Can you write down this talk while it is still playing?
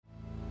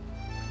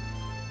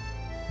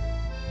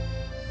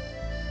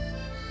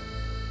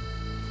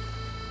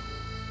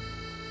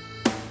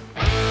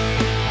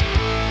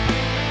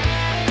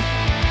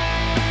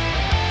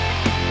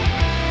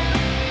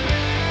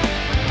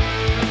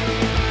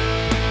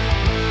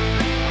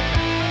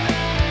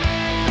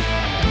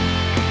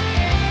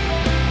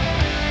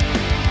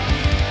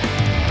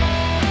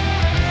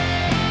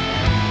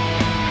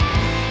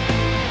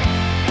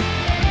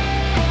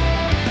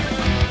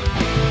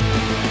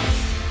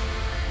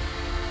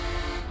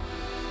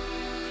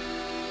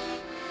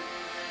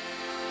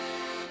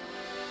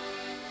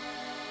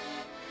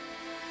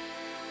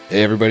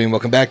Hey, everybody, and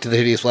welcome back to the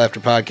Hideous Laughter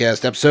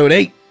Podcast, episode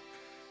 8.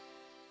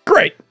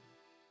 Great.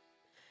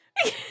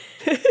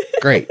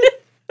 Great.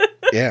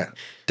 Yeah.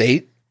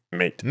 Date?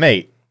 Mate.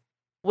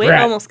 Wait,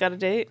 Rat. almost got a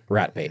date.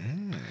 Rat bait.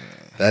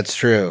 That's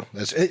true.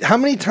 How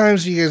many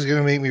times are you guys going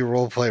to make me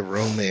roleplay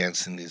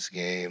romance in these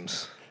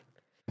games?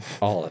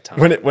 All the time.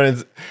 When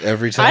it's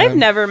Every time? I've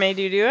never made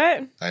you do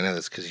it. I know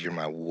that's because you're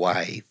my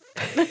wife.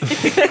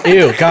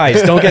 Ew,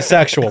 guys, don't get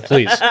sexual,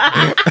 please.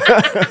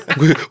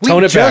 We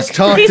Tone it just back.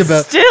 talked He's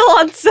about... still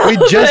on We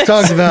celibate. just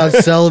talked about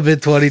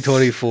celibate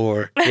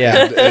 2024.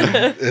 Yeah. And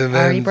then,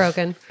 Already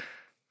broken.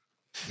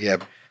 Yeah,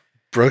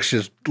 Brooks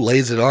just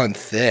lays it on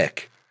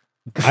thick.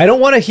 I don't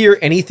want to hear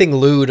anything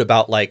lewd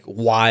about, like,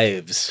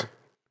 wives.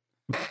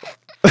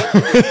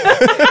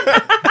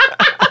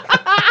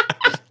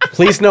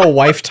 Please no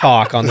wife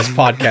talk on this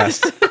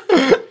podcast.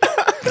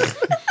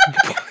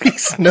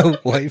 Please, no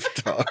wife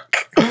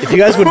talk. If you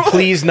guys would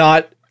please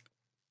not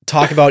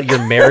talk about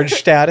your marriage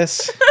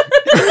status.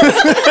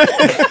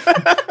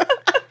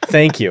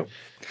 Thank you.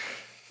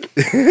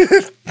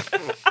 It's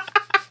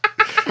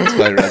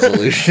my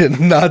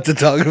resolution not to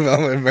talk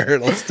about my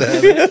marital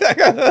status.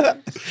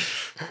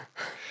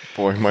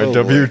 boy, my Oh,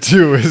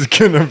 W-2 is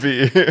gonna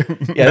be.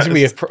 Yeah, this would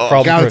be a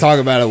problem. Gotta For talk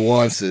about it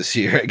once this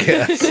year, I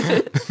guess.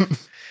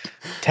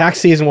 tax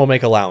season we'll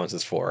make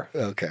allowances for.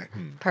 Okay.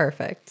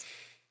 Perfect.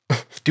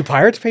 Do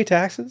pirates pay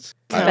taxes?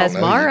 I don't know.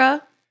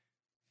 Besmara.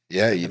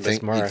 Yeah, you Miss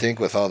think Mara.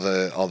 with all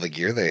the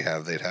gear they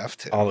have, they'd have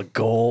to. All the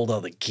gold, all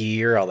the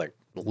gear, all the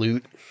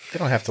loot. They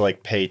don't have to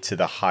like pay to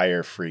the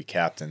higher free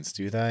captains,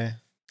 do they?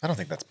 I don't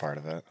think that's part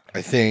of it.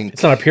 I think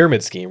It's not a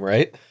pyramid scheme,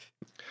 right?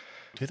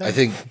 Do they? I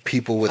think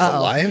people with Uh-oh.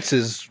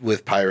 alliances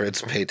with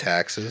pirates pay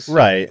taxes.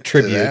 right. To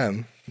Tribute.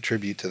 them.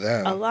 Tribute to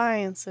them.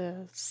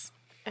 Alliances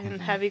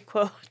and heavy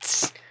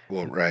quotes.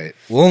 Well, right.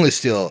 We'll only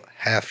steal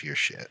half your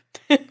shit.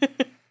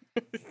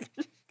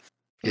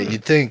 Yeah,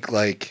 you'd think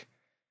like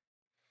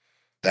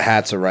the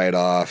hat's a write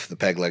off, the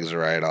peg legs are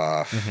write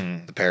off,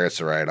 Mhm. the parrots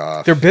are write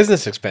off. They're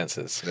business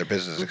expenses. Their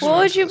business expenses. What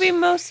would you be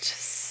most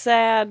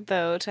sad,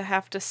 though, to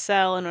have to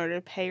sell in order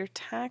to pay your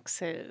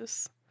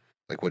taxes?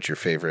 Like, what's your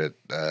favorite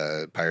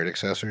pirate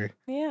accessory?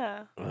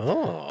 Yeah.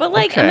 Oh. But,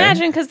 like, okay.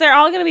 imagine, because they're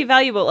all going to be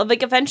valuable.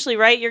 Like, eventually,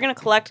 right? You're going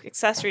to collect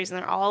accessories, and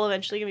they're all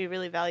eventually going to be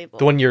really valuable.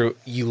 the one you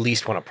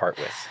least want to part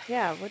with.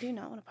 Yeah, what do you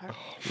not want to part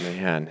with?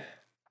 Man.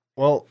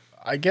 Well,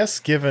 I guess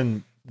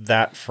given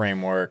that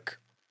framework,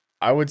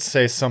 I would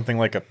say something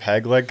like a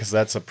peg leg because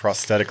that's a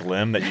prosthetic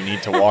limb that you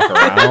need to walk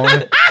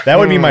around. That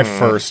would be my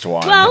first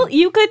one. Well,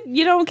 you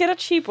don't get a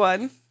cheap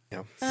one.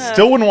 Yeah.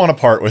 Still wouldn't want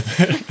to part with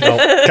it.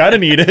 Kind of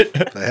need it.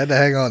 I had to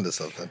hang on to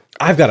something.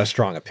 I've got a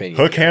strong opinion.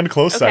 Hook, hand,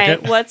 close Okay,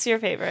 second. what's your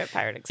favorite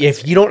pirate accessory?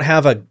 If you don't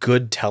have a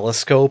good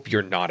telescope,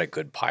 you're not a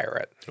good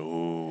pirate.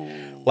 Ooh.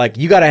 Like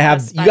you gotta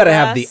have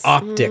the Spyglass?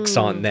 optics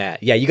on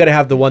that. Yeah, you gotta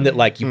have the one that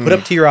like you put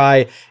up to your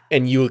eye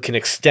and you can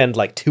extend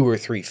like 2 or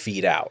 3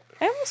 feet out.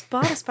 I almost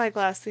bought a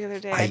spyglass the other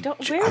day. I Where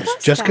was was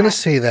just that? going to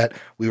say that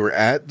we were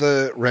at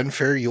the Ren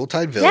Fair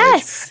Yuletide Village,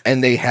 Yes.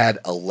 and they had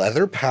a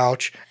leather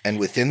pouch, and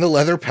within the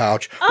leather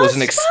pouch A was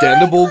an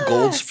extendable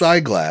gold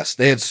spyglass. spyglass.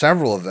 They had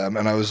several of them,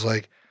 and I was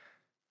like,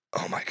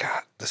 oh my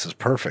God, this is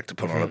perfect to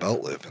put on a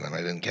belt loop, and then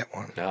I didn't get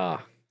one.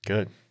 Ah.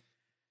 Good.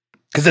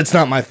 Because it's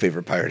not my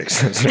favorite pirate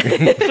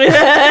accessory.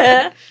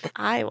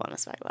 I want a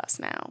spyglass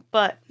now,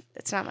 but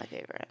it's not my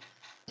favorite.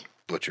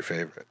 What's your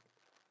favorite?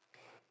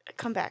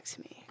 Come back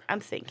to me. I'm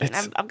thinking.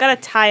 I've got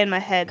a tie in my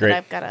head Great. that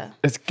I've got to.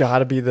 It's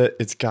gotta be the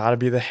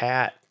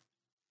hat.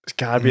 It's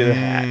gotta be the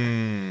hat.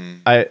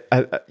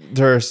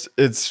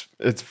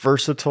 It's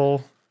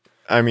versatile.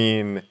 I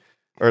mean,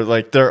 or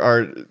like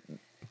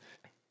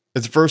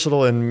it's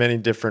versatile in many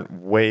different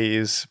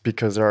ways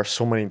because there are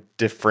so many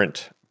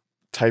different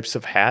types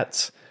of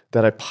hats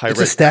that a pirate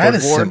It's a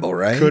status could symbol,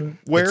 right? Could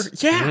wear.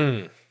 It's- Yeah.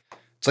 Mm.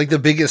 It's like the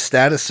biggest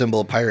status symbol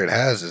a pirate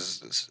has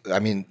is, I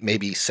mean,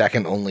 maybe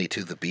second only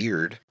to the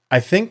beard. I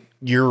think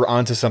you're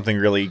onto something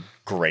really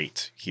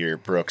great here,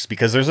 Brooks,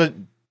 because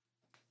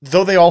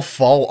though they all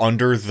fall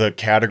under the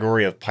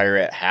category of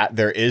pirate hat,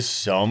 there is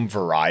some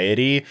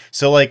variety.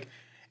 So like,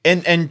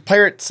 and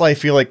pirates, I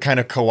feel like kind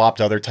of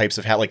co-opt other types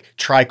of hat. Like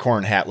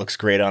tricorn hat looks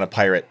great on a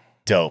pirate.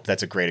 Dope.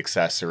 That's a great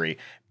accessory.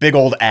 Big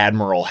old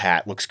admiral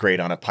hat looks great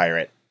on a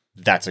pirate.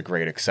 That's a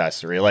great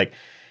accessory. Like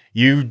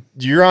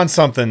you're on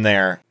something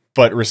there,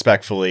 but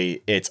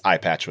respectfully, it's eye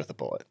patch with a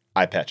bullet.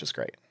 Eye patch is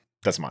great.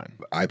 That's mine.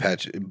 Eye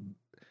patch,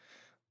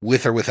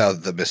 with or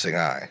without the missing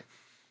eye.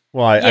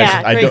 Well,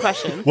 I Great don't.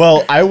 question.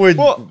 Well, I would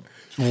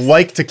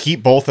like to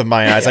keep both of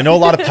my eyes. I know a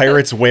lot of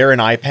pirates wear an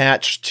eye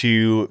patch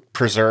to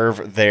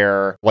preserve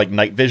their like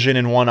night vision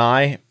in one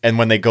eye, and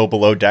when they go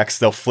below decks,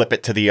 they'll flip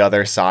it to the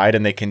other side,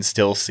 and they can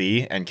still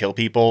see and kill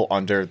people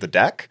under the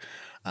deck.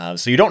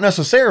 So you don't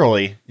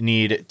necessarily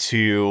need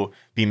to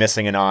be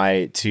missing an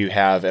eye to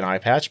have an eye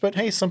patch, but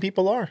hey, some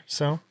people are.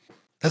 So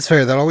That's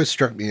fair. That always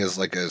struck me as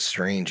like a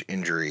strange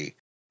injury,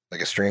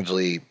 like a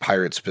strangely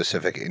pirate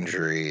specific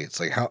injury. It's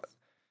like, how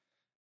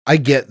I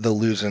get the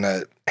losing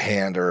a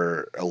hand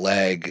or a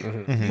leg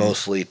Mhm.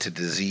 mostly to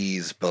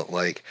disease, but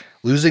like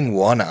losing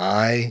one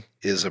eye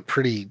is a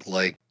pretty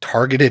like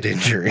targeted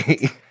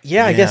injury.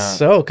 Yeah, I Yeah. guess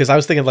so. Because I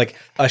was thinking like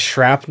a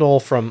shrapnel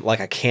from like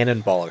a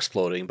cannonball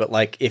exploding, but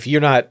like if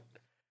you're not,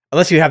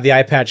 unless you have the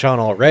eye patch on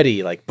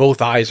already, like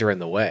both eyes are in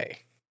the way.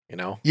 You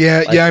know?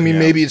 Yeah, Like, yeah. I mean, yeah.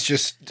 maybe it's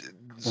just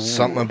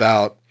something Ooh.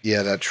 about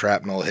that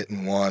shrapnel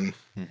hitting one.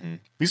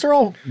 These are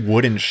all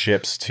wooden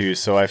ships too,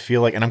 so I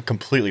feel like, and I'm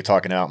completely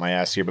talking out my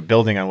ass here, but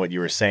building on what you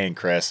were saying,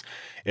 Chris,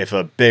 if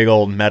a big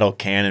old metal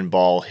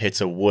cannonball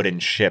hits a wooden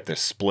ship, there's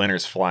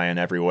splinters flying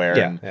everywhere,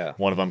 Yeah, and yeah.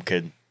 one of them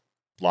could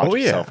lodge Oh,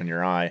 yeah. itself in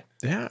your eye.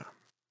 Yeah.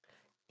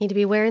 Need to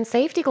be wearing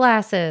safety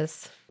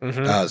glasses.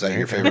 Mhm. Oh, is that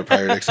your favorite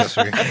pirate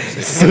accessory?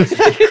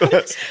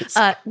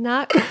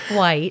 Not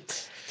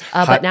quite.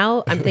 Hi- But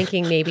now I'm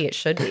thinking maybe it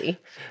should be.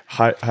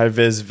 High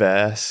vis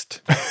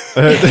vest,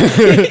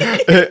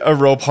 a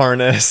rope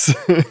harness.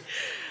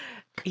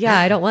 Yeah,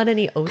 I don't want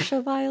any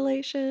OSHA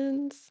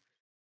violations.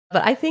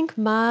 But I think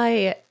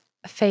my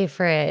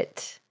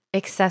favorite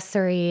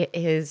accessory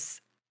is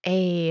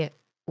a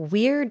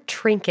weird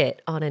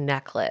trinket on a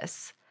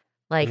necklace.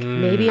 Like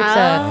maybe it's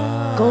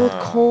a gold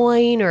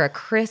coin or a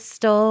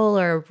crystal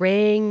or a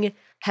ring,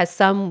 has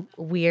some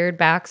weird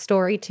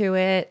backstory to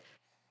it.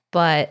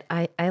 But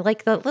I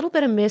like the little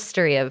bit of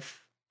mystery of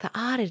the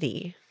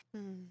oddity.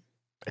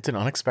 It's an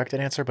unexpected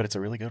answer, but it's a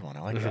really good one.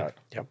 I like that.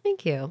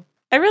 Thank you.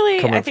 I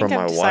Coming think from I've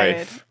my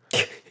decided.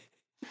 wife.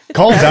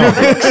 Calm down,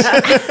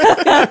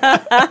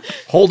 Brooks.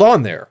 Hold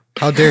on there.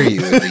 How dare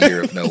you in the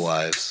year of no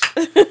wives?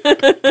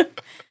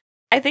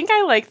 I think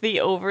I like the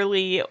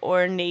overly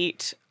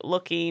ornate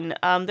looking.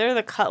 They're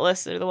the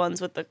cutlass. They're the ones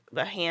with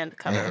the hand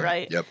cover,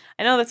 right? Yep.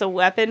 I know that's a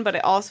weapon, but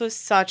it also is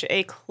such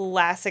a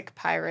classic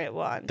pirate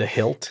one. The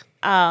hilt.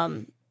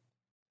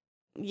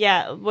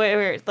 Yeah,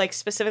 where it, like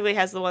specifically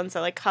has the ones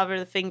that like cover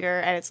the finger,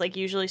 and it's like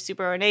usually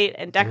super ornate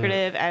and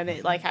decorative, and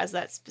it like has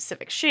that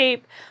specific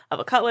shape of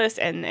a cutlass,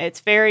 and it's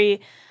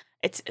very,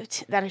 it's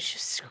that is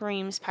just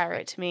screams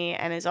pirate to me,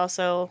 and is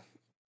also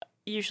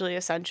usually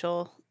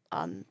essential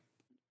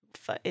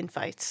in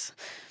fights.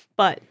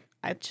 But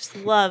I just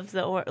love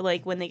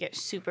like when they get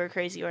super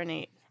crazy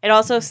ornate. It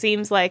also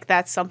seems like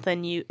that's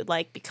something you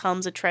like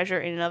becomes a treasure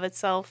in and of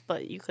itself,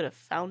 but you could have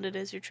found it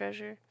as your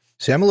treasure.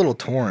 See, I'm a little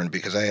torn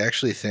because I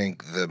actually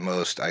think the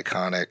most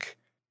iconic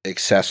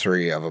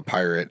accessory of a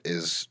pirate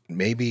is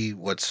maybe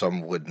what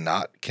some would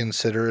not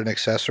consider an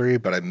accessory,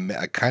 but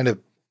I kind of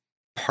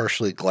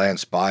partially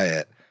glanced by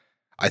it.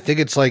 I think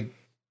it's like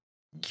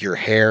your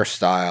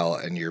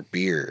hairstyle and your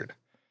beard.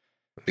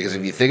 Because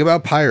if you think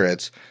about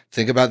pirates,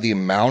 think about the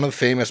amount of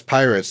famous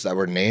pirates that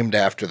were named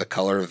after the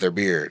color of their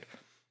beard.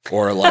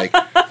 Or like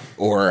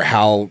or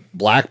how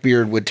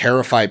Blackbeard would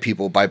terrify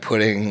people by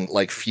putting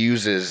like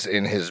fuses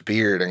in his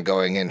beard and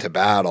going into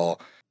battle.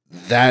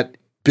 That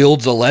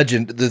builds a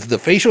legend. The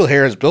facial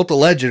hair has built a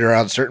legend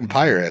around certain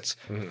pirates.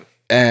 Mhm.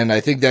 And I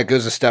think that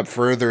goes a step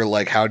further,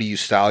 like how do you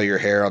style your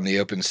hair on the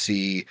open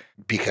sea?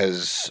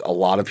 Because a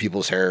lot of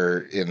people's hair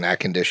in that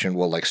condition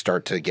will like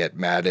start to get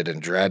matted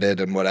and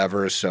dreaded and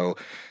whatever. So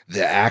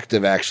the act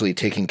of actually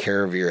taking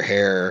care of your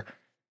hair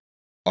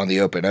on the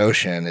open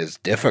ocean is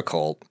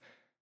difficult,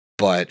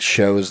 but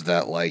shows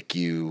that like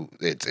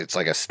it's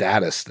like a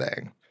status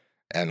thing.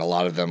 And a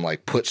lot of them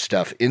like put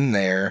stuff in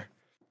there,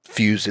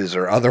 fuses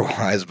or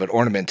otherwise, but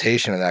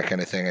ornamentation and that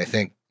kind of thing, I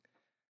think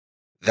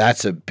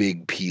that's a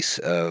big piece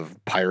of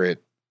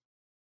pirate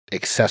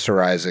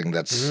accessorizing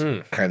that's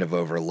kind of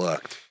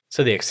overlooked.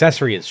 So the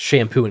accessory is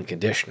shampoo and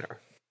conditioner.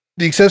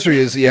 The accessory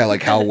is, yeah,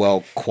 like how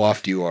well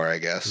coiffed you are, I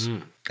guess.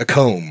 A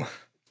comb.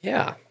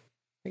 Yeah,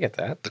 I get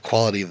that. The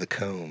quality of the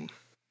comb.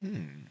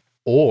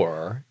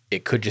 Or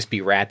it could just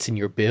be rats in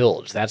your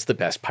bilge. That's the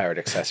best pirate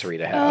accessory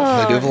to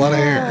have. They do have a lot of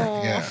hair.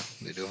 no. Yeah,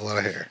 they do have a lot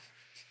of hair.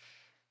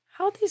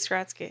 How'd these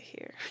rats get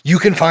here? You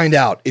can find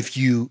out if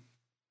you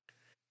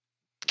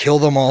kill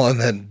them all and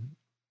then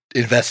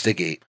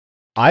investigate.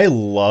 I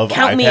love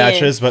Count eye me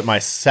patches, but my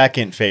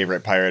second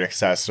favorite pirate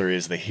accessory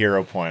is the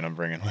hero point I'm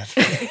bringing with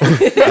me.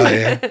 Oh,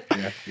 yeah.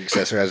 Yeah. You're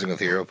accessorizing with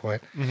Hero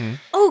Point.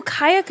 Oh,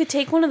 Kaya could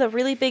take one of the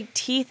really big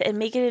teeth and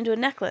make it into a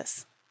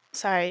necklace.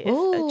 Sorry,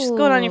 just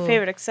going on your Ooh.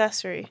 favorite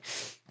accessory.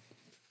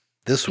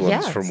 This one's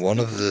Yes. from one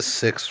of the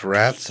 6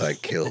 rats I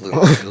killed in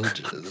the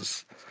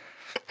villages.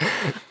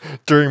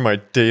 During my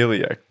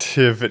daily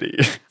activity.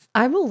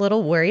 I'm a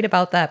little worried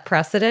about that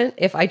precedent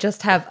if I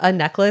just have a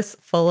necklace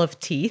full of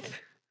teeth.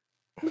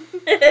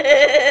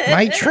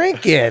 My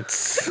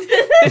trinkets.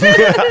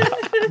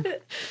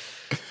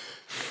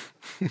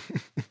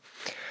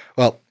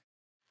 Well,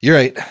 you're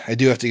right. I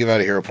do have to give out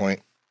a hero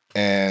point.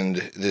 And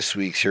this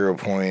week's hero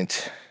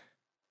point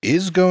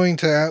is going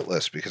to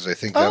Atlas because I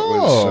think that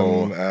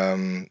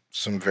was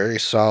some very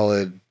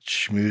solid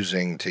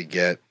schmoozing to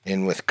get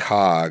in with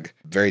Cog.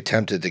 Very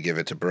tempted to give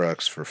it to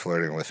Brooks for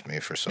flirting with me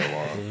for so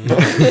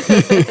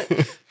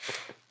long.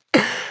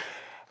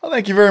 Well,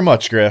 thank you very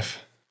much, Griff.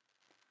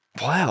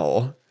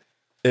 Well,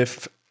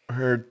 if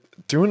we're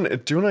doing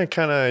a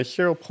kind of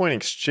hero point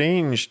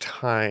exchange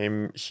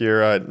time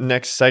here,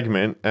 next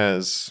segment,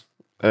 as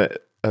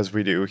as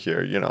we do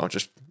here,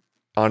 just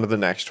on to the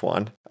next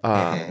one.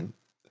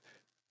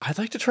 I'd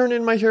like to turn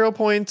in my hero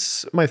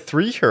points, my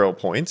 3 hero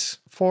points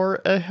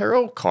for a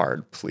hero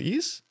card,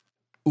 please.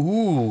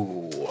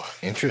 Ooh.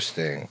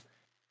 Interesting.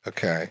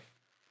 Okay.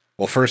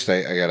 Well, first,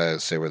 I gotta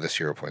say where this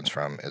hero point's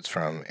from. It's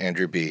from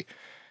Andrew B.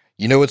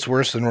 You know what's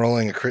worse than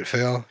rolling a crit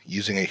fail?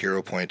 Using a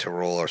hero point to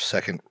roll a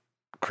second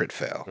crit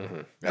fail.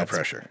 No That's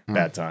pressure.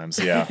 Bad times,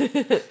 yeah.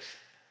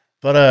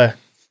 But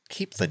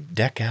keep the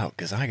deck out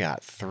because I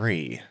got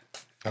 3.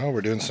 Oh,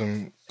 we're doing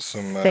some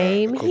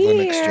Same equivalent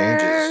here.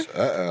 exchanges.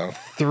 Uh-oh.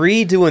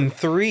 3 doing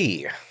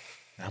 3.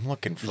 I'm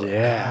looking for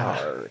Yeah. a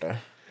card.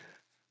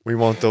 We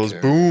want those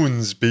Okay.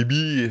 boons,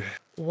 baby.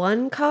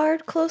 One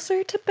card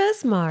closer to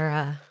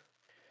Besmara.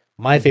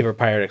 My favorite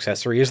pirate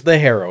accessory is the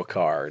hero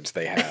cards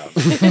they have.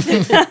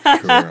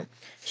 Sure.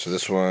 So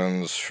this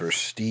one's for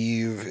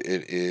Steve.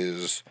 It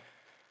is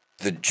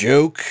the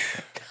Joke,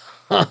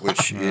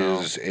 which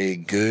is a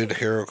good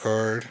hero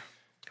card.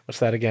 What's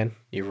that again?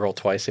 You roll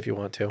twice if you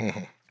want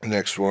to.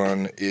 Next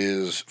one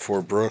is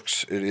for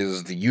Brooks. It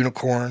is the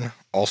Unicorn,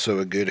 also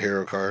a good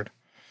hero card.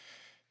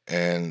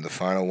 And the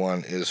final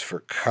one is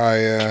for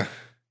Kaya.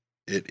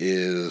 It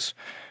is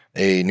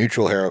a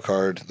neutral hero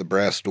card, the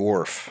Brass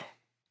Dwarf.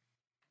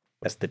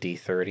 That's the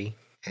D30.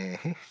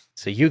 hmm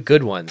So you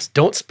good ones,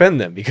 don't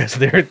spend them because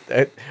they're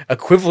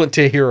equivalent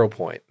to a hero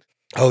point.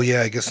 Oh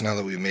yeah, I guess now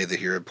that we've made the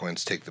hero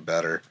points take the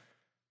better,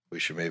 we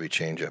should maybe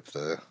change up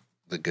the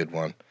good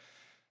one.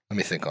 Let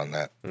me think on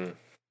that.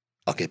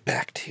 I'll get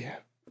back to you.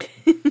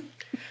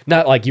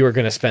 Not like you were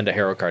going to spend a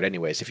hero card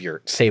anyways if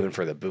you're saving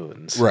for the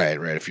boons. Right.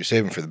 If you're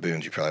saving for the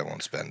boons, you probably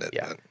won't spend it.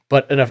 Yeah.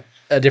 But But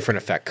a different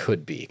effect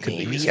could be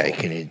maybe useful. I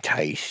can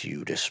entice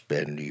you to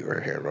spend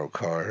your hero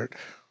card.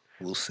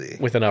 We'll see.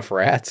 With enough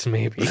rats,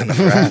 maybe. With enough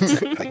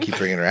rats. If I keep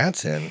bringing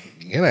rats in,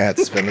 you're gonna have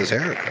to spend those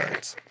hero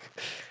cards.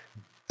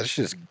 That's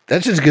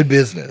just good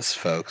business,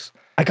 folks.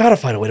 I gotta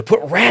find a way to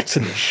put rats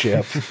in the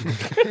ship.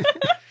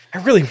 I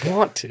really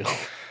want to.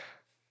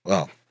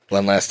 Well,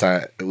 when last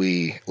time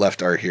we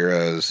left our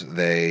heroes,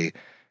 they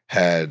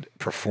had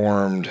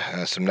performed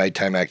some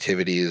nighttime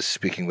activities,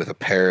 speaking with a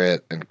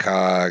parrot and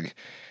Cog,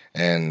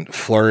 and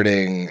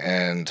flirting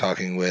and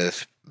talking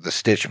with the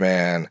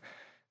Stitchman,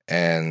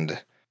 and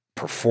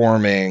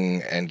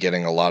performing and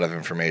getting a lot of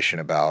information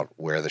about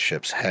where the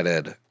ship's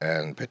headed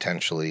and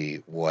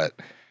potentially what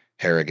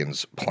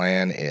Harrigan's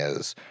plan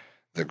is.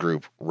 The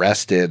group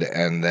rested,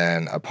 and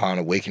then upon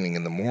awakening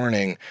in the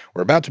morning,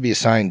 we're about to be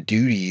assigned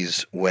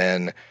duties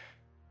when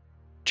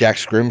Jack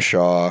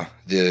Scrimshaw,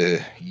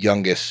 the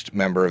youngest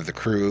member of the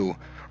crew,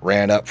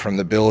 ran up from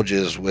the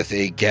bilges with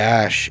a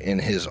gash in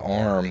his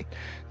arm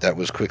that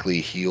was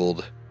quickly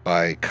healed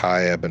by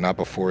Kaya, but not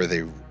before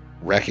they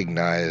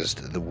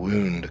recognized the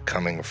wound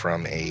coming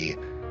from a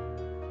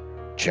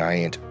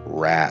giant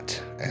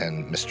rat.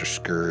 And Mr.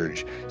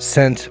 Scourge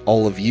sent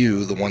all of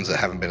you, the ones that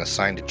haven't been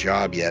assigned a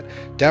job yet,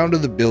 down to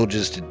the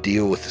bilges to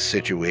deal with the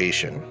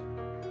situation.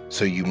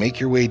 So you make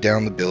your way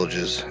down the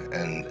bilges,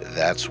 and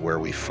that's where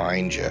we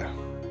find you.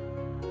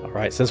 All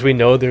right, since we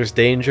know there's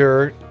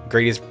danger,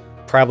 Grady's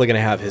probably going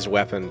to have his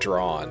weapon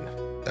drawn.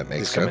 That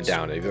makes He's coming sense.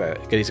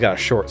 down. He's got a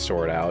short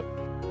sword out.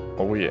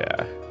 Oh,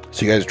 yeah.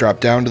 So you guys drop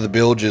down to the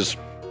bilges.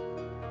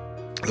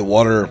 The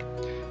water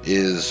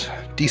is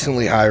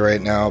decently high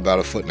right now, about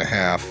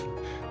 1.5 feet.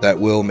 That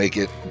will make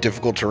it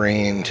difficult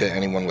terrain to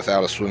anyone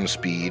without a swim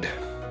speed.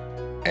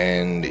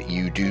 And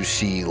you do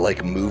see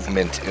like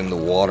movement in the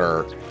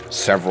water,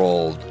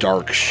 several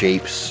dark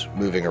shapes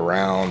moving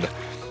around,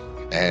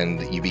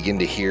 and you begin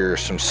to hear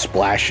some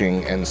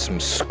splashing and some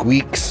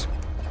squeaks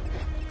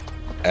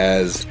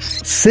as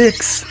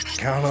 6,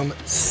 count them,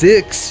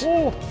 6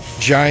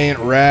 giant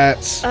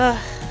rats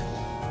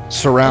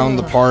surround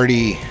the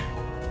party,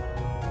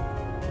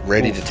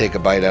 ready to take a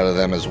bite out of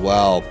them as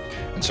well.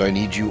 And so I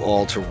need you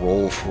all to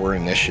roll for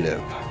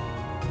initiative.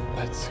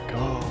 Let's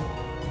go.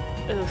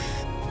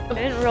 Oof. I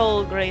didn't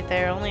roll great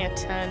there, only a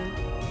 10.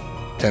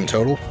 10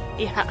 total?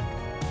 Yeah.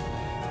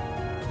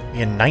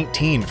 And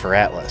 19 for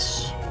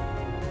Atlas.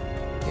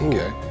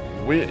 Okay.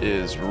 Wit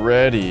is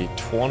ready.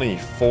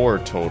 24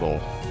 total.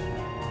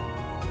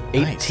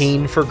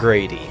 18 for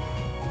Grady.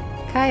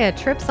 Kaya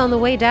trips on the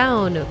way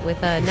down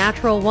with a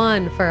natural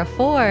 1 for a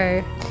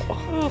 4.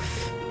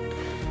 Oof.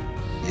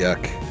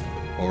 Yuck.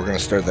 Well, we're going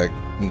to start that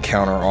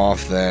encounter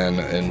off then,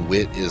 and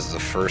Wit is the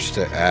first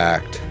to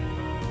act.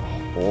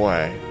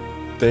 Boy,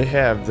 they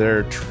have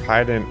their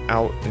trident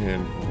out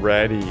and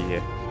ready.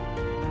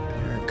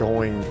 They're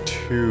going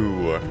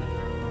to...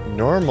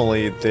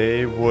 Normally,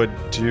 they would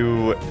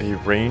do a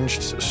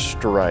ranged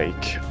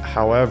strike.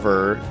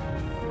 However,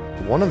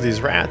 one of these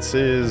rats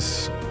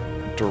is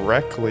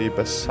directly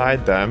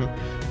beside them.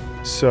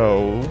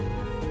 So,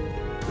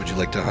 Would you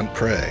like to hunt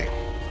prey?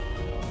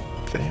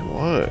 they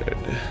would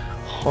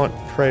hunt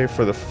prey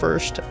for the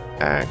first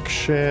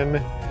action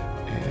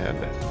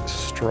and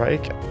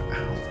strike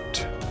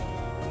out.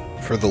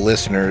 For the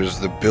listeners,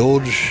 the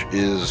bilge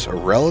is a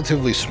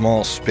relatively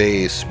small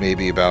space,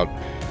 maybe about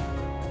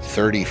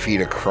 30 feet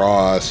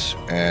across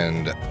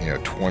and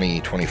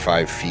 20,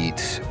 25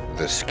 feet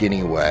the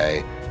skinny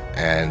way,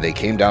 and they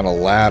came down a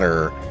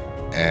ladder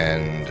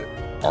and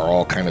are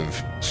all kind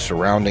of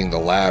surrounding the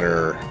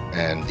ladder,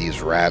 and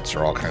these rats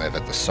are all kind of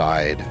at the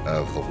side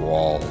of the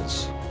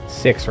walls.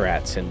 6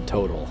 rats in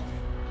total.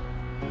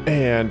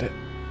 And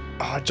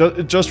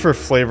just for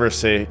flavor's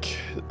sake,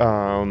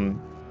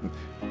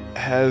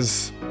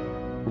 as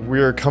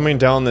we're coming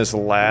down this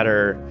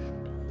ladder,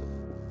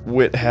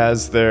 Wit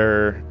has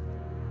their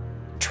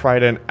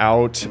trident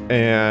out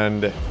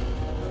and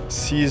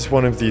sees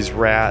one of these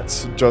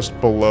rats just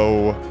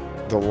below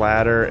the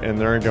ladder, and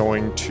they're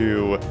going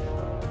to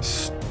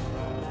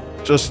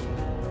just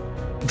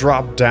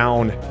drop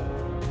down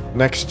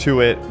next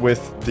to it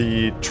with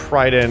the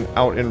trident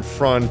out in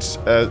front,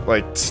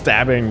 like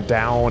stabbing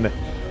down,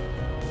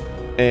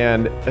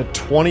 and a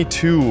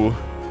 22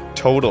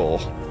 total.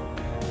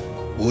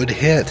 Would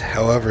hit.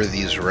 However,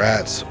 these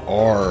rats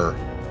are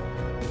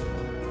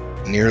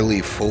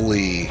nearly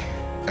fully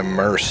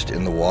immersed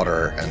in the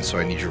water, and so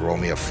I need you to roll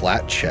me a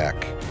flat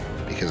check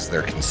because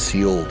they're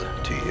concealed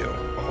to you.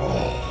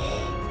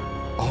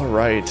 Oh, all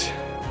right.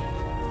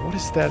 What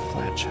is that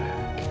flat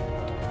check?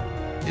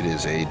 It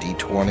is a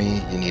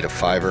d20. You need a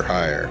 5 or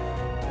higher.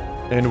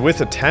 And with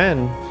a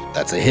 10,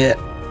 That's a hit.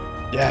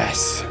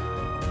 yes.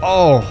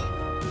 Oh,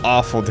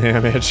 awful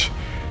damage.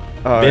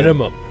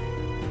 Minimum.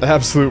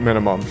 Absolute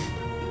minimum.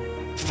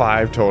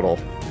 5 total.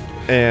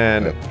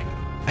 And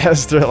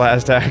as their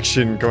last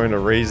action, going to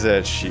raise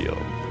that shield.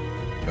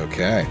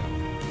 Okay.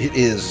 It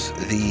is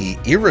the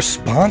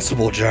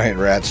irresponsible giant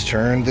rat's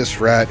turn. This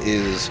rat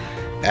is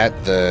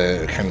at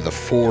the kind of the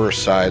fore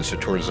side, so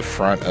towards the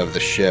front of the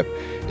ship.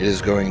 It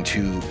is going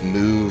to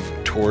move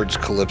towards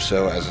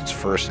Calypso as its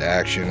first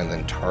action and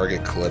then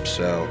target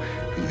Calypso,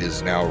 who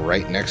is now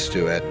right next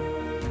to it.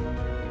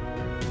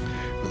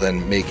 Will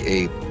then make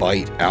a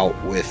bite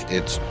out with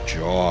its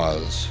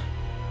jaws.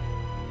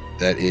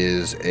 That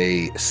is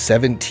a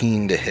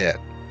 17 to hit,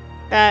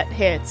 That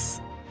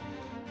hits.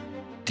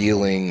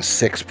 dealing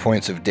 6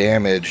 points of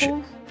damage.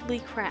 Holy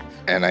crap.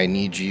 And I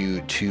need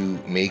you to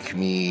make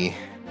me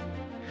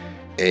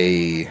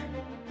a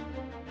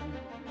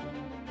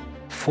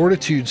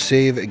fortitude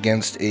save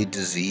against a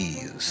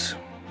disease.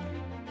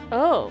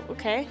 Oh,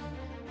 okay.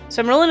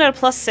 So I'm rolling at a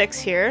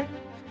 +6 here.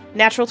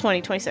 Natural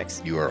 20,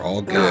 26. You are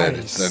all good.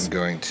 It's Nice. then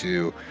going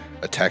to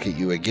attack at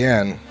you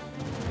again.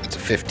 It's a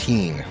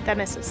 15. That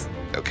misses.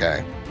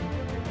 Okay.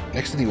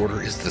 Next in the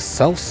order is the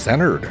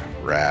self-centered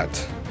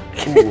rat.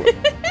 Ooh.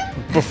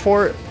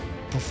 Before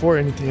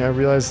anything, I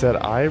realized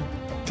that I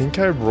think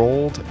I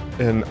rolled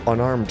an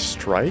unarmed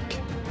strike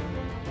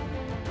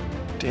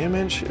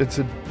damage. It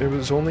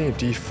was only a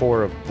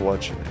D4 of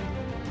bludgeoning.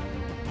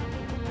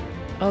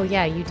 Oh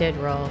yeah, you did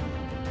roll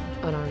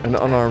unarmed. An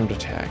attack. unarmed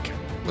attack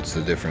What's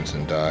the difference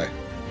in die?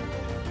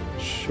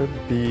 should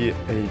be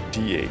a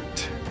D8.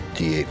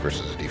 D8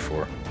 versus a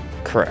D4.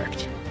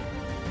 Correct.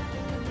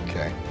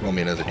 Okay. Roll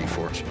me another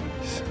D4.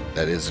 Jeez.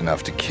 That is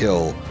enough to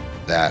kill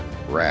that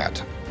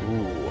rat.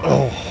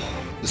 Oh.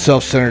 The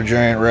self-centered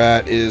giant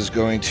rat is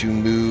going to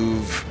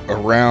move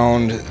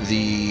around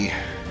the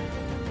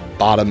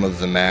bottom of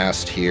the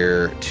mast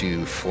here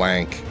to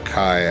flank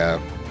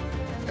Kaya,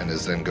 and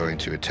is then going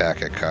to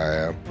attack at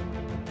Kaya.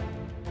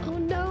 Oh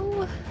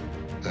no.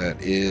 That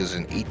is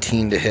an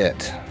 18 to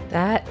hit.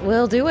 That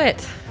will do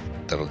it.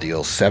 That'll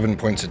deal 7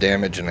 points of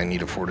damage, and I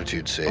need a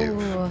fortitude save.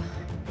 Oh,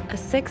 a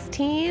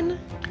 16.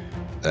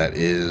 That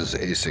is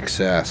a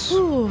success.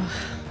 Ooh.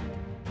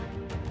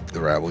 The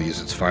rat will use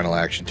its final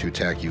action to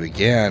attack you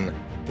again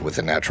with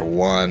a natural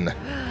 1.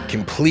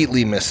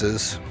 Completely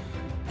misses.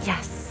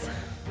 Yes.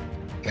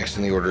 Next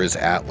in the order is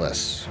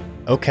Atlas.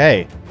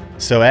 Okay,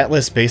 so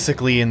Atlas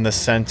basically in the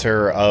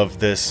center of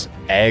this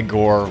egg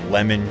or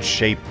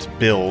lemon-shaped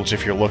bilge,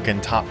 if you're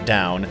looking top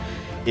down,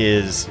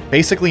 is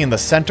basically in the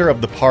center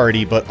of the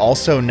party, but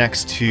also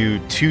next to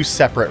 2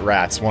 separate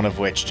rats, one of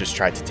which just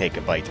tried to take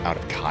a bite out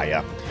of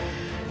Kaya.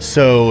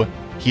 So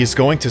he is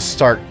going to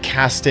start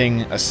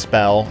casting a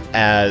spell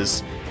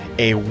as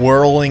a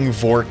whirling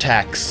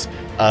vortex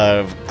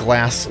of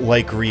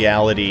glass-like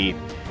reality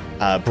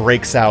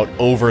breaks out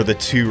over the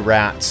 2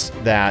 rats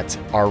that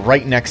are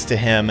right next to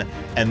him,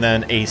 and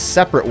then a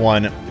separate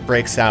one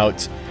breaks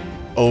out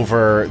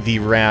over the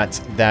rat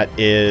that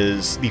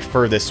is the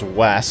furthest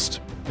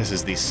west. This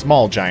is the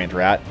small giant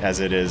rat,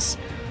 as it is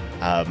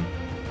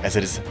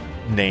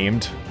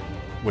named,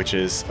 which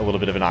is a little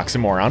bit of an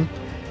oxymoron.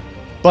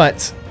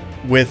 But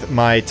with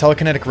my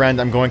telekinetic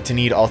rend, I'm going to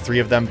need all 3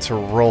 of them to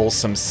roll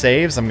some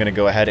saves. I'm going to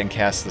go ahead and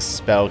cast the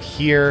spell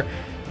here.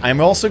 I'm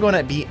also going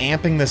to be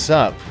amping this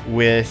up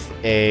with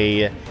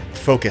a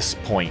focus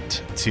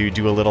point to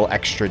do a little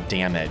extra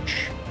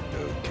damage.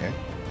 Okay.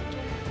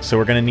 So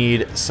we're going to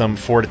need some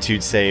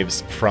fortitude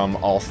saves from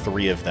all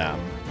 3 of them.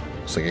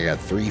 Looks like I got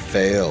 3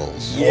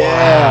 fails.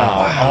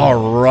 Yeah.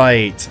 All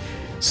right.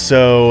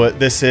 So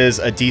this is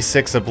a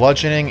d6 of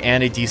bludgeoning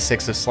and a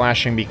d6 of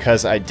slashing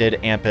because I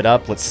did amp it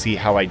up. Let's see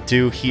how I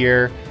do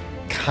here.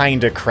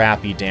 Kinda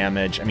crappy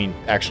damage. I mean,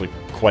 actually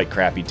quite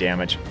crappy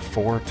damage.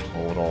 4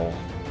 total.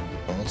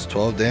 Well, it's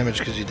 12 damage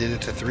because you did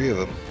it to 3 of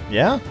them.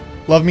 Yeah?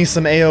 Love me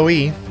some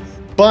AoE,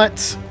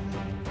 but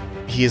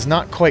he is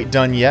not quite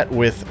done yet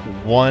with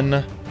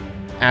one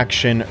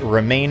action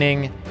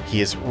remaining.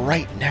 He is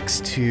right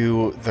next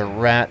to the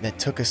rat that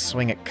took a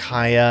swing at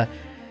Kaya,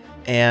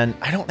 and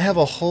I don't have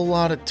a whole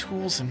lot of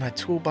tools in my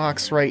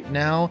toolbox right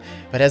now,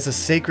 but as a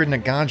Sacred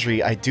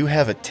Nagadri, I do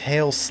have a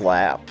tail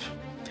slap.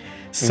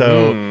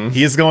 So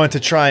he is going to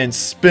try and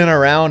spin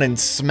around and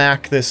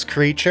smack this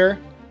creature.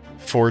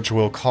 Forge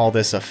will call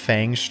this a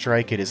Fang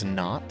Strike. It is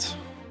not.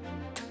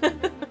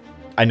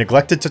 I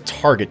neglected to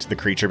target the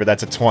creature, but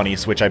that's a 20,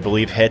 which I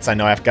believe hits. I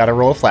know I've got to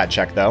roll a flat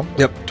check, though.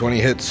 Yep, 20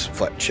 hits,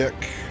 flat check.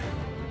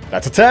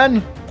 That's a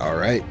 10. All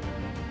right.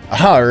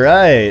 All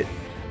right.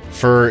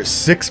 For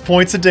 6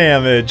 points of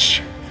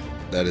damage.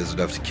 That is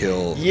enough to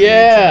kill the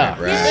Yeah.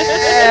 giant rat.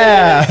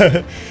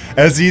 Yeah!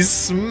 As he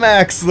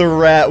smacks the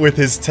rat with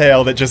his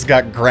tail that just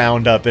got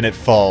ground up and it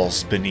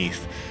falls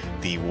beneath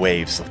the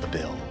waves of the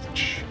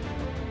bilge.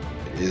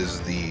 It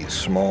is the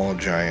small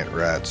giant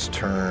rat's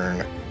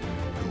turn,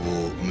 who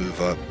will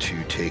move up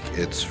to take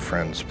its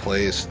friend's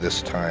place,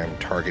 this time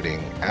targeting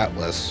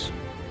Atlas,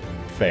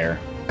 Fair.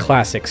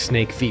 Classic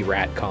snake v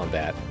rat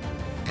combat.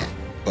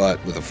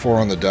 but with a 4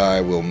 on the die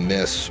will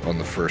miss on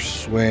the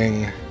first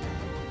swing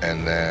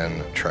and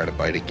then try to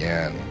bite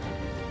again.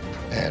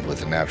 And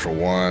with a natural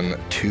 1,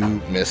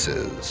 2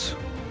 misses.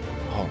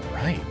 All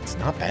right. It's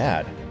not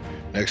bad.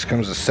 Next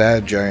comes a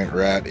sad giant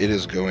rat. It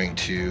is going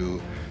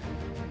to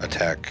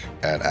attack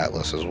at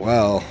Atlas as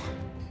well.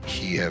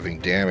 He, having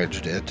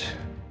damaged it,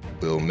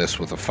 will miss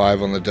with a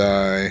 5 on the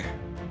die.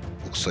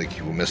 Looks like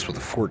he will miss with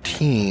a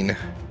 14.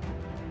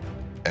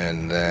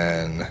 And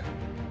then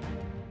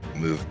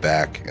move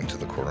back into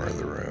the corner of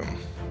the room.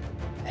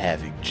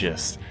 Having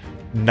just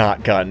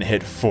not gotten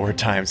hit 4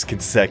 times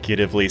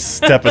consecutively.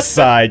 Step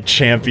aside,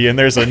 champion.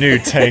 There's a new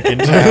tank in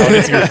town.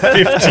 It's your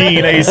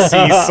 15 AC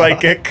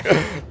psychic.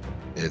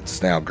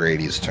 It's now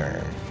Grady's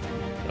turn.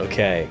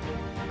 Okay,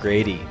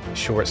 Grady,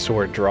 short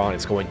sword drawn,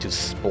 is going to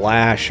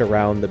splash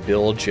around the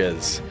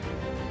bilges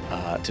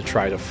to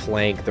try to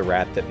flank the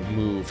rat that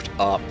moved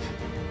up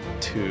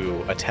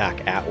to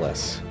attack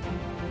Atlas.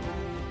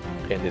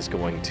 And is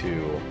going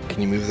to...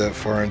 Can you move that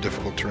far in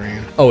difficult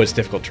terrain? Oh, it's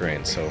difficult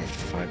terrain, so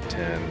 5,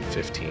 10,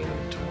 15,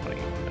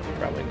 20. No,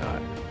 probably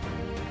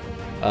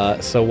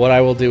not. So what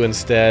I will do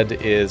instead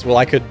is... Well,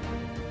 I could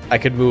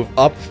move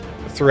up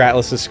through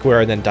Atlas's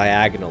square and then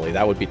diagonally.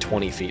 That would be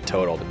 20 feet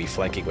total to be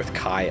flanking with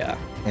Kaya.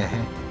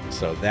 Mm-hmm.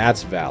 So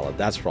that's valid.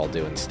 That's what I'll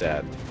do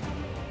instead.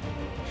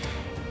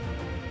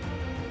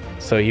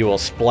 So he will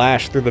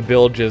splash through the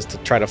bilges to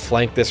try to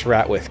flank this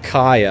rat with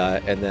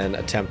Kaya and then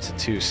attempt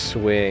to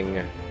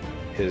swing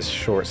his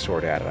short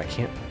sword at it. I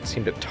can't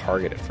seem to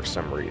target it for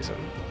some reason.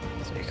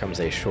 So here comes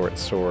a short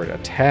sword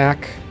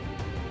attack.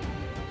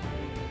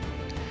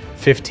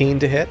 15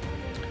 to hit.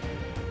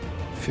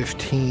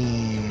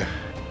 15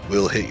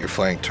 will hit your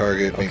flank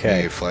target. Make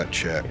Okay. me a flat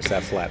check. It's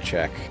that flat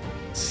check.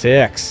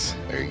 6.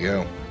 There you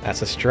go.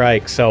 That's a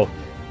strike. So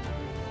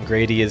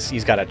Grady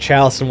he's got a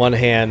chalice in one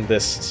hand,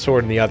 this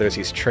sword in the other, as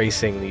he's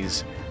tracing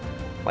these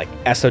like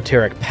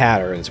esoteric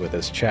patterns with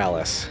his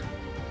chalice.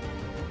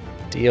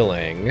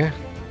 Dealing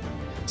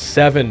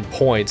 7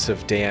 points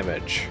of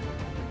damage.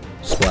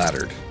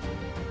 Splattered.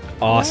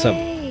 Awesome.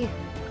 Yay.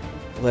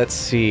 Let's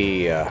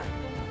see.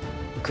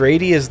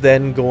 Grady is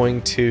then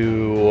going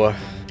to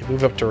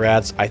move up to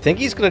Rats. I think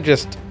he's going to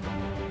just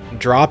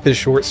drop his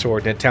short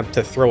sword and attempt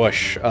to throw a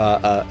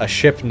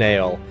ship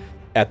nail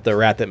at the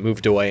rat that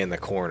moved away in the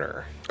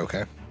corner.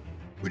 Okay.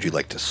 Would you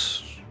like to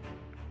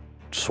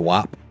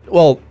swap?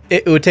 Well,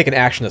 it would take an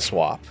action to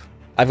swap.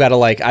 I've got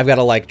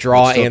to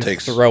draw It still and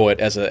takes- throw it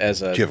as a.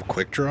 Do you have a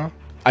quick draw?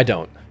 I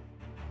don't.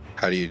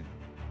 How do you...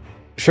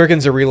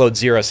 Shurikens are reload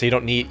 0, so you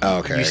don't need. Oh,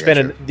 okay, You I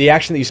spend gotcha. the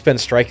action that you spend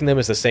striking them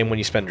is the same when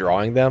you spend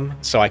drawing them.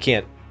 So I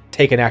can't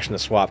take an action to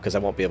swap because I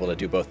won't be able to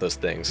do both those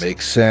things.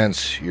 Makes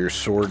sense. Your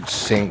sword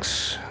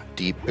sinks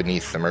deep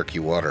beneath the murky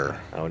water.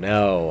 Oh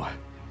no.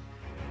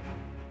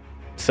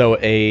 So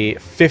a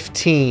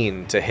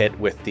 15 to hit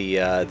with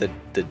the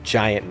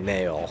giant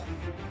nail.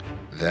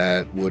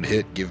 That would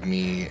hit. Give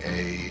me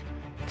a...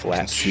 Flat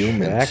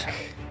Concealment. check.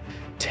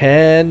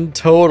 10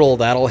 total.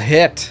 That'll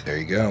hit. There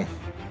you go.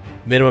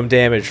 Minimum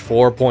damage,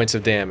 4 points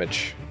of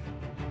damage.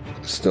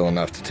 Still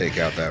enough to take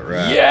out that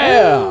rat.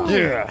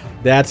 Yeah.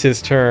 That's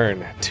his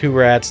turn. 2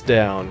 rats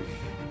down.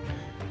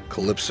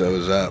 Calypso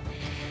is up.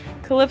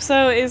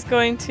 Calypso is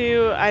going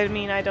to, I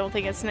mean, I don't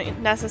think it's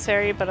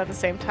necessary, but at the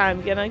same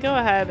time, gonna go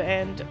ahead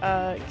and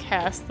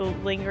cast the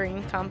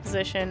Lingering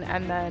Composition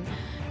and then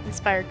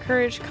Inspired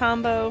Courage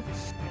combo.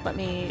 Let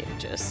me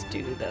just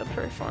do the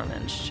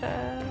performance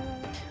check.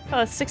 Oh,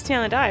 it's 16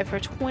 on the die for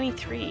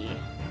 23.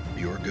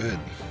 You're good.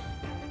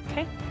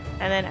 Okay.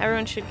 And then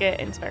everyone should get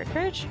Inspired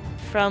Courage.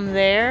 From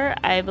there,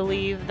 I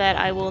believe that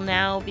I will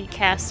now be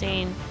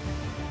casting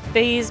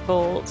Phase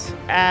Bolt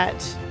at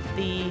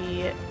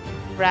the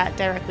rat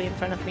directly in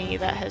front of me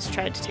that has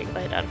tried to take a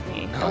bite out of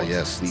me. Oh,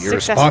 yes. The Successfully.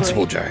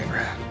 irresponsible giant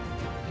rat.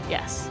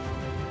 Yes.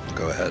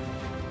 Go ahead.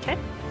 Okay.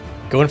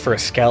 Going for a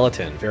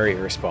skeleton. Very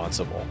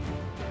irresponsible.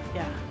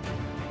 Yeah.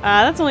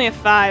 That's only a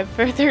 5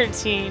 for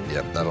 13.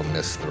 Yep, that'll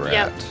miss the rat.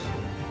 Yep.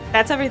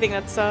 That's everything.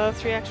 That's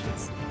 3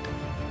 actions.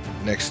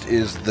 Next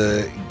is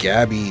the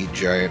Gabby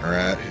giant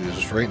rat,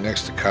 who's right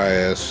next to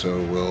Kaya,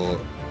 so we'll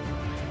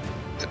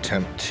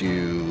attempt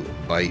to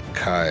bite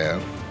Kaya.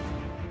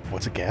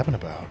 What's it gabbing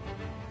about?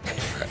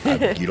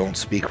 You don't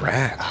speak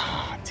rat.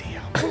 Ah,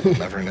 damn. You'll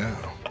never know.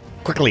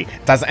 Quickly,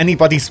 does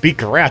anybody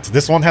speak rat?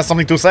 This one has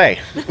something to say.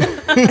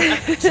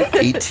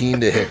 18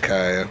 to hit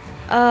Kaya.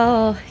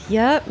 Oh,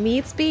 yep,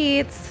 meets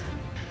beats.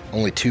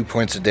 Only 2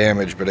 points of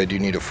damage, but I do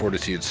need a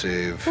fortitude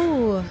save.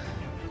 Ooh.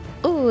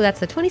 Ooh,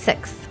 that's a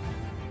 26.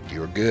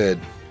 You're good.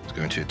 It's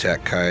going to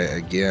attack Kaya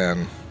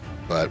again,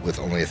 but with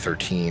only a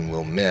 13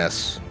 will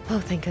miss. Oh,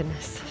 thank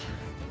goodness.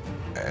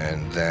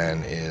 And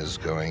then is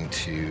going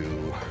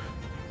to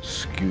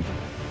scoot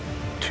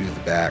to the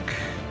back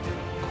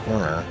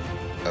corner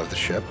of the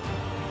ship.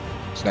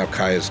 It's now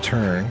Kaya's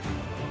turn.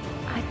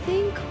 I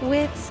think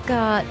Wit's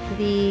got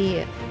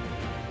the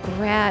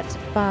rat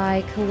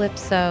by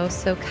Calypso,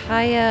 so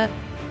Kaya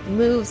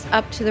moves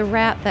up to the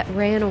rat that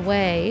ran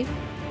away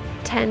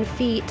 10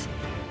 feet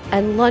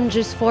and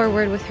lunges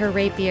forward with her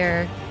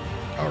rapier.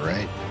 All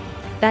right.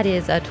 That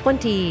is a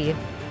 20.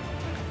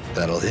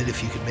 That'll hit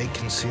if you can make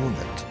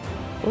concealment.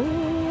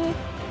 Ooh.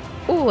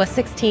 Ooh, a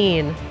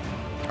 16.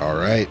 All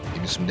right.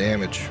 Give me some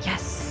damage.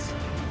 Yes.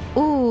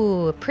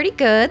 Ooh, pretty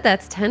good.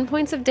 That's 10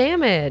 points of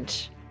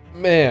damage.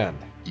 Man.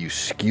 You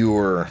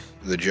skewer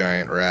the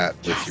giant rat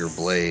with Yes. your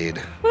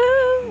blade.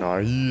 Woo!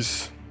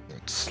 Nice.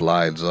 It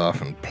slides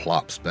off and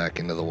plops back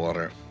into the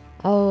water.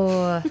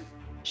 Oh,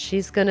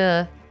 she's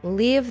gonna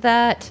leave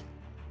that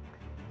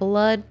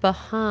blood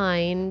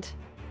behind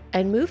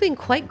and moving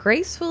quite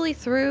gracefully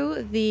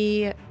through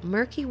the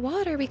murky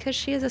water because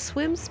she has a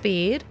swim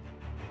speed.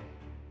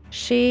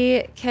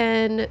 She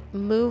can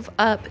move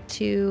up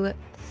to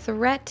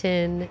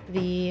threaten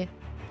the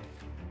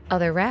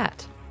other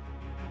rat.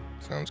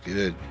 Sounds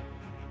good.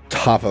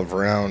 Top of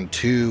round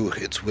 2,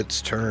 it's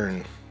Wit's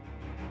turn.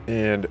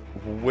 And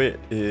Wit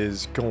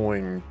is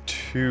going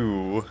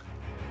to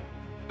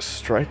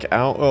strike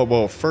out. Oh,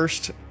 well,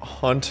 first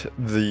hunt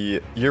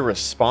the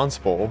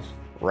irresponsible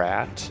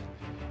rat,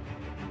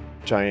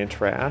 giant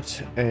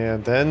rat,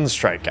 and then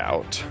strike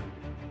out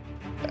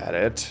at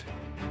it.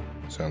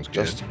 Sounds good.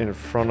 Just in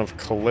front of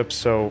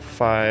Calypso,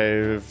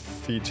 5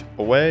 feet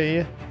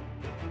away.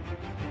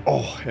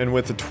 Oh, and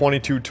with a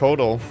 22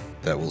 total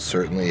That will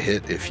certainly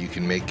hit if you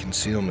can make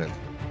concealment.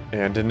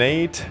 and an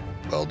 8.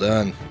 Well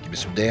done. Give me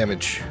some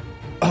damage.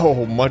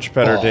 Oh, much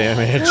better Oh.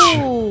 damage.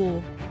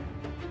 Oh.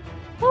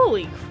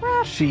 Holy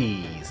crap.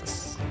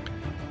 Jesus.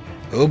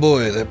 Oh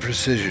boy, that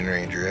precision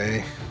ranger,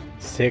 eh?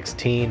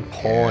 16 Yeah,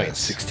 points.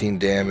 16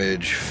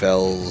 damage,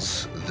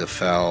 fells the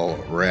foul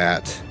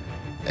rat,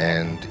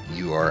 and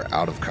you are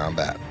out of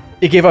combat.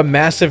 It gave a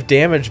massive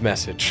damage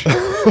message.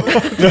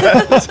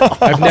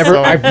 I've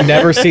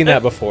never seen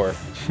that before.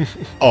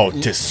 Oh,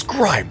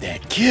 describe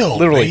that kill,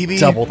 Literally baby.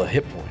 double the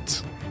hit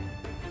points.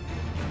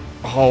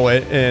 Oh,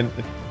 and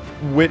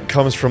Wit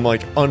comes from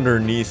like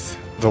underneath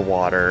the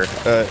water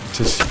to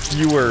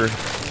skewer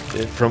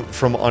it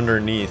from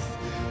underneath,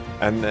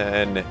 and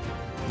then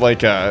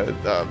like I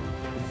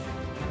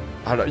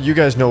don't, you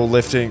guys know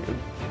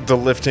the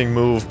lifting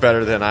move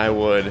better than I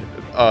would.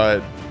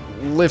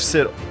 Lifts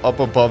it up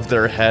above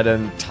their head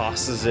and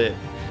tosses it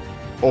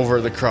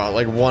over the crowd,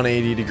 like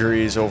 180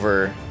 degrees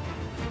over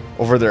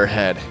their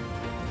head.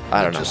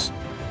 I don't know. Just,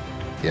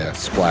 yeah,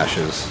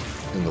 splashes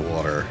in the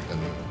water and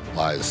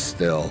lies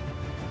still.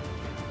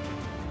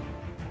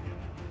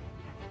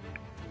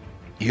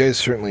 You guys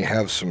certainly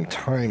have some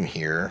time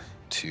here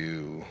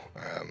to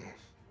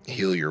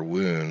heal your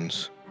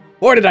wounds.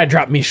 Or did I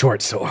drop me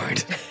short sword?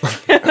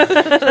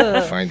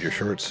 Find your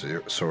short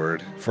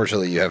sword.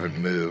 Fortunately, you haven't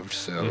moved,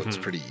 so it's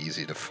Mhm. pretty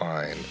easy to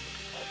find.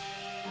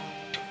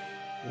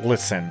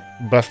 Listen,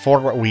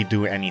 before we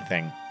do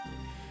anything,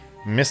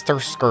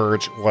 Mr.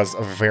 Scourge was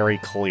very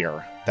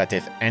clear that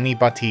if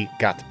anybody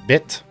got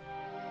bit,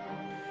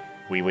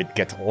 we would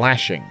get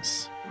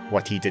lashings.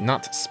 What he did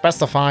not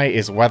specify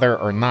is whether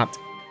or not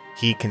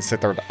he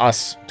considered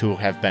us to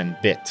have been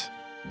bit.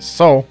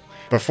 So,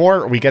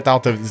 before we get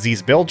out of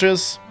these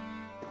bilges,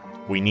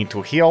 we need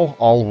to heal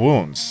all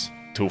wounds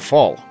to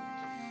full.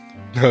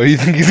 No, you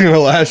think he's gonna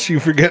lash you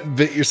for getting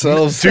bit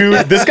yourselves?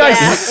 Dude, this guy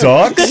Yeah.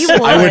 sucks. He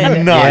I would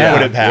would. not Yeah,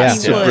 put it past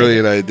It's He him. a would.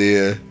 brilliant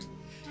idea.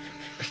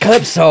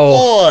 Calypso!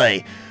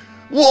 Boy,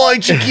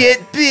 why'd you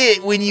get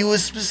bit when you were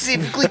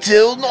specifically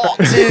told not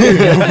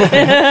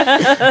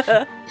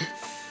to?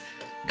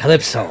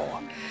 Calypso,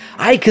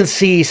 I can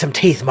see some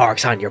teeth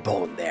marks on your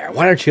bone there.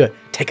 Why don't you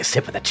take a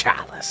sip of the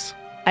chalice?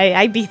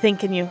 I'd be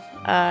thinking you.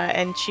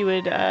 And she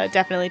would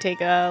definitely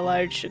take a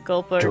large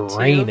gulp or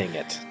Draining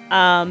it.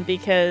 two.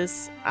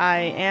 Because I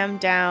am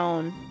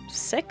down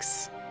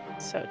 6.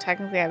 So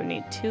technically I would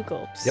need 2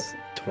 gulps. Yep.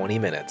 20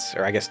 minutes.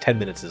 Or I guess 10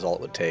 minutes is all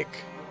it would take.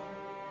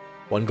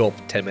 One gulp,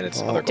 10 minutes,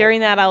 Oh. another gulp.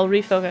 During that, I'll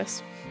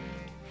refocus.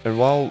 And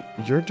while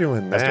you're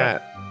doing Let's do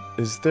that,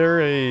 is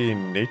there a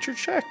nature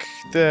check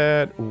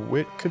that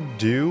Wit could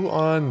do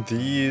on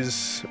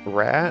these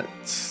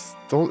rats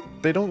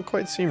they don't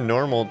quite seem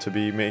normal to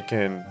be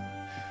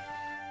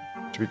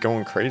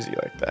going crazy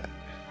like that.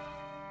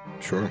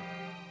 Sure.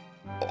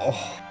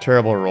 Oh,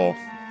 terrible roll.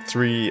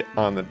 3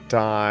 on the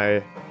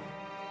die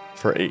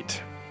for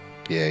 8.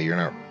 Yeah, you're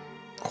not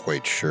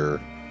quite sure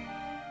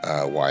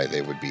why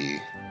they would be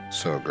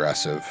so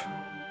aggressive.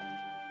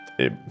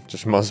 It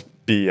just must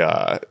be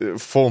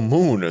full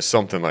moon or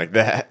something like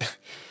that.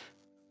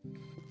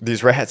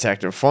 These rats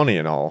acting funny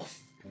and all.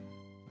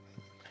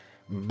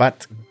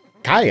 But,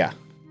 Kaya,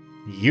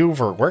 you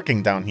were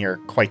working down here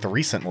quite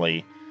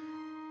recently.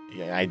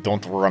 I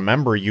don't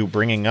remember you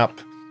bringing up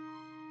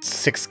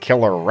 6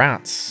 killer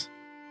rats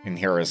in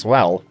here as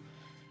well.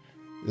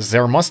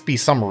 There must be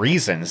some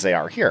reasons they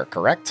are here,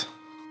 correct?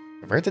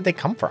 Where did they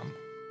come from?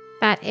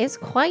 That is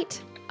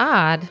quite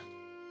odd.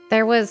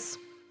 There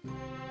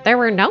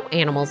were no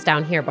animals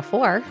down here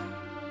before.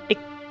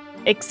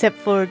 Except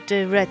for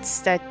the rats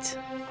that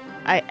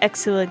I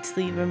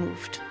excellently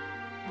removed.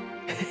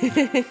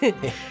 I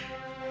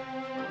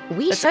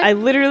I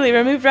literally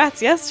removed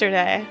rats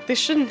yesterday. They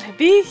shouldn't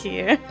be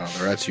here. Oh,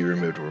 the rats you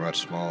removed were much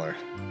smaller.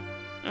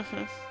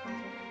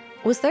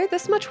 Was there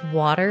this much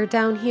water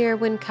down here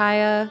when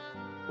Kaya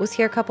was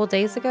here a couple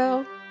days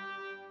ago?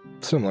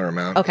 Similar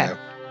amount. Okay. Yeah.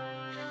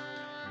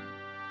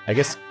 I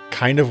guess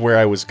kind of where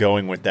I was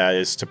going with that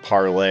is to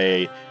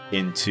parlay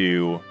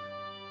into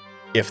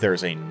if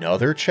there's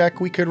another check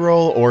we could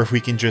roll, or if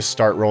we can just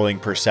start rolling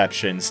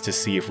perceptions to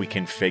see if we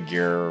can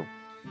figure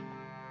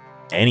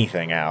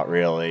anything out,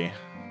 really.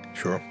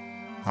 Sure.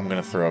 I'm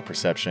going to throw a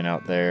perception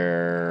out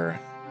there,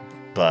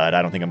 but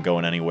I don't think I'm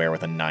going anywhere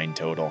with a 9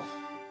 total.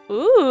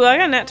 Ooh, I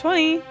got a nat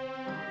 20.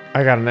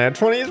 I got an ad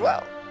 20 as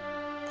well.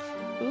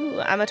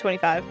 Ooh, I'm a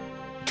 25.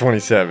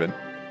 27.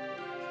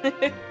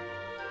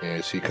 Yeah,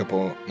 I see a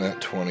couple nat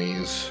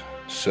 20s.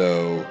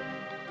 So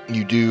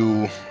you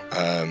do,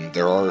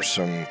 there are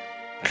some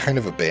kind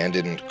of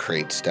abandoned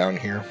crates down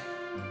here,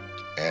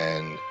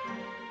 and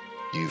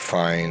you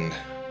find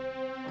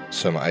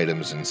some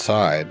items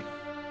inside.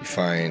 You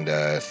find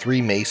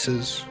 3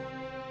 maces,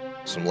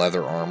 some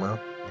leather armor,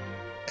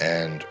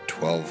 and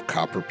 12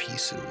 copper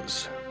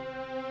pieces.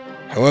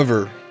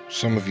 However,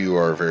 some of you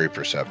are very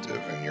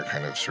perceptive, and you're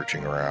kind of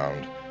searching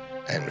around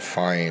and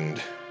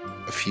find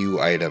a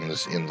few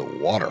items in the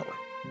water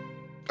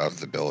of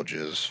the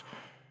bilges,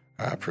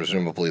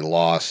 presumably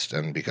lost,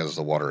 and because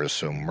the water is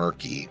so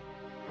murky,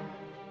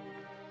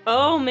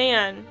 Oh,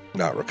 man.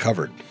 not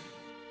recovered.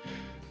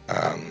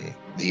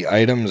 The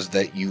items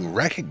that you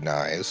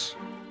recognize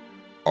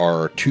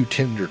are 2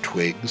 tinder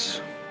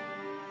twigs,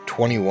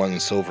 21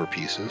 silver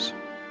pieces,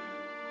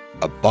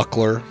 a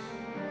buckler,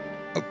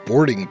 a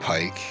boarding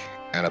pike,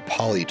 and a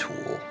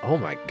polytool. Oh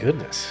my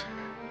goodness.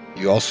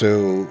 You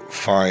also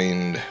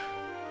find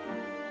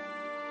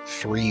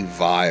 3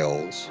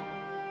 vials,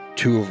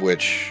 2 of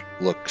which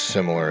look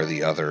similar,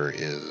 the other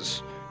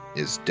is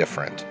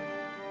different.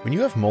 When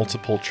you have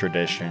multiple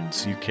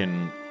traditions, you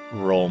can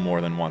roll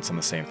more than once on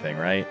the same thing,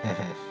 right?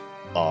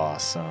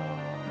 Awesome.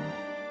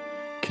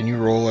 Can you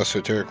roll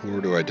esoteric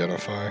lore to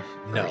identify? Or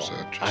No, is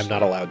that just- I'm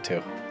not allowed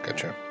to.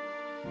 Gotcha.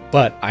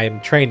 But I am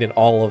trained in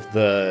all of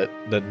the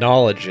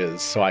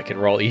knowledges, so I can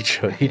roll each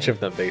of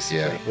them basically,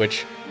 Yeah.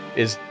 which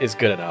is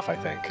good enough, I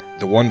think.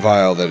 The one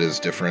vial that is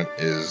different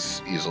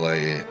is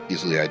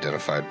easily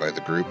identified by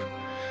the group.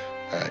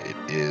 It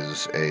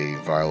is a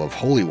vial of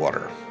holy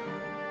water.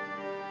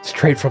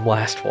 Straight from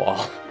last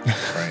wall.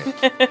 Right.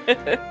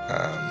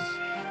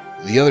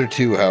 The other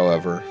 2,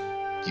 however,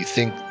 you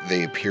think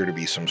they appear to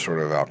be some sort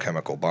of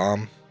alchemical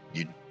bomb.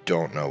 You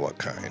don't know what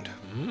kind.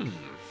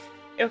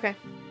 Okay.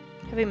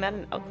 Have you met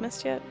an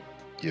alchemist yet?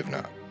 You have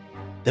not.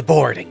 The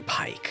boarding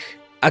pike,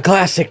 a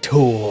classic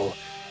tool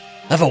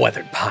of a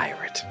weathered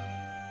pirate.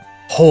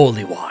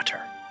 Holy water,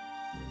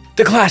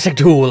 the classic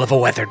tool of a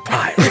weathered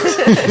pirate.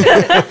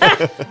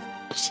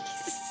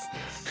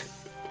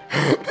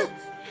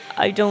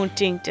 I don't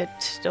think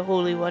that the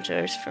holy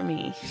water is for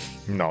me.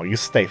 No, you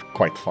stay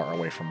quite far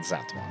away from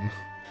that one.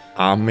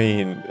 I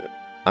mean,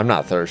 I'm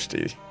not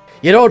thirsty.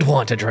 You don't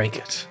want to drink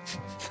it.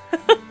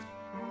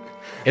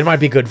 It might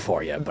be good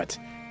for you, but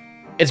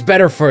it's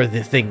better for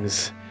the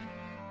things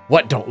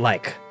what don't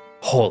like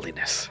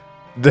holiness.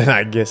 Then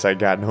I guess I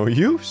got no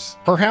use.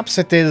 Perhaps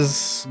it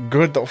is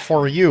good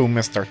for you,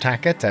 Mr.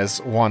 Tackett,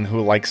 as one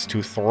who likes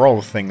to throw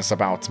things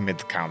about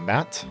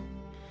mid-combat.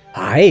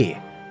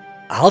 Aye,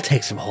 I'll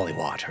take some holy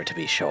water to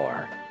be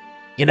sure.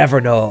 You never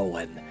know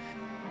when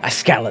a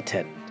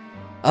skeleton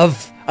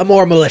of a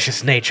more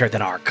malicious nature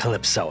than our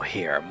Calypso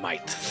here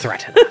might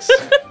threaten us.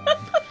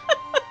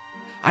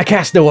 I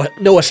cast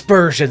no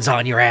aspersions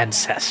on your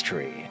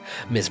ancestry,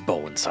 Miss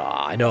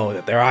Bonesaw. I know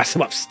that there are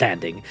some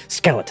upstanding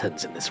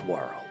skeletons in this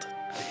world.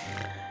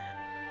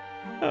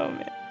 Oh,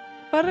 man.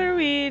 What are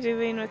we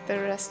doing with the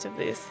rest of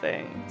these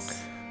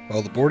things?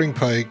 Well, the boarding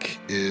pike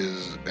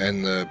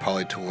and the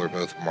polytool are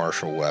both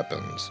martial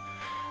weapons.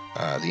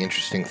 The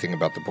interesting thing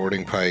about the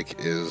boarding pike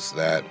is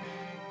that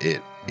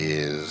it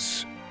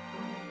is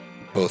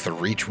both a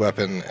reach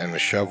weapon and a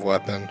shove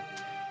weapon.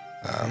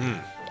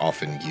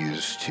 often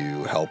used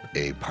to help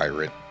a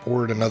pirate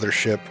board another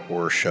ship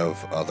or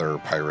shove other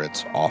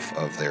pirates off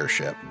of their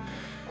ship.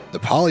 The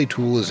poly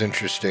tool is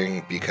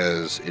interesting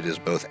because it is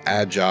both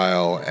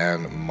agile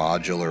and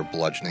modular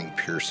bludgeoning,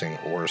 piercing,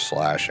 or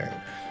slashing.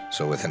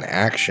 So with an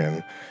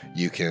action,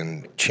 you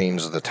can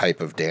change the type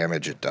of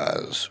damage it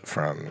does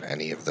from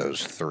any of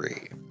those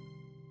three.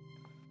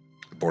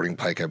 The boarding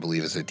pike, I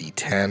believe, is a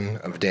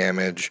D10 of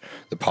damage.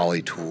 The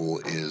poly tool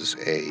is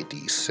a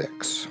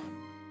D6.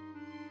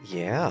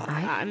 Yeah.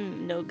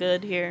 I'm no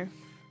good here.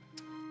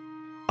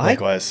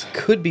 Likewise.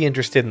 Could be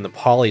interested in the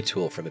poly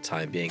tool for the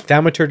time being.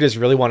 Thaumaturges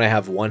really want to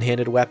have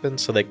one-handed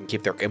weapons so they can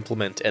keep their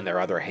implement in their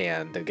other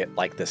hand and get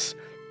like this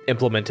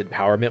implement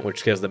empowerment,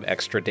 which gives them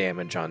extra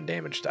damage on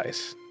damage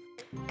dice.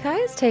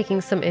 Kaya's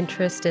taking some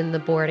interest in the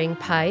boarding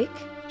pike.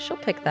 She'll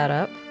pick that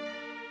up.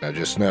 Now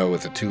just know,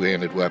 with a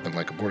two-handed weapon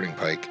like a boarding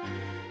pike,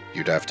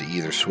 you'd have to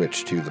either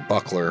switch to the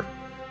buckler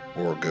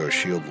or go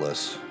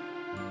shieldless.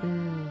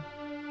 Mm.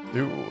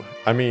 Ooh,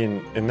 I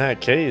mean, in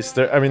that case,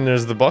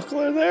 there's the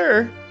buckler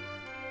there.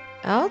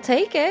 I'll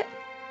take it.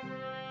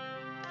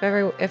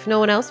 If no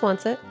one else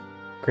wants it.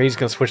 Grady's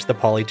going to switch the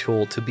poly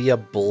tool to be a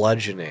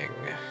bludgeoning.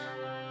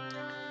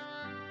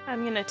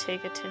 I'm gonna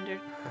take a tinder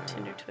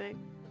twig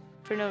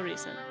for no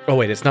reason. Oh,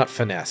 wait, it's not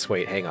finesse.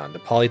 Wait, hang on. The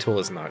poly tool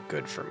is not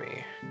good for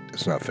me.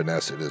 It's not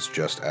finesse, it is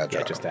just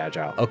agile. Yeah, just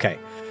agile. Okay.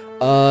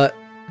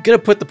 Gonna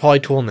put the poly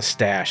tool in the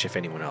stash if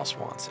anyone else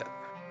wants it.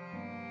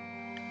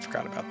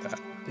 Forgot about that.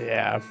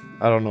 Yeah,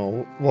 I don't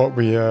know what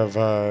we have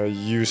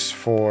use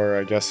for,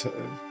 I guess,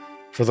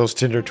 for those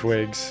tinder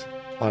twigs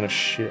on a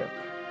ship.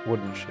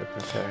 Wooden ship,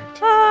 in fact.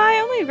 I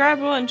only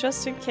grabbed one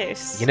just in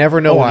case. You never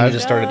know when I you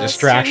just start a Just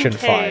distraction in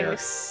fire.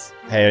 case.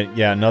 Hey,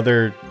 yeah,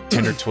 another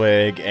tinder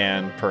twig,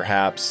 and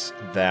perhaps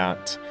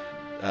that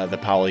the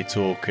poly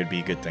tool could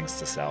be good things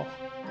to sell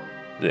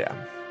Yeah.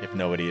 if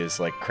nobody is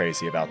like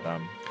crazy about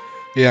them.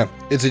 Yeah,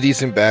 it's a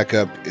decent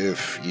backup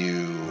if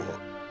you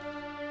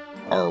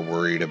are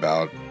worried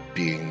about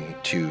being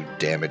too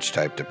damage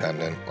type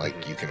dependent.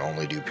 Like, you can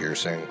only do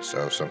piercing,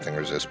 so if something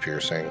resists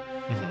piercing,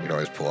 you can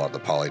always pull out the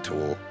poly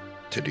tool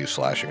to do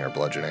slashing or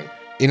bludgeoning.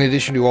 In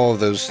addition to all of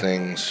those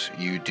things,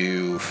 you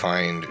do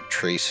find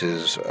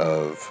traces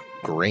of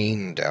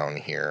grain down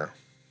here,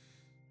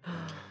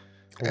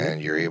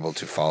 and you're able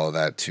to follow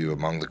that to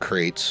among the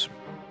crates.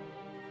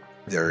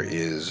 There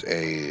is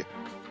a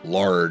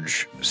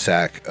large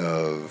sack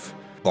of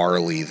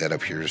barley that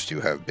appears to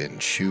have been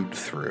chewed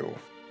through.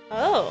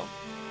 Oh.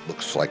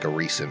 Looks like a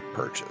recent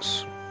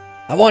purchase.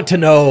 I want to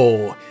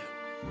know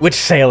which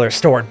sailor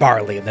stored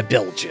barley in the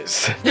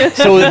bilges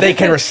so that they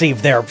can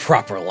receive their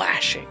proper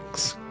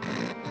lashings.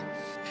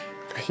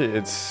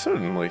 It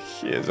certainly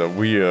is a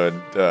weird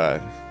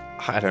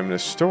item to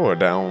store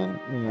down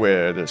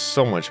where there's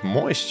so much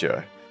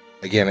moisture.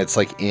 Again, it's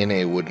like in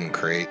a wooden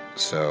crate,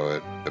 so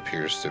it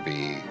appears to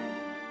be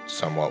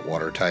somewhat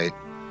watertight.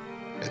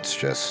 It's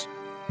just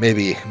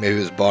maybe it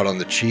was bought on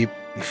the cheap.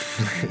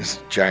 There's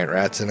giant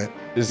rats in it.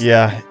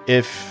 Yeah,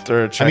 if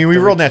there a I check mean, we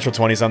that rolled natural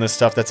 20s on this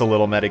stuff. That's a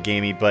little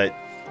metagamey, but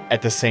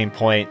at the same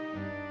point,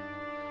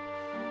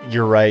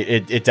 you're right.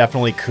 It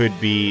definitely could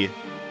be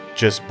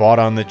just bought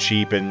on the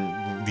cheap,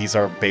 and these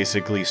are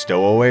basically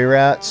stowaway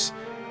rats.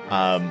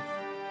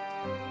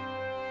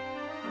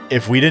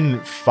 If we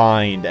didn't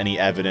find any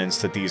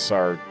evidence that these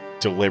are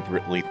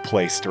deliberately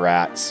placed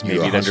rats, You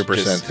maybe that's 100%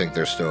 just, think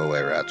they're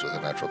stowaway rats with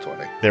a natural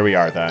 20. there we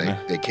are then.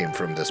 They came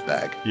from this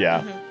bag.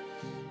 Yeah. Mhm.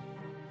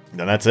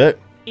 Then that's it.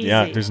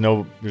 Yeah, Easy.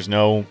 there's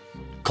no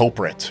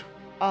culprit.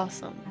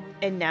 Awesome.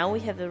 And now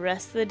we have the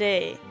rest of the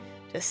day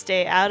to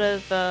stay out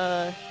of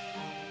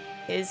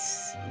is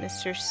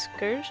Mr.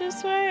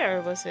 Scourge's way,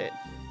 or was it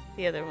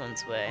the other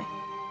one's way?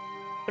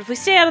 But if we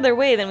stay out of their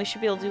way, then we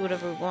should be able to do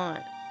whatever we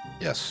want.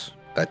 Yes,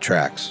 that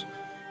tracks.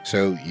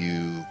 So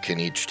you can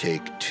each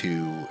take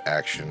 2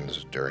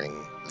 actions during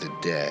the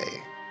day.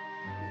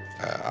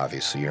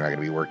 Obviously, you're not going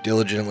to be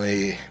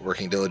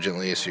working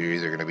diligently, so you're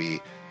either going to be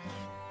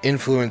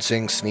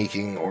influencing,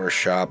 sneaking, or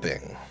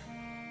shopping.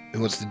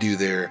 Who wants to do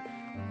their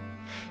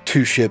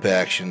 2 ship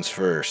actions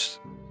first?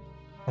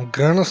 I'm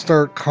gonna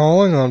start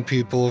calling on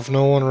people if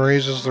no one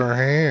raises their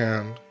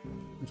hand.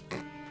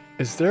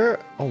 Is there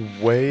a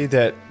way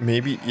that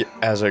maybe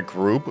as a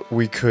group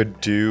we could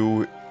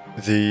do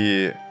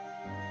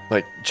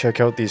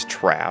check out these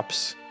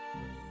traps?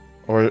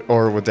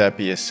 Or would that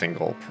be a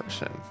single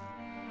person?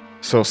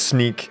 So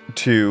sneak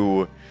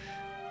to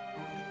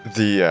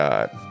the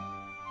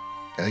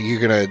I think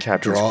you're gonna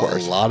Captain's draw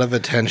quarters. a lot of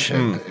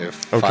attention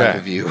if Okay. 5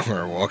 of you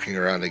are walking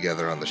around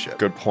together on the ship.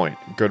 good point.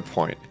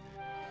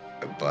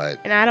 But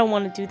And I don't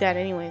want to do that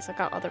anyways. I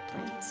got other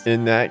plans.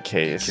 In that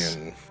case,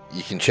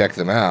 you can check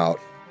them out.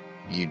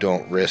 You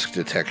don't risk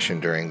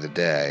detection during the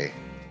day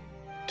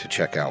to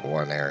check out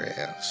one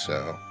area.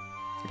 So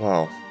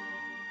well,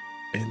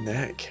 in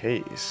that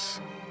case,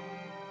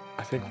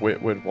 I think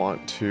Wit would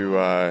want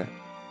to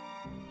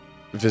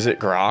visit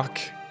Grok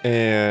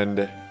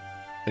and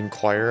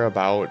inquire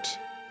about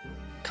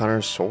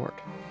Connor's sword.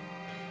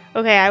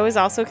 Okay, I was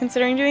also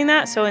considering doing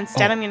that, so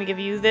instead I'm going to give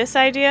you this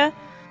idea.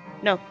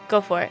 No,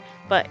 go for it.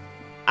 But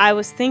I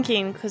was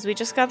thinking, because we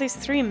just got these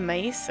 3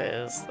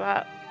 maces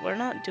that we're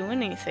not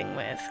doing anything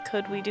with,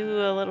 could we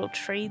do a little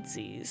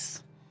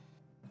tradesies?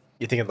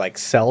 You thinking like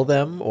sell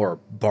them or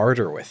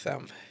barter with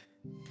them?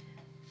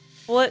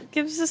 What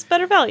gives us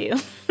better value?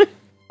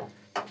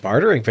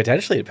 Bartering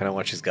potentially, depending on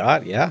what she's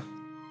got. Yeah.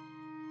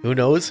 Who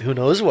knows? Who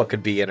knows what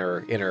could be in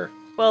her?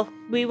 Well,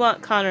 we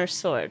want Connor's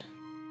sword.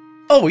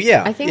 Oh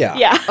yeah. I think yeah.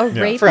 Yeah. a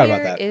Yeah. Forgot about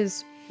rapier that.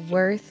 is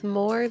worth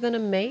more than a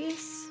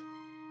mace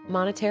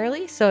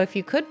monetarily. So if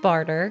you could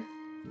barter,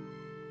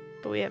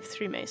 But we have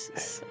 3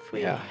 maces if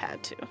we Yeah.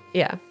 had to.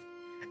 yeah,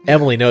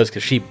 Emily knows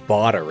because she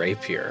bought a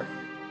rapier.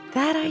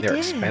 that I And they're did.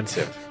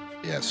 expensive.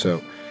 Yeah,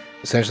 so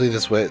essentially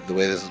the way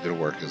this is going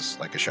to work is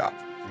like a shop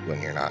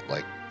when you're not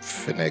like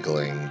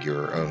finagling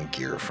your own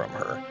gear from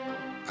her.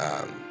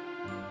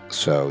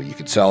 So you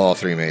could sell all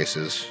 3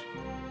 maces.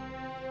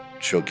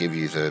 She'll give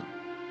you the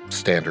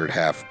standard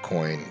half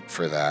coin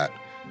for that,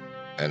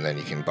 and then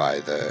you can buy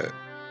the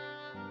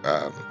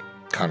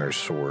Connor's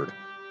sword.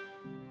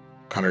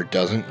 Connor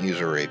doesn't use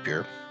a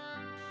rapier.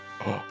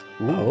 Oh.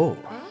 Oh.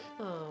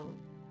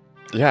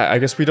 Yeah, I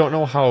guess we don't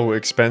know how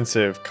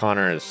expensive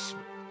Connor's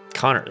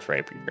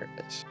rapier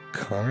is.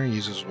 Connor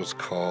uses what's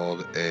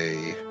called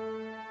a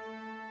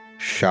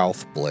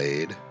Shouth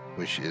blade,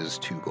 which is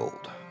 2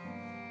 gold.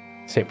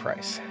 Same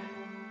price.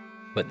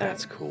 But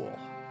that's cool.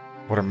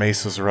 What are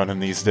mesas running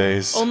these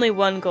days? Only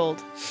 1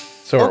 gold.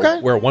 So Okay.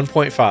 we're at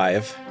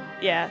 1.5.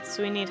 Yeah,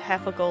 so we need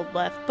half a gold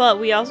left. But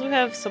we also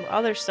have some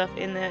other stuff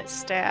in that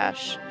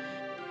stash.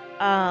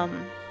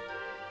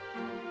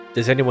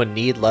 Does anyone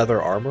need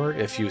leather armor?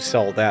 If you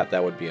sell that,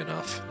 that would be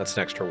enough. That's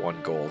an extra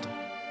 1 gold.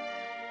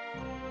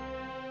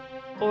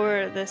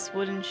 Or this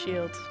wooden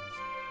shield.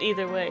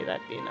 Either way,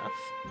 that'd be enough.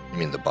 You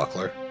mean the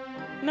buckler?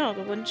 No,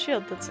 the wooden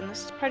shield that's in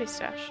this party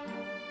stash.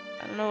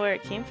 I don't know where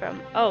it came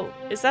from. Oh,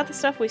 is that the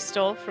stuff we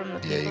stole from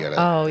the Yeah, you people?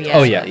 gotta. Oh yeah.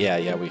 Oh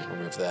yeah, we can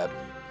remove that.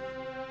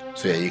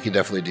 So yeah, you can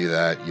definitely do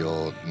that.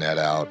 You'll net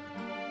out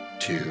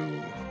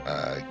to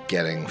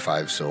getting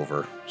 5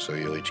 silver. So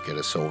you'll each get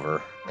a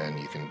silver, and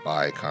you can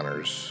buy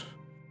Connor's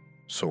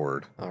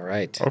sword. All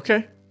right.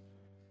 Okay.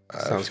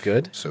 Sounds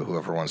good. So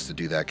whoever wants to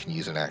do that can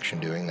use an action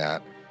doing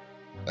that.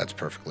 That's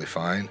perfectly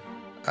fine.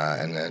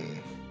 And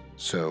then,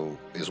 so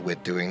is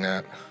Wit doing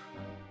that?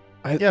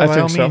 Yeah, by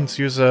all think so. means,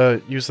 use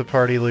the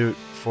party loot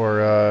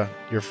for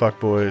your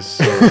fuckboys.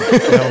 So,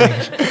 by all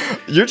means.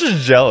 You're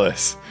just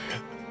jealous.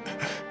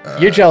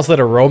 You're jealous that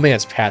a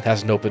romance path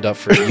hasn't opened up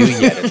for you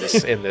yet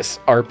in this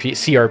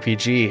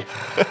CRPG.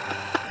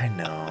 I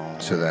know.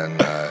 So then,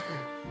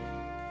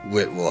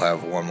 Wit will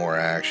have one more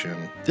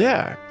action.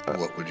 Yeah.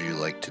 What would you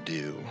like to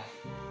do?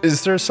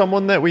 Is there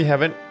someone that we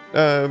haven't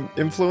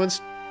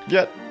influenced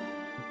yet?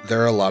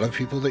 There are a lot of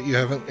people that you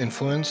haven't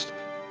influenced.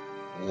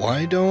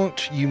 Why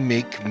don't you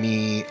make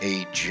me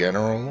a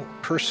general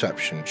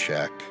perception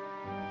check,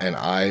 and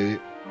I,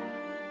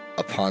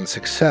 upon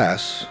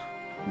success,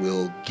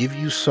 will give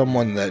you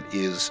someone that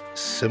is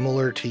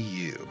similar to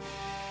you.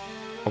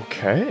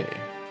 Okay.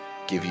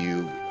 Give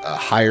you a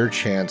higher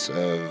chance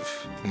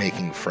of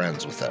making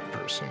friends with that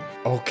person.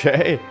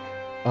 Okay.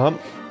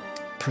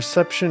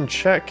 Perception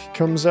check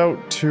comes out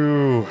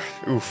to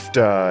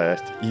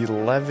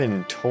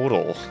 11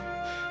 total.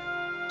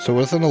 So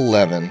with an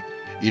 11,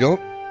 you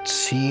don't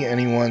see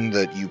anyone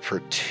that you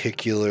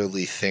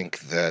particularly think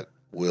that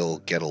will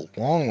get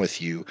along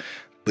with you,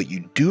 but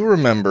you do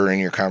remember in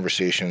your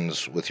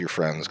conversations with your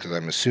friends, because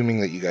I'm assuming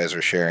that you guys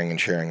are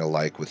sharing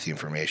alike with the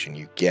information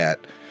you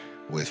get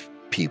with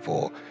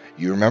people.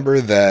 You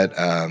remember that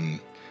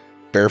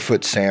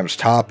Barefoot Sam's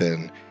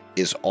Toppin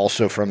is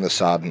also from the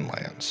Sodden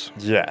Lands.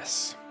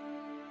 Yes.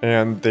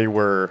 And they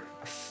were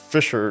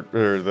fisher,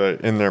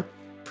 in their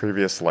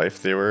previous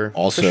life, they were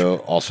Also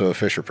a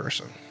fisher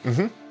person.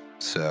 Mhm.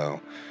 So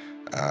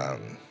I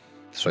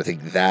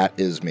think that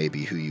is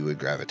maybe who you would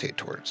gravitate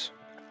towards.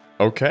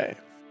 Okay.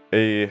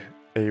 A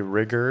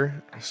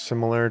rigger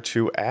similar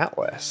to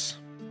Atlas.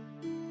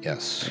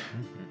 Yes.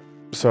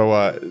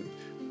 So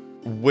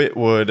Wit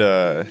would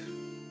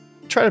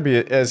try to be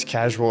as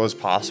casual as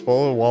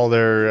possible while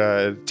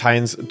they're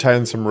tying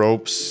some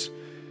ropes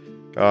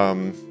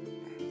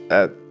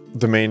at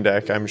the main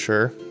deck, I'm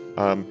sure.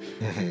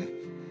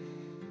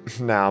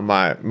 Now,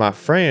 my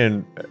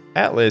friend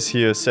Atlas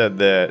here said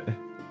that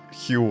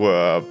you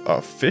were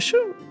a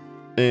fisher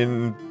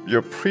in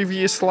your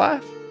previous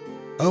life.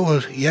 Oh,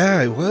 well, yeah,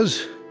 I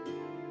was.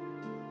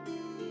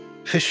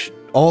 Fish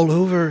all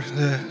over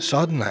the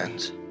Sodden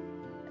Lands.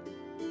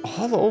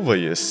 All over,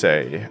 you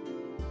say?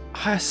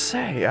 I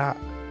say,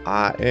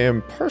 I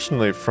am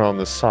personally from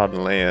the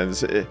Sodden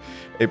Lands. A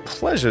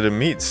pleasure to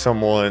meet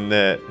someone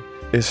that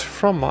is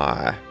from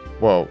my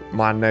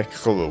neck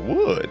of the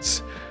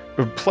woods.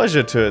 A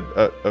pleasure to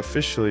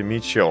officially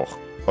meet your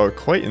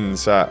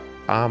acquaintance.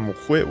 I'm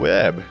Whit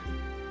Webb.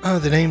 Oh,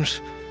 the name's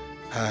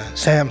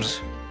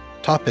Sam's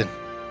Toppin.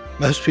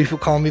 Most people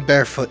call me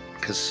Barefoot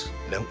because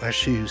I don't wear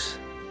shoes.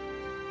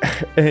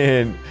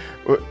 And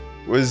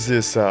was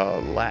this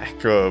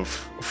lack of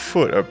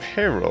foot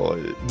apparel?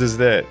 Did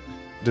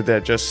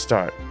that just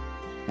start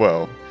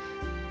well,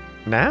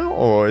 now,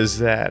 or is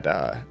that,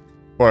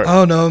 or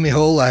Oh no, my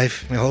whole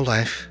life, my whole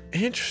life.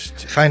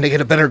 interesting? Trying to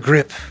get a better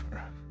grip.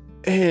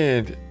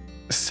 And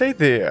say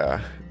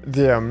there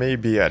may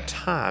be a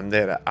time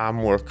that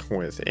I'm working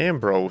with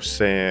Ambrose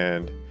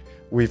and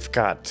we've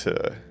got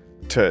to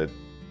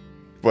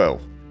well,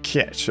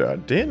 catch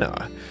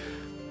dinner.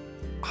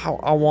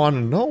 I want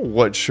to know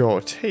what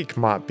your take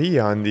might be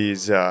on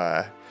these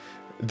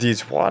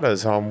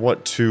waters, on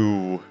what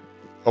to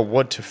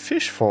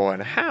fish for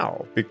and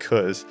how,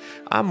 because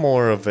I'm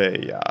more of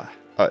a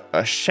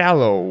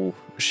shallow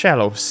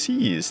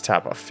seas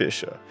type of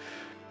fisher.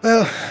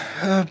 Well,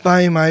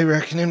 by my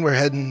reckoning, we're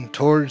heading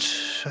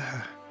towards the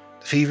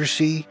Fever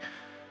Sea.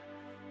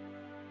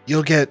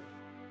 You'll get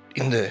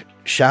in the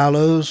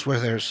shallows where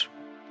there's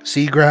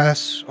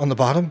seagrass on the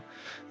bottom.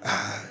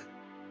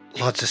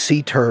 Lots of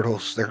sea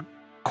turtles. They're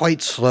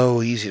quite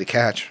slow, easy to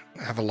catch.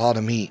 Have a lot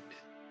of meat.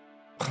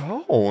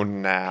 Oh,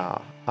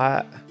 now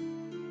I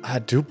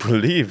do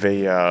believe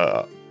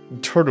a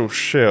turtle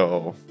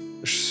shell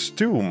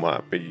stew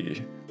might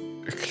be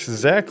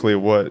exactly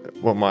what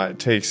might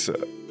takes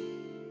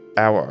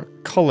our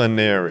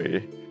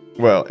culinary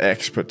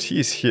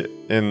expertise here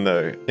in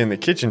the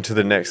kitchen to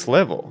the next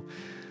level.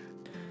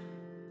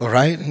 All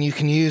right, and you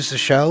can use the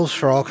shells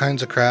for all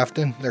kinds of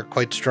crafting. They're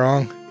quite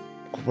strong.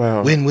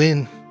 Well,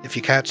 Win-win if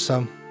you catch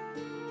some.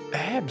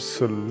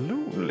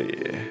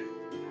 absolutely.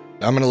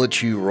 I'm going to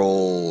let you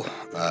roll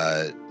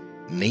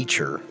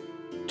nature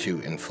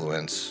to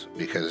influence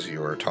because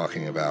you are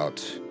talking about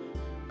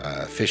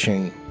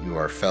fishing. You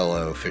are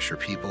fellow fisher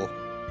people,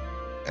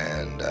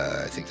 and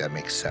I think that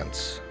makes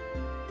sense.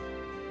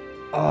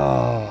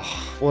 Oh,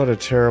 what a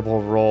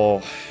terrible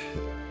roll.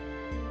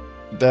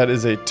 That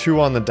is a 2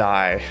 on the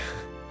die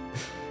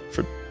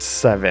for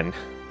 7.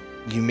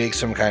 You make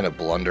some kind of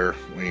blunder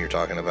when you're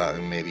talking about,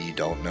 and maybe you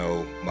don't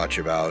know much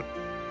about,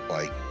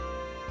 like,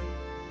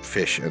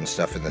 fish and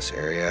stuff in this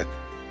area.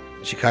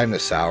 She kind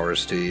of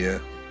sours to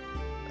you.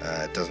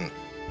 Doesn't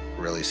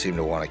really seem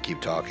to want to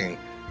keep talking.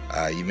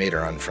 You made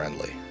her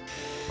unfriendly.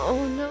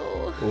 Oh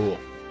no. Ooh.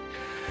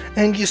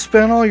 And you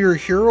spent all your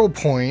hero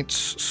points,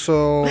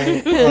 so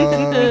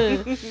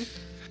It's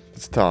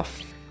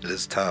tough. it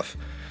is tough.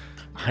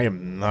 I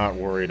am not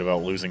worried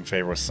about losing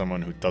favor with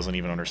someone who doesn't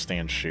even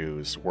understand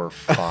shoes. We're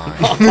fine.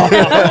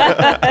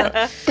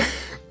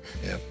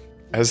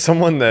 As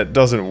someone that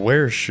doesn't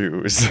wear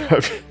shoes,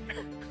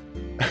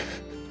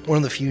 One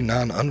of the few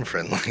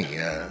non-unfriendly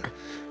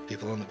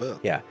people on the boat.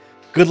 Yeah.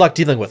 Good luck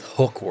dealing with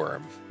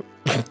hookworm.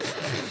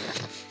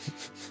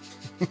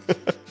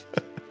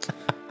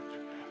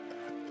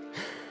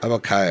 How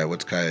about Kaya?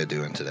 What's Kaya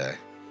doing today?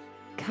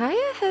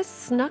 Kaya has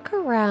snuck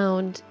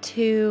around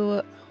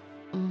to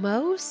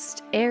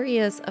most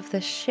areas of the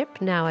ship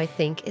now, I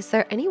think. Is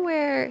there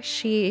anywhere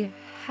she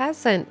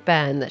hasn't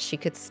been that she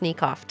could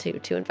sneak off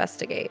to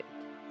investigate?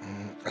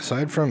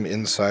 Aside from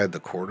inside the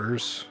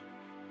quarters,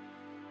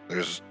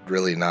 there's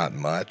really not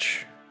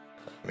much.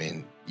 I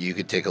mean, you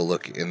could take a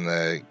look in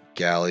the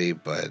galley,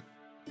 but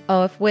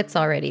Oh, if Wit's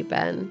already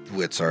been.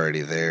 Wit's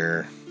already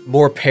there.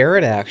 More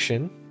parrot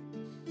action.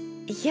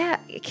 Yeah,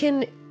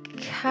 can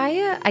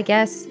Kaya, I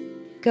guess,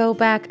 go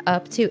back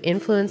up to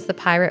influence the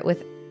pirate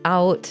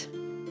without...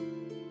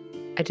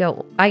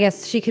 I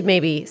guess she could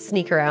maybe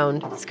sneak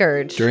around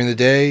Scourge. During the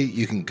day,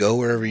 you can go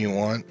wherever you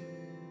want.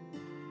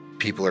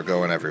 People are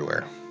going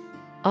everywhere.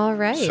 All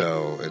right.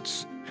 So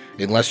it's,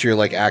 unless you're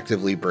like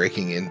actively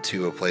breaking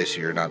into a place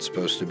you're not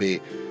supposed to be,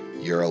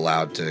 you're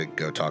allowed to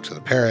go talk to the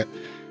parrot.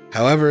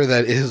 However,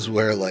 that is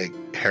where like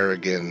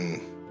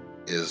Harrigan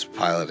is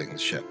piloting the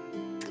ship.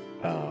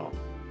 Oh.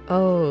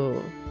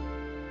 Oh.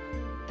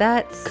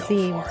 That Go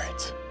seems... for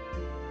it.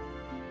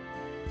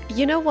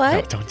 You know No,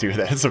 what? don't do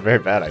that. It's a very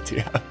bad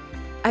idea.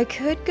 I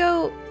could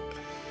go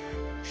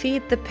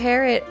feed the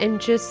parrot and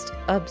just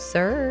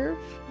observe.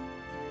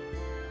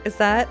 Is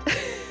that...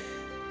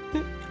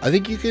 I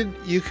think you could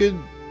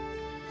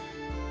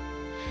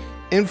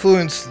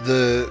influence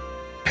the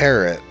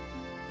parrot,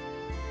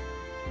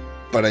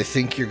 but I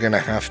think you're gonna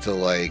have to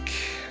like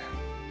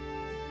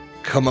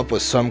come up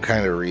with some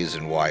kind of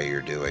reason why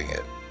you're doing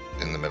it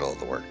in the middle of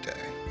the workday.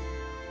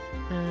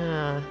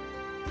 It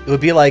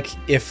would be like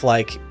if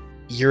like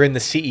you're in the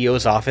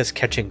CEO's office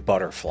catching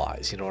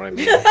butterflies. You know what I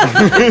mean?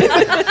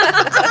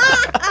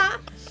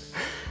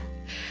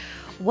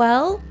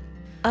 Well,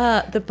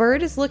 the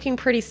bird is looking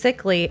pretty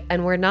sickly,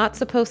 and we're not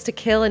supposed to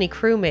kill any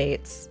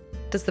crewmates.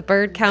 Does the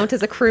bird count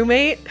as a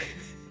crewmate?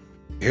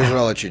 Here's what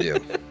I'll let you do.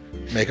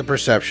 Make a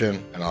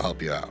perception, and I'll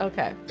help you out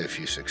Okay. if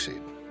you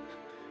succeed.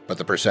 But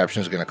the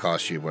perception is going to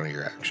cost you one of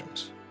your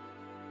actions.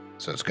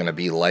 So it's going to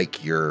be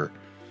like you're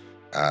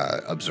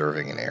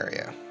observing an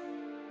area.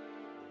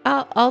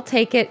 I'll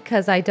take it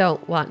because I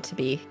don't want to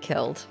be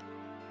killed.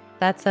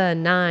 That's a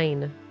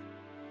 9.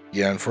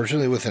 Yeah,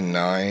 unfortunately with a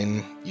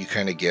 9, you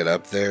kind of get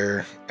up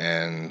there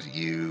and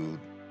you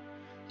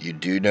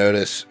do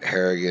notice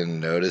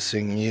Harrigan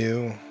noticing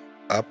you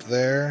up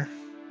there,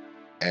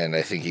 and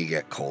I think you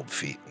get cold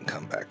feet and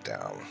come back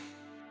down.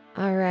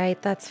 All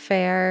right, that's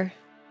fair.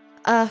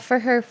 For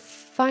her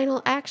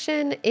final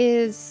action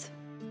is,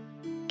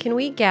 can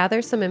we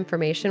gather some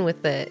information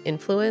with the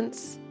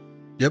influence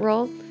Yep.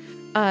 roll?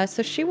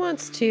 So she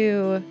wants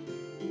to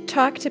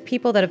talk to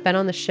people that have been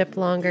on the ship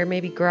longer,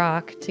 maybe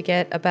Grok, to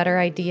get a better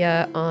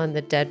idea on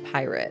the dead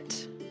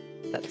pirate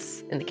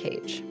that's in the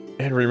cage.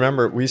 And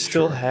remember, we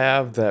still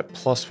have that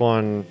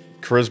 +1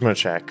 charisma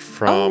check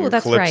from Oh,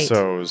 that's right.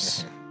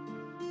 Calypso's.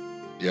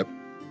 Yep.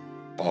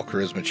 All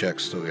charisma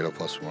checks still get a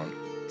 +1.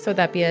 So would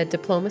that be a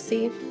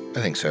diplomacy? I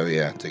think so,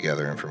 yeah, to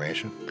gather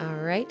information. All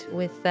right,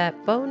 with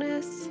that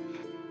bonus.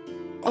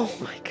 Oh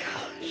my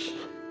gosh.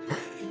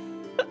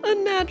 A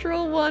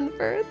natural 1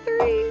 for a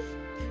 3.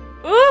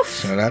 Oof.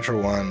 So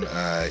natural 1,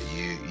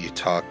 you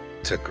talk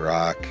to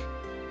Grok,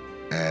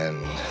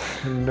 and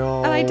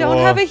No. And I don't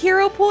have a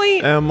hero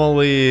point.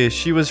 Emily,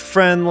 she was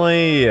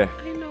friendly. I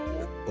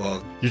know.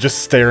 well, You're just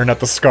staring at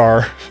the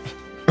scar.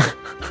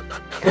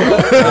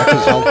 Grok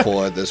is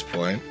helpful at this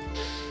point,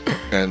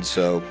 and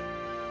so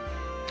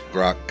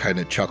Grok kind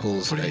of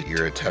chuckles at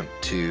your attempt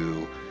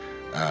to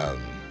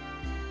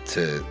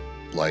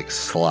like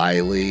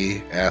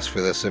slyly ask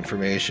for this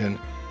information,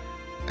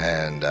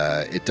 and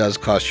it does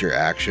cost your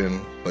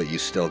action, but you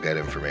still get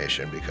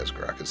information because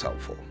Grok is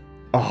helpful.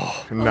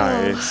 Oh,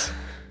 nice.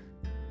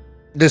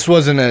 This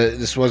wasn't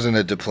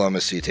a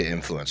diplomacy to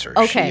influence her.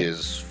 Okay. She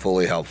is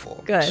fully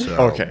helpful. Good. So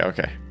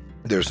Okay.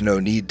 there's no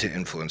need to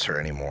influence her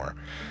anymore.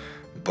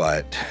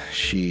 But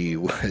she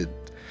would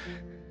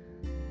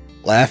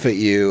laugh at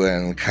you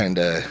and kind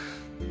of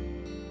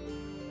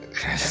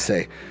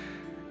say,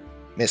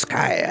 Miss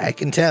Kai, I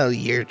can tell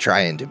you're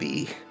trying to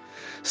be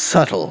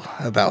subtle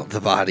about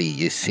the body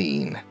you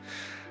seen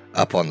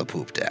up on the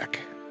poop deck.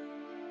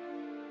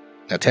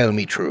 Now tell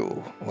me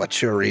true,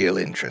 what's your real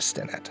interest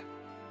in it?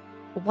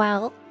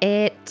 Well,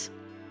 it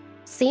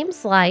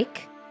seems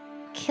like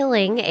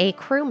killing a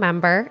crew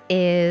member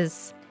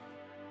is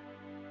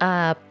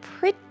a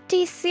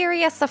pretty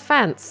serious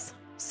offense.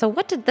 So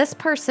what did this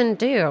person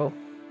do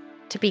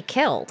to be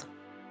killed?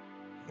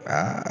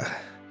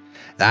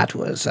 That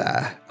was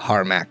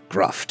Harmac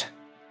Gruft.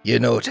 You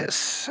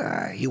notice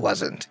he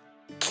wasn't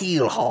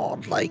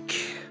keelhauled like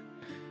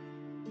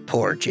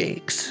poor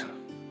Jakes.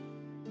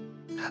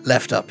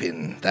 Left up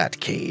in that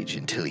cage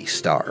until he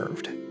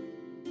starved.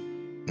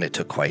 And it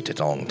took quite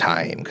a long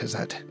time because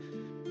that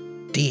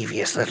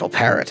devious little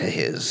parrot of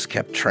his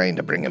kept trying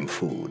to bring him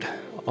food.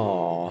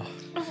 Aw.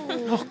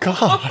 Oh,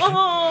 God.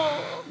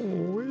 Oh.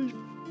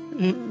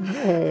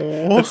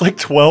 That's like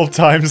 12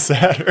 times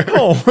sadder.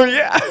 Oh,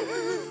 yeah.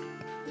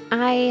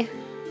 I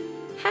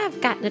have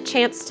gotten a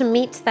chance to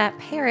meet that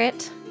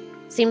parrot.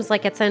 Seems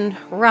like it's in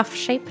rough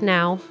shape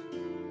now.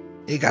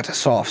 He got a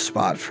soft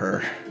spot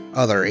for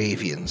other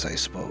avians, I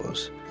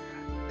suppose.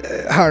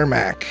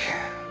 Harmac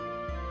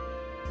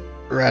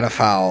ran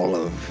afoul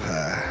of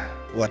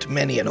what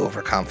many an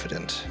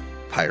overconfident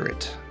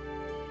pirate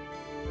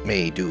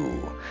may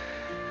do.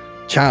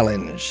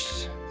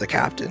 Challenged the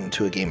captain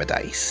to a game of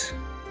dice.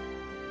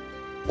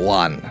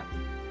 Won.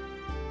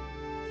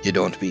 You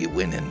don't be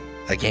winning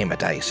a game of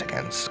dice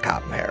against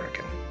Captain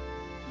Harrigan.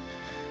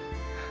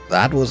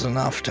 That was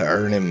enough to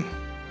earn him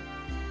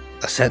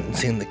a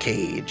sentence in the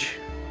cage.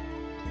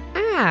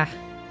 Ah,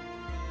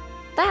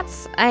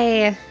 that's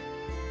a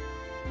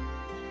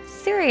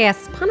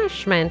serious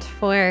punishment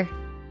for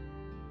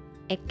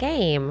a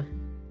game.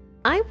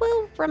 I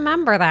will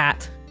remember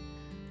that.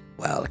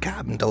 Well,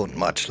 Captain don't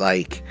much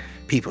like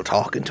people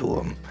talking to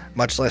him,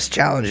 much less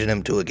challenging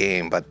him to a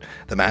game, but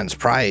the man's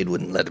pride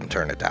wouldn't let him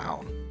turn it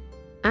down.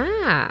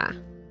 Ah,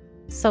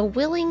 so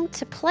willing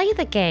to play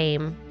the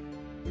game,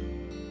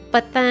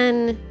 but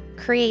then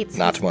creates...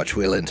 Not much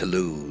willing to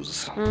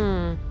lose.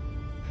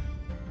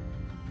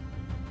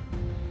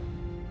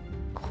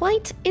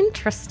 Quite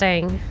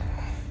interesting.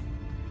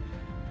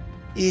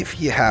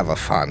 If you have a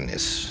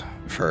fondness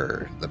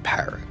for the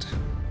parrot,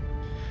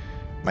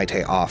 might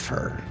I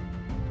offer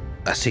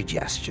a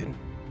suggestion?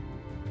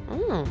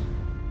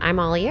 I'm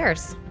all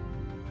ears.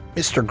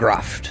 Mr.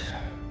 Gruft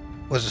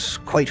was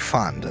quite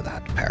fond of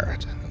that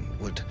parrot and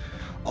would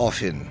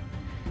often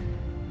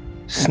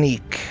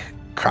sneak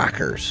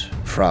crackers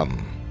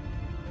from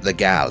the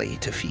galley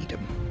to feed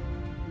him.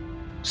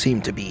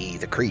 Seemed to be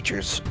the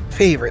creature's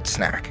favorite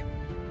snack.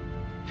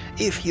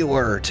 If you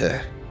were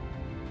to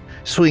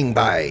swing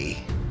by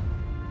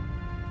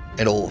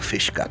and old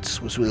Fish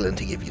Guts was willing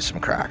to give you some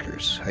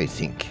crackers, I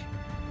think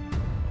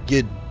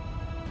you'd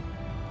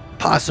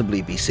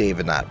possibly be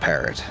saving that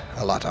parrot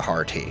a lot of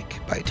heartache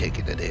by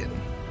taking it in.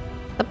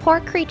 The poor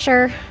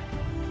creature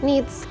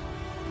needs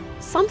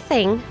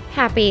something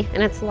happy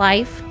in its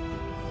life.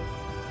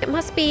 It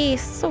must be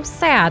so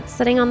sad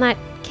sitting on that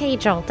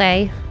cage all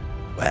day.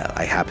 Well,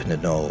 I happen to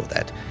know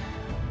that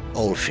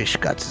old Fish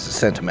Guts is a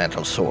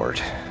sentimental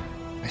sort.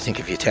 I think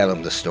if you tell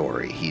him the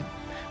story, he'd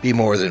be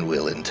more than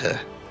willing to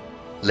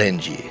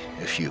lend you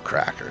a few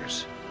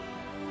crackers.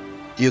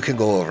 You can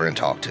go over and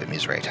talk to him.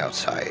 He's right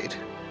outside.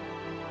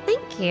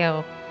 Thank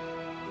you.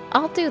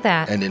 I'll do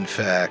that. And in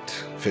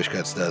fact, Fish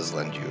Guts does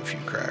lend you a few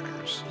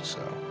crackers. So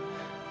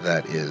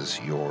that is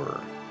your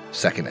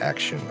second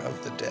action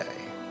of the day.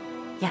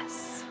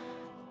 Yes.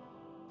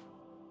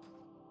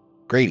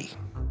 Grady,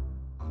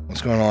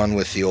 what's going on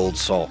with the old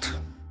salt?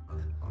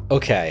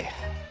 Okay.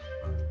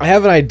 I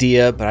have an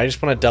idea, but I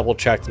just want to double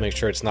check to make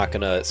sure it's not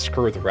going to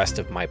screw the rest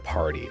of my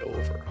party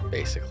over,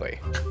 basically.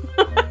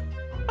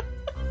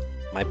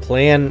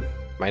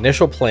 My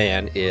initial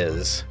plan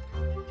is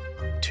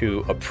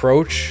to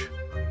approach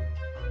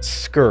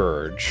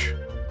Scourge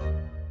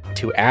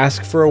to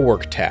ask for a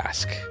work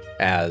task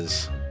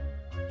as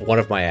one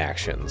of my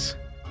actions.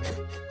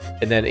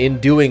 And then in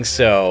doing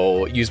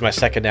so, use my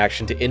second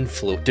action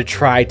to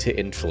try to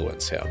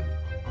influence him.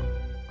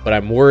 But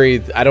I'm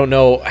worried. I don't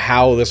know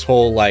how this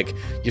whole, like,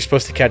 you're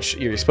supposed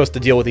to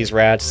deal with these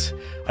rats.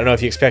 I don't know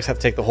if you expect that to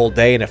take the whole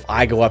day, and if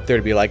I go up there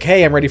to be like,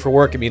 hey, I'm ready for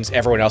work, it means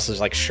everyone else is,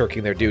 like,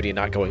 shirking their duty and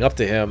not going up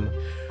to him.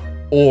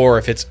 Or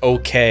if it's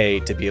okay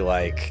to be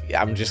like,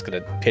 I'm just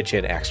going to pitch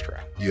in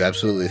extra. You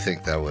absolutely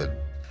think that would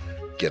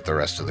get the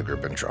rest of the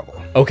group in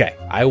trouble. Okay,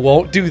 I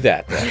won't do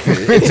that then.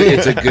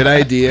 It's a good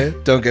idea,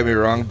 don't get me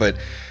wrong, but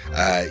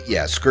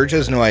yeah, Scourge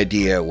has no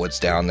idea what's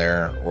down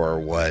there or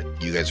what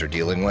you guys are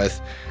dealing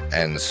with,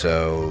 and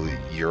so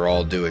you're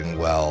all doing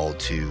well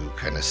to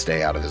kind of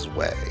stay out of his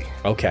way.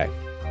 Okay.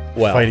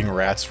 Well, Fighting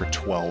rats for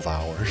 12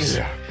 hours.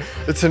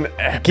 It's an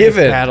epic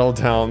Given- battle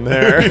down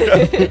there.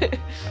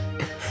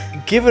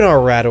 given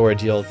our rat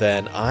ordeal,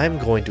 then, I'm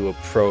going to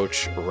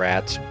approach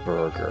Rat's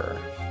Burger.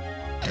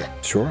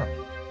 Sure.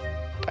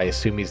 I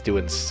assume he's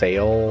doing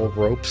sail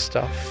rope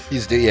stuff.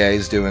 He's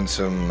doing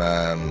some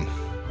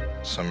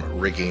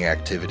rigging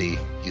activity.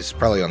 He's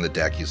probably on the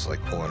deck. He's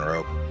like pulling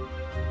rope.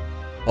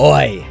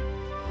 Oi,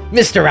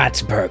 Mr.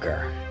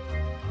 Ratsburger.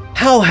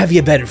 How have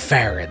you been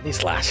faring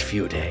these last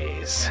few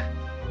days?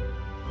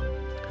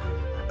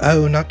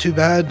 Oh, not too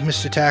bad,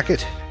 Mr.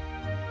 Tackett.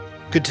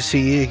 Good to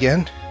see you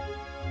again.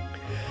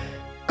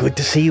 Good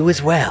to see you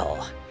as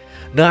well.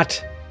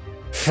 Not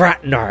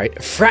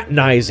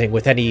fraternizing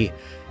with any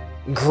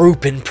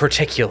group in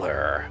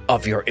particular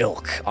of your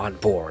ilk on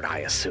board, I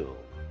assume.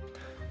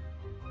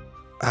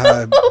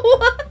 As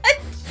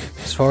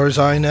far as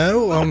I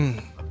know,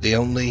 I'm the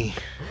only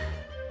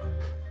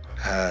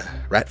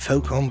rat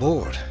folk on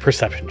board.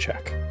 Perception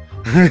check.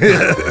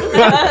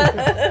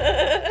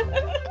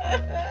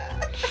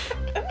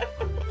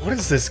 What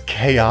is this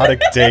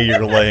chaotic day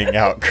you're laying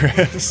out,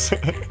 Chris?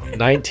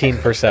 19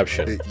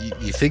 perception.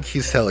 You think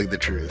he's telling the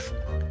truth?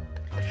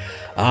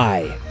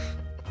 Aye.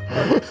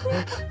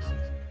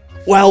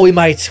 Well, we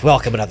might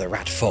welcome another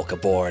rat folk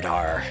aboard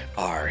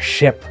our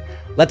ship.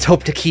 Let's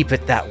hope to keep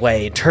it that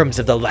way in terms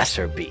of the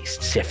lesser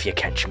beasts, if you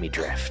catch me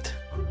drift.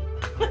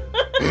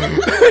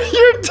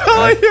 You're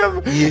telling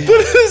him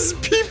that his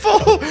people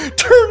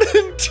turn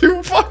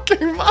into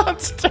fucking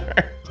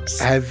monsters.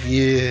 Have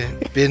you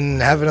been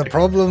having a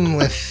problem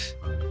with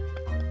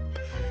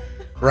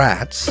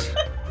rats?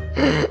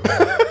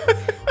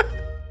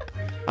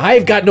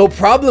 I've got no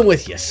problem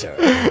with you, sir.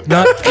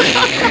 Not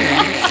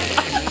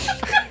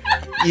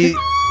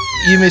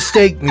you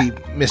mistake me,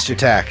 Mr.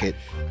 Tackett.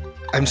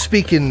 I'm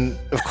speaking,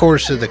 of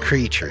course, of the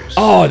creatures.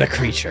 Oh, the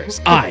creatures.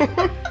 Aye.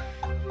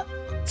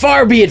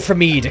 Far be it from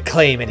me to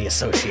claim any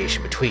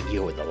association between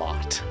you and the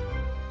lot.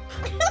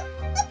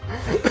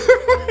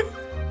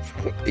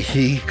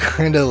 He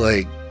kind of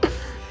like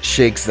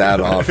shakes that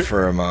off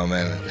for a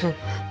moment.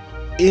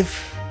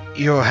 If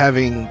you're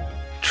having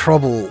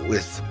trouble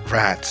with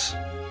rats,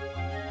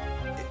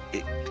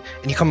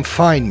 and you come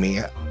find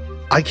me,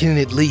 I can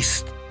at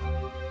least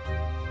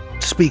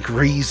speak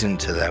reason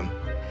to them.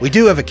 We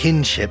do have a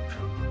kinship.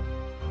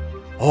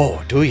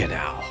 Oh, do you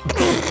now?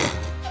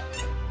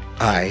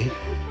 Aye.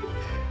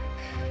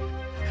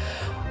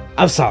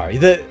 I'm sorry.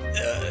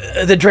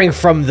 The drink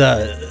from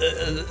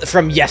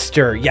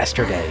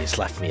yesterday's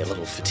left me a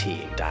little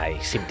fatigued. I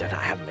seem to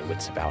not have my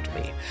wits about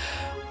me.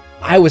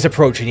 I was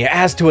approaching you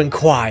as to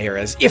inquire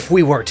as if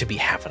we were to be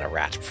having a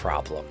rat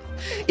problem.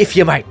 If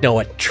you might know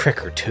a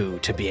trick or two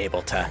to be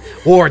able to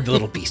ward the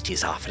little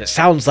beasties off. And it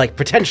sounds like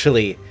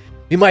potentially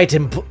we might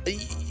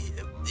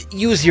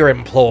use your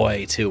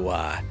employ to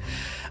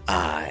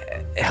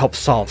help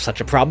solve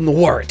such a problem,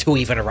 were it to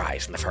even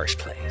arise in the first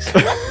place.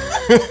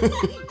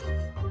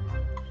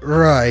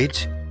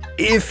 Right.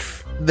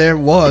 If there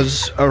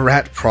was a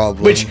rat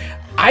problem. Which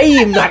I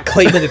am not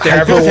claiming that there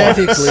ever was.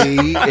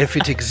 Hypothetically, if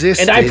it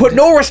existed. And I put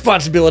no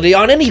responsibility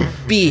on any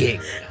being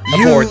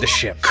aboard the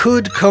ship.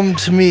 Could come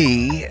to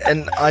me,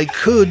 and I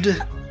could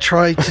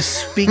try to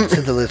speak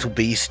to the little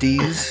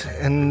beasties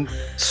and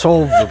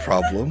solve the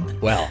problem.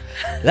 Well,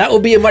 that will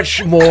be a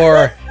much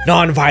more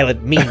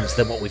non-violent means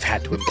than what we've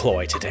had to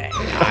employ today.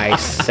 I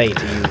say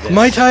to you this.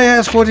 Might I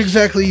ask what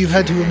exactly you've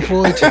had to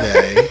employ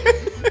today?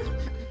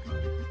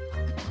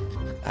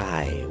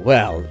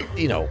 Well,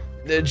 you know,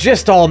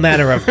 just all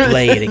manner of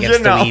blade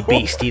against the wee know.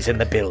 beasties and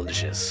the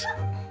bilges.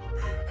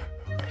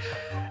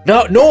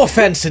 No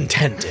offense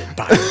intended,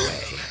 by the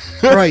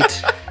way.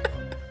 Right.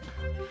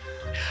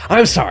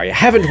 I'm sorry, I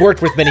haven't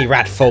worked with many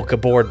rat folk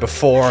aboard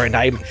before, and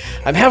I'm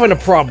having a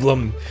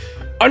problem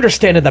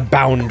understanding the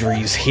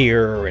boundaries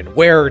here and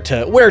where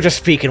to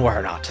speak and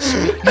where not to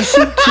speak. You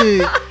seem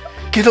to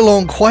get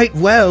along quite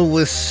well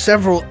with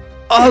several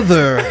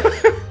other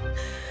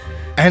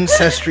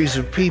ancestries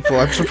of people.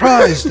 I'm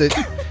surprised that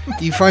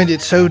you find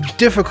it so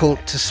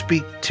difficult to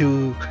speak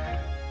to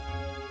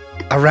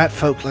a rat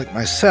folk like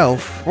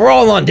myself. We're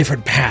all on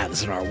different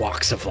paths in our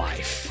walks of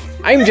life.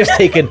 I'm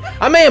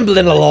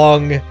ambling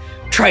along,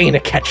 trying to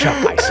catch up,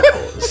 I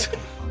suppose.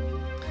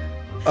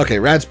 Okay,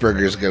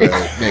 Ratsburger's gonna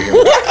make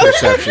a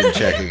perception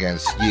check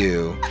against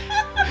you.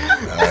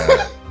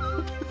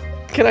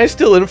 Can I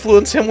still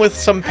influence him with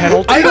some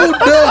penalty? I don't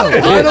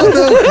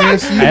know,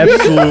 Chris.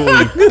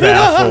 Absolutely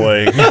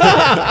baffling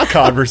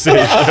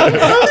conversation.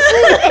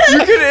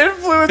 You can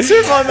influence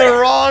him on the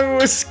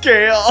wrong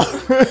scale.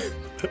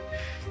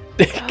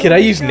 Can I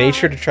use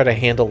nature to try to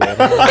handle that?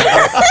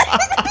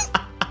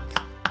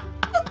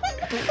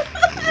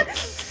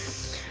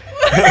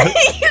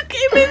 You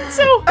came in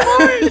so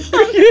hard.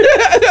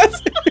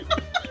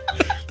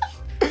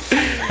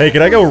 Hey,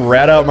 can I go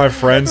rat out my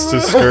friends to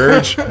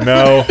Scourge?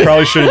 No,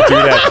 probably shouldn't do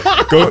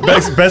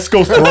that. Best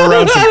go throw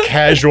around some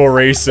casual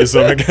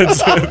racism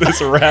against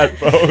this rat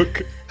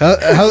folk.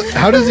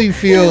 How does he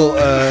feel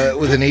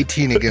with an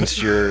 18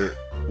 against your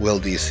will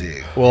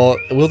DC? Well,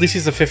 Will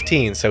DC's a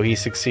 15, so he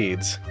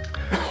succeeds.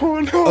 Oh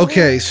no.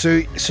 Okay,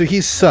 so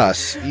he's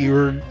sus.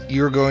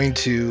 You're going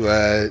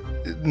to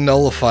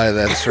nullify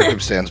that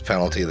circumstance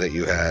penalty that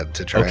you had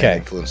to try Okay. and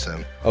influence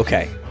him.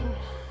 Okay.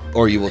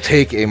 Or you will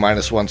take a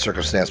 -1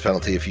 circumstance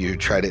penalty if you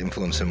try to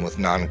influence him with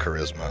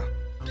non-charisma.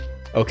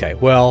 Okay,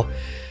 well,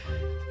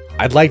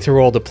 I'd like to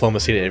roll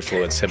diplomacy to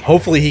influence him.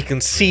 Hopefully he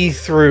can see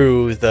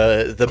through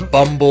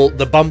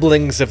the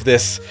bumblings of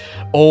this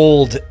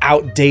old,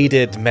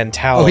 outdated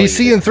mentality. Oh, he's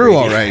seeing through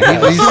all right.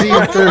 He's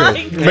seeing through.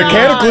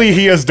 Mechanically,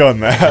 he has done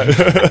that.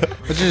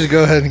 Let's just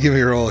go ahead and give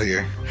me a roll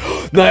here.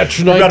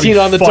 Natural gotta be 19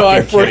 on the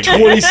die fucking for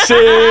kidding me.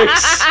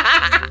 26.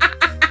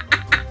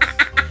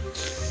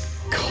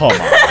 Come on.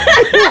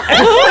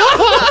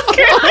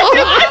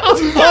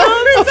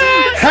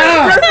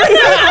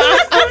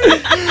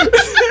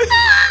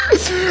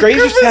 Grady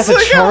just has a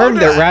charm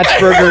that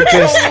Ratsburger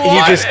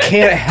just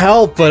can't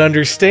help but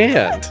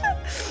understand.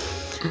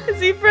 Is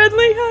he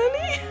friendly,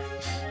 honey?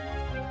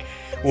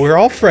 We're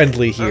all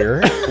friendly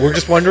here. We're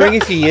just wondering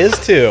if he is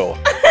too.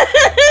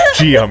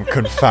 Gee, I'm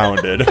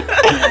confounded.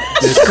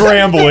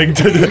 Scrambling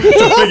to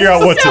figure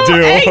out what to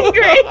do.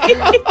 Angry.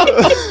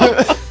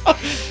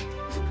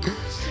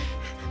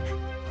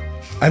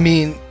 I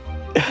mean,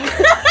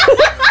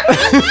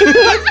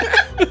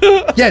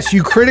 yes,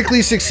 you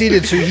critically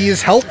succeeded, so he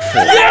is helpful.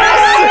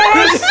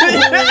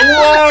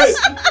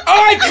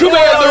 I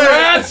command the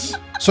rats!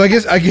 So I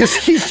guess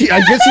he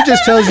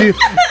just tells you,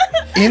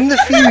 in the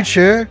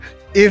future,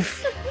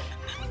 if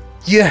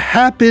you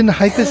happen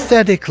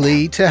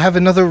hypothetically to have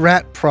another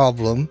rat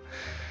problem,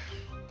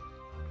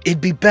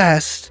 it'd be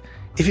best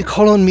if you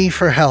call on me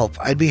for help.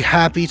 I'd be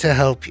happy to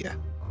help you.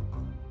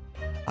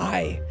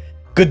 Aye.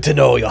 Good to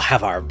know you'll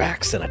have our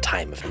backs in a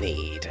time of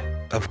need.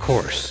 Of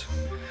course.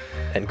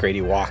 And Grady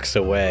walks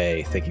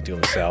away, thinking to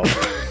himself,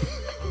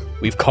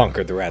 we've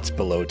conquered the rats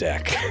below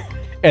deck,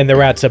 and the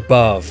rats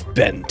above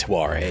bend to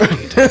our aid.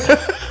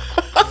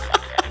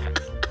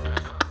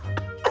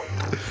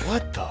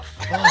 What the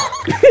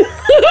fuck?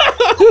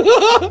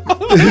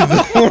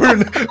 The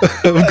horn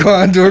of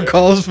Gondor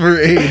calls for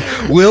aid.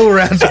 Will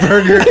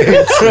Ratsburger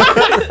answer?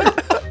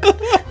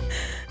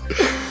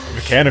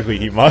 Mechanically,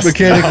 he must.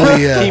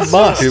 Mechanically, yes. He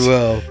must. He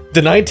will.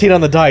 The 19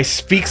 on the die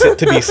speaks it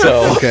to be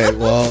so. Okay,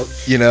 well,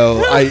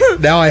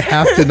 I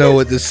have to know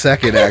what the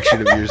second action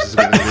of yours is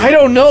going to be. I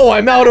don't know,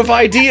 I'm out of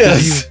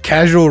ideas. You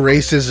casual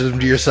racism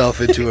to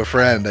yourself into a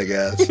friend, I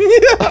guess.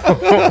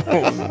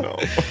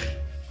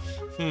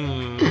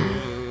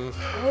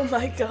 Oh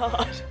my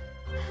god.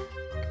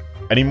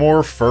 Any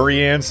more furry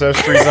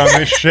ancestries on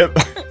this ship?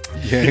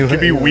 Yeah, It could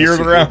be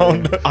weird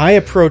around. I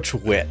approach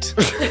Wit.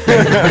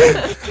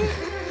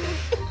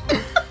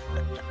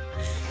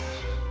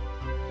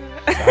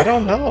 I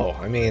don't know.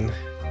 I mean,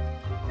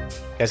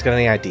 you guys got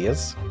any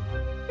ideas?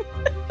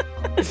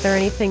 Is there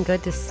anything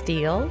good to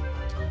steal?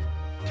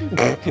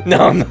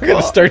 No, I'm not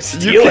gonna start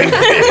stealing.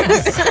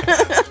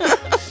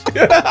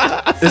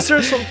 Is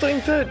there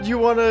something that you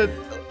want to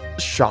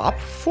shop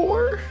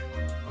for?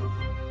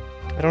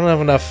 I don't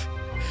have enough.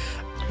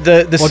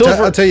 The Well,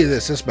 silver. I'll tell you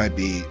this. This might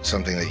be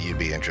something that you'd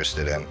be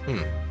interested in.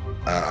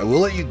 I will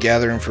let you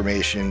gather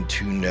information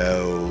to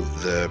know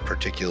the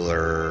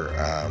particular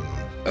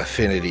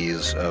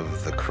affinities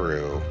of the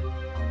crew.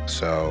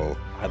 So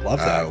I love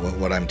that.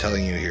 what I'm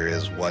telling you here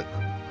is what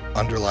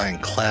underlying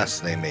class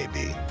they may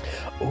be.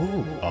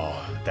 Ooh, Oh,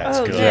 that's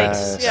Oh, good.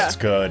 yikes. Yeah. That's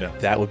good.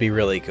 that would be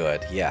really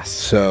good. Yes.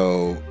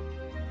 So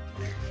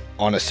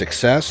on a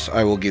success,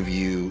 I will give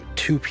you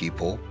 2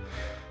 people,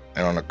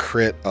 and on a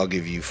crit, I'll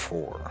give you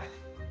 4.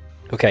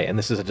 Okay, and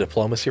this is a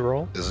diplomacy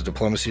roll. This is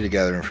diplomacy to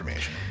gather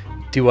information.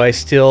 Do I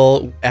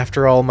still,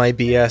 after all my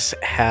BS,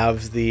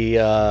 have the You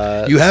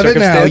have it now.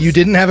 circumstance? You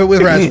didn't have it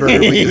with Ratsburger,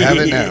 but you have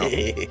it now.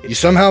 You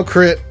somehow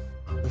crit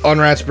on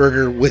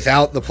Ratsburger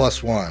without the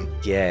 +1.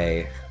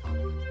 Yay.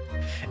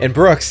 And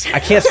Brooks, I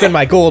can't spend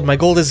my gold. My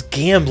gold is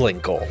gambling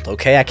gold,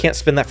 okay? I can't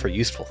spend that for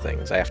useful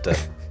things. I have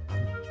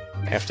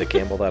to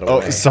gamble that away.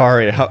 Oh,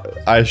 sorry.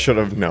 I should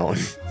have known.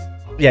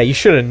 Yeah, you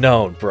should have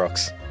known,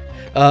 Brooks.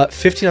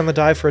 15 on the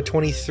die for a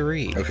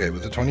 23. Okay,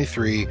 with the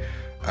 23,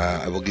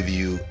 I will give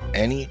you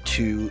any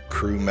 2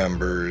 crew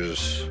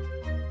members'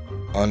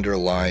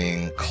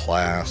 underlying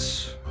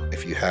class.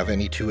 If you have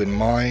any 2 in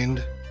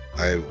mind,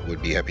 I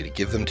would be happy to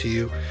give them to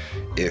you.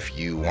 If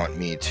you want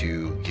me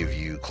to give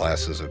you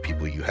classes of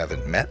people you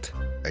haven't met,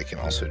 I can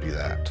also do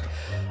that.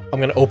 I'm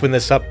going to open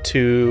this up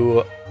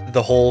to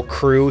the whole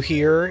crew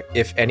here.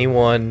 If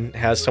anyone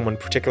has someone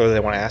particular they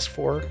want to ask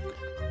for.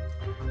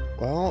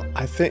 Well,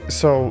 I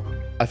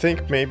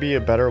think maybe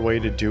a better way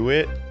to do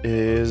it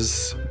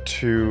is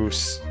to,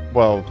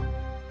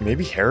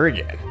 maybe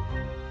Harrigan.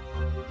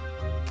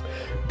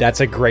 That's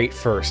a great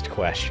first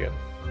question.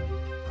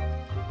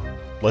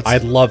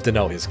 I'd love to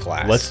know his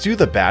class. Let's do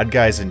the bad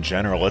guys in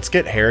general. Let's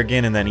get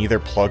Harrigan and then either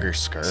Plug or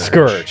Scourge.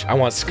 Scourge. I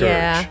want Scourge.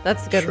 Yeah,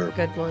 that's good. Sure.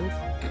 Good ones.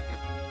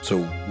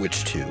 So,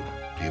 which 2 do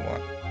you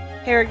want?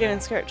 Harrigan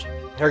and Scourge.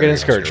 Harrigan and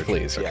Scourge,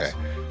 please. Okay.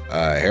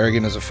 Yes.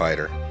 Harrigan is a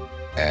fighter,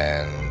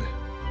 and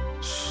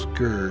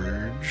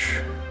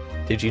Scourge.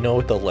 Did you know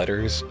with the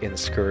letters in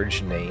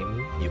Scourge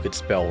name, you could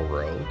spell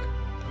rogue?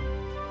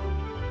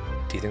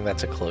 Do you think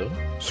that's a clue?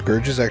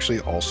 Scourge is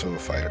actually also a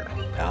fighter.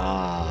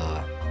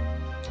 Ah.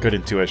 Good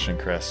intuition,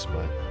 Chris,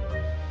 but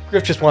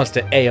Griff just wants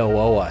to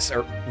AOO us,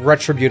 or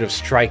retributive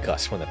strike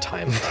us when the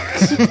time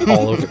comes,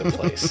 all over the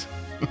place.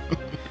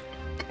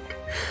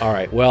 All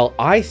right, well,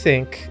 I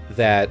think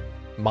that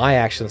my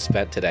actions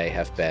spent today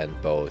have been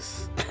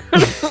both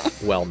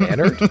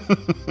well-mannered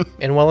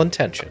and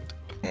well-intentioned.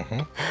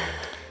 Mm-hmm.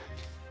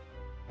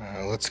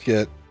 Let's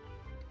get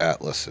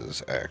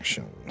Atlas's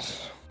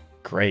actions.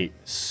 great.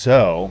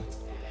 So,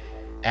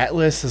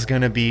 Atlas is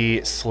going to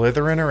be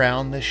slithering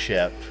around the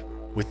ship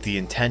with the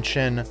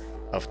intention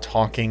of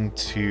talking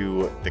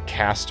to the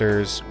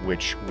casters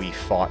which we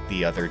fought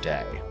the other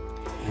day.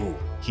 Ooh.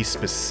 He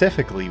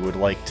specifically would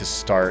like to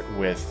start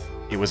with,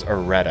 it was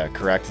Areta,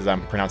 correct? Is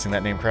I'm pronouncing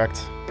that name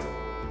correct?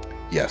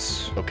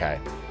 Yes. Okay.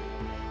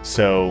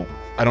 So,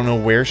 I don't know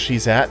where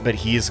she's at, but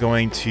he is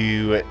going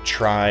to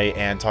try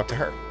and talk to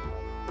her.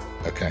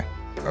 Okay.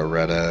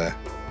 Areta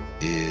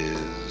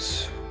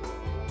is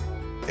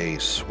a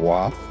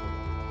swap.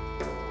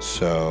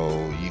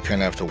 So you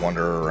kind of have to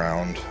wander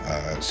around.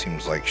 It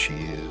seems like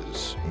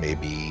she's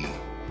maybe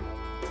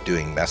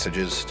doing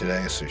messages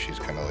today, so she's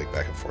kind of like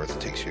back and forth.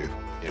 It takes you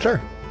know,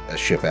 a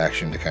ship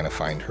action to kind of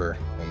find her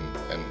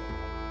and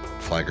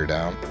flag her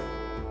down.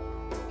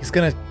 He's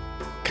going to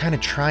kind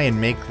of try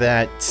and make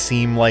that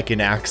seem like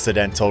an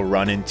accidental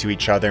run into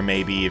each other,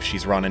 maybe if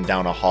she's running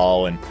down a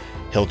hall, and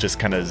he'll just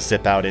kind of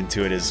zip out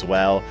into it as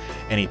well.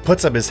 And he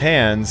puts up his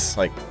hands,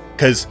 like,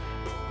 because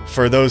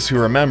for those who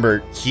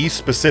remember, he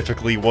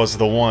specifically was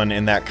the one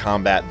in that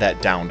combat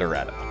that downed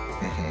Areta.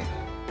 Mm-hmm.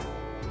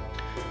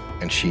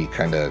 And she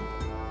kind of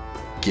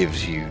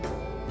gives you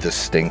the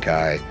stink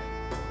eye.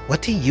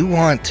 What do you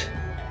want,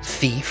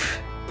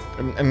 thief?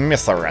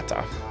 Miss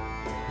Areta.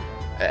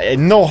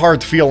 No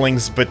hard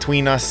feelings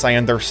between us. I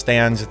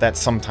understand that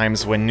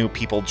sometimes when new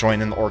people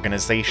join an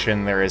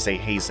organization, there is a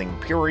hazing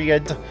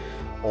period.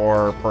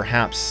 Or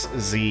perhaps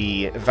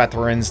the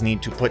veterans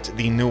need to put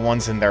the new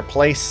ones in their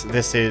place.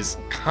 This is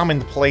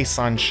commonplace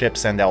on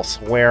ships and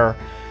elsewhere.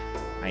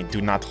 I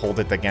do not hold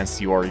it against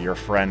you or your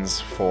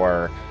friends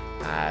for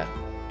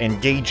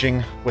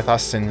engaging with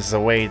us in the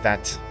way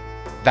that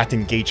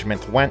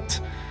engagement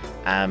went.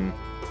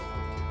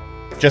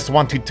 Just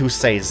wanted to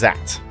say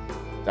that.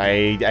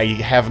 I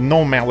have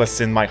no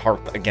malice in my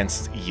heart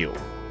against you.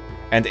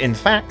 And in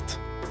fact,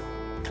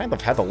 kind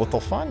of had a little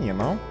fun, you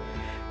know?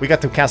 We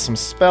got to cast some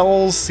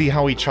spells, see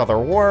how each other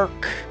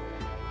work.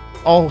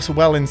 All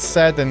well and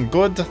said and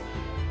good.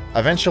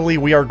 Eventually,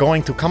 we are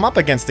going to come up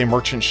against a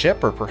merchant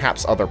ship, or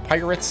perhaps other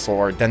pirates,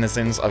 or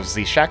denizens of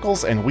the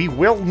shackles, and we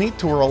will need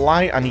to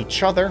rely on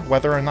each other,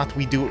 whether or not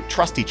we do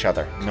trust each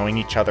other. Knowing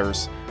each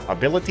other's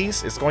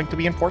abilities is going to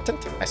be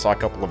important. I saw a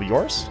couple of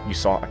yours, you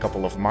saw a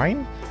couple of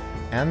mine,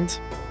 and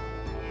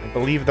I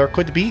believe there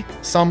could be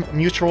some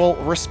mutual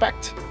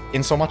respect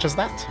in so much as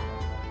that.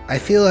 I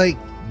feel like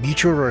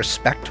mutual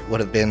respect would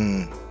have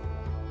been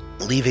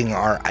leaving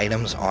our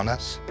items on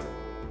us.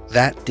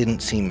 That didn't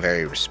seem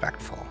very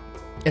respectful.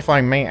 If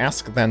I may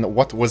ask, then,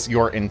 what was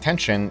your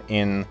intention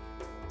in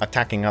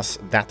attacking us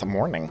that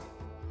morning?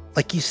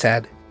 Like you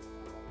said,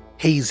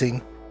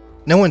 hazing.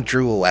 No one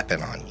drew a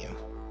weapon on you.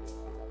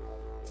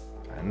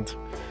 And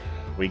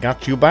we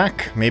got you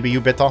back. Maybe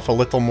you bit off a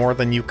little more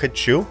than you could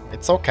chew.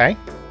 It's okay.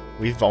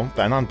 We've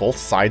been on both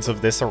sides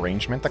of this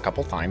arrangement a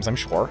couple times, I'm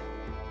sure.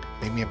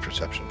 Make me a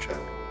perception check.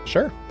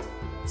 Sure.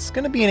 It's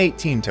gonna be an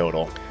 18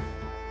 total.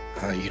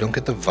 You don't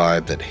get the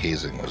vibe that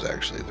hazing was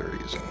actually the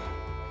reason.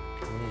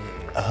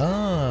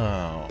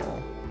 Oh.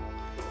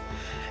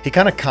 He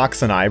kind of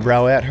cocks an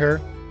eyebrow at her.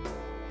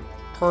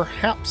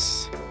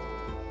 Perhaps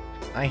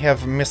I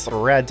have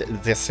misread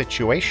the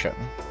situation.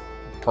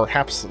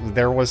 Perhaps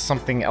there was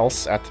something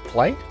else at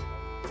play?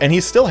 And he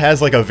still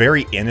has like a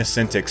very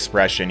innocent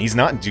expression. He's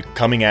not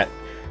coming at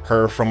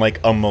her from like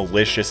a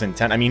malicious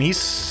intent. I mean, he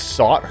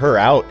sought her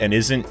out and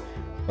isn't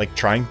like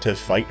trying to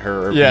fight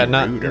her or Yeah, be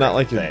not rude or not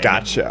like a anything.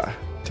 gotcha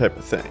type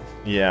of thing.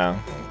 Yeah.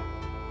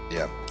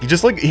 Yeah. He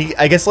just like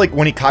I guess like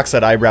when he cocks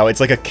that eyebrow,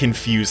 it's like a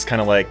confused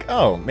kind of like,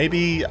 oh,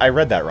 maybe I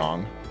read that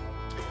wrong.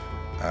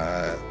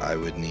 I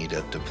would need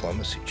a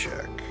diplomacy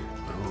check.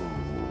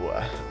 Ooh,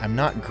 I'm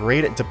not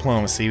great at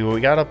diplomacy, but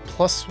we got a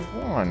 +1,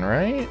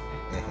 right?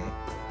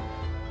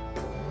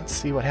 Mm-hmm. Let's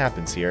see what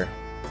happens here.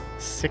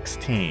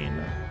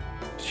 16.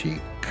 She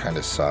kind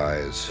of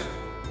sighs.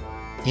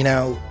 You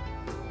know,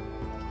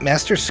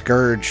 Master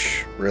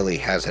Scourge really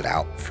has it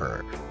out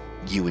for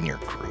you and your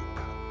group.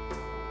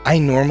 I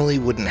normally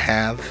wouldn't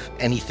have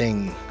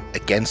anything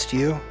against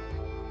you,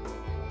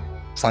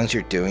 as long as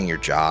you're doing your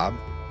job,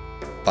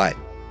 but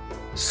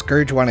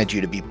Scourge wanted you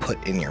to be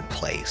put in your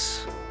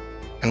place.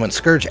 And when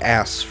Scourge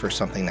asks for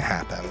something to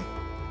happen,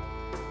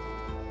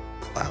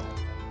 well,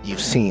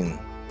 you've seen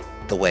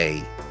the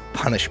way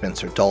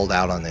punishments are doled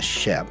out on this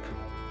ship.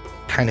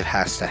 Kind of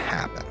has to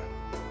happen.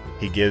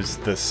 He gives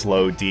the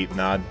slow, deep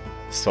nod.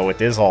 So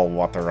it is all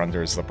water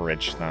under the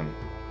bridge, then.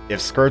 If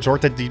Scourge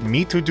ordered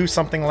me to do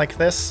something like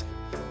this,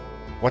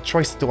 what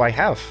choice do I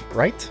have,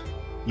 right?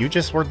 You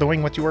just were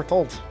doing what you were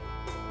told.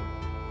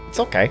 It's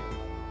okay.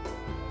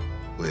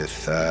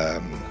 With, I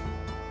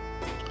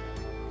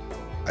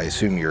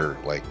assume you're,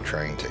 like,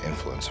 trying to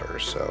influence her,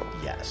 so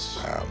Yes.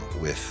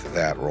 with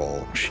that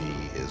role, she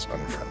is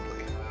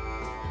unfriendly.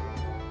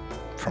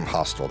 From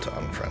hostile to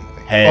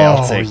unfriendly. Hey,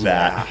 I'll take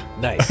that.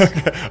 Nice.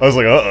 I was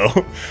like,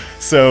 uh-oh.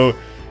 So,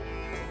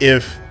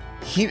 if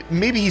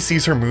maybe he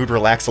sees her mood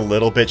relax a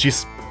little bit,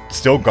 she's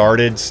still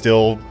guarded,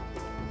 still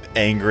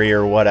angry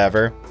or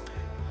whatever.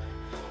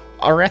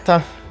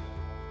 Areta,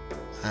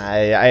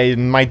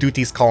 my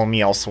duties call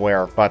me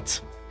elsewhere,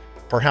 but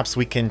perhaps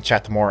we can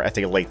chat more at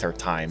a later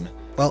time.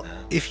 Well,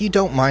 if you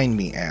don't mind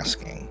me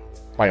asking,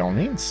 By all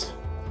means.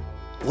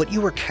 what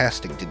you were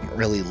casting didn't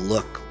really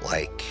look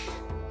like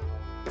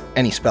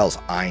any spells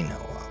I know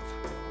of.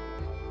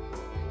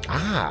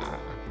 Ah.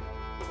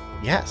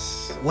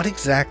 Yes. What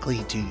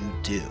exactly do you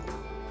do?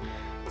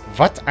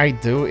 What I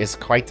do is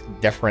quite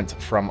different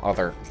from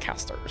other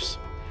casters.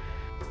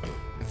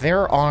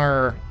 There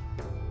are...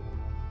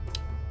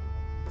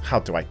 How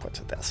do I put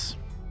this?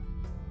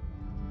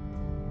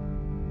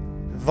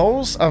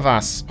 Those of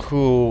us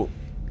who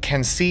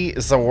can see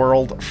the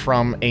world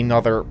from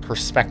another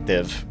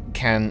perspective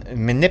can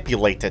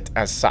manipulate it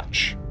as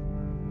such.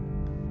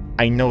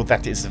 I know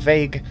that is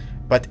vague,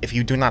 but if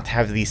you do not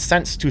have the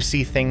sense to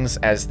see things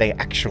as they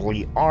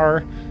actually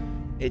are,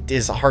 it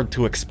is hard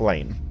to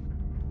explain.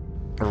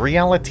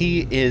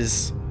 Reality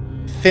is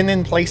thin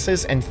in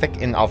places and thick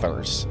in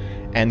others,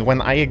 and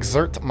when I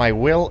exert my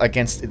will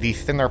against the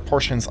thinner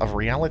portions of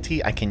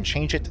reality, I can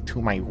change it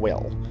to my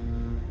will.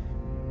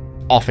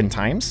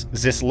 Oftentimes,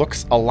 this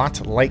looks a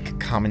lot like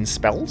common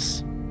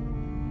spells.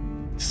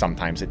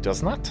 Sometimes it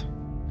does not.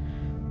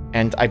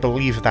 And I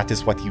believe that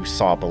is what you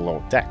saw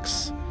below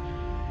decks.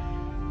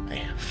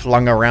 I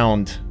flung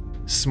around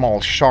small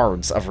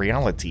shards of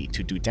reality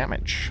to do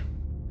damage.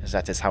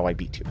 That is how I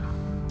beat you.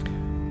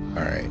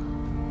 Alright,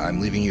 I'm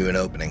leaving you an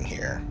opening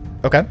here.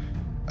 Okay.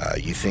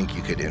 You think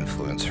you could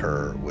influence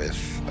her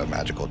with a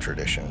magical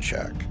tradition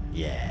check.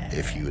 Yeah.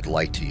 If you would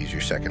like to use your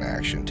second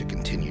action to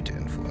continue to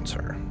influence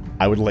her.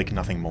 I would like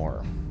nothing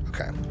more.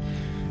 Okay.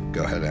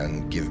 Go ahead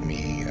and give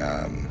me,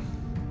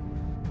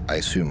 I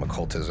assume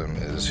occultism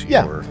is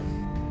Yeah. your...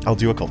 I'll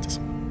do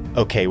occultism.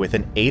 Okay, with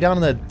an 8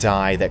 on the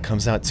die, that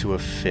comes out to a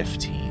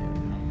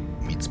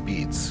 15. meets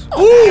beats.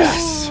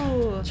 Yes!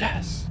 Ooh.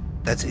 Yes!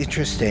 That's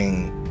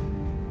interesting.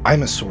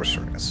 I'm a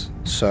sorceress,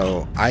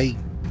 so I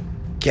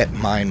get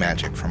my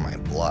magic from my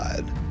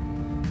blood.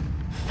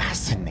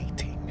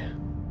 Fascinating.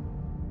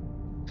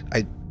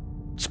 I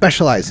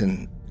specialize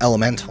in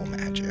elemental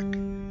magic.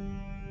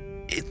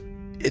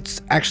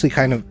 It's actually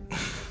kind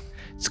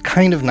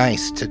of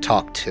nice to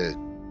talk to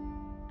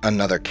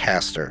another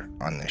caster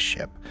on this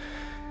ship.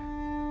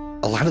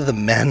 A lot of the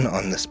men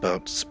on this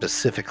boat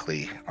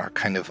specifically are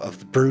kind of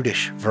the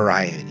brutish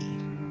variety.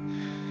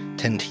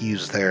 Tend to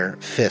use their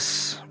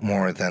fists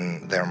more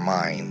than their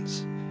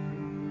minds.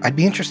 I'd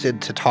be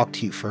interested to talk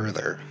to you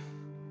further.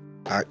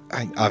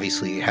 I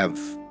obviously have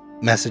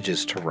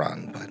messages to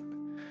run, but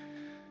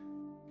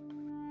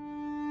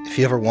if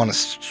you ever want to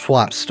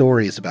swap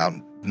stories about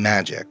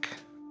magic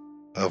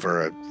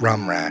over a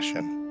rum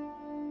ration,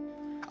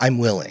 I'm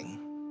willing.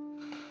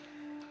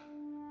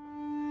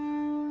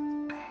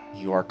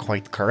 You are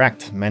quite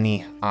correct.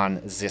 Many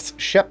on this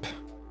ship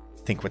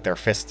think with their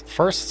fist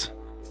first,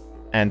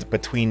 and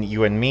between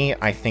you and me,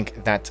 I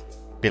think that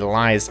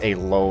belies a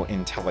low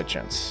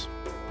intelligence.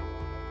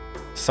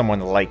 Someone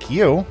like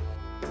you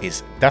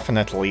is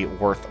definitely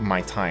worth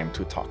my time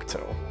to talk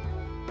to.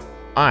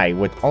 I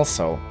would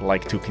also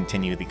like to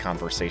continue the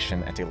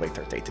conversation at a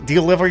later date.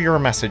 Deliver your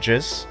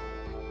messages.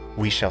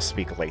 We shall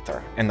speak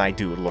later, and I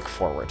do look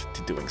forward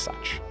to doing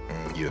such.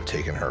 You have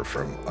taken her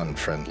from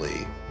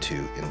unfriendly to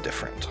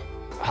indifferent.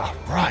 All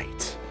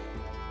right.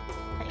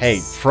 Hey,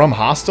 from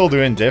hostile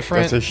to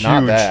indifferent, That's a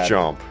not huge bad.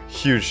 jump.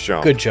 Huge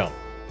jump. Good jump.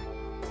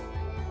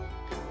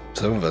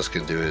 Some of us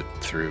could do it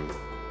through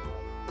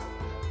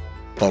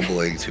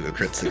bumbling to a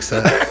crit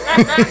success.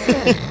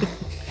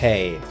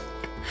 Hey,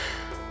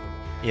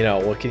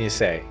 what can you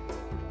say?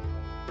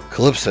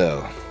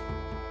 Calypso,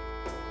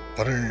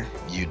 what are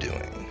you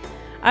doing?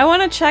 I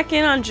want to check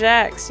in on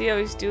Jack, see how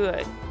he's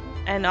doing,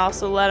 and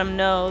also let him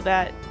know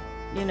that,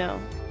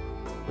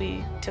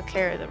 we took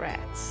care of the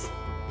rats.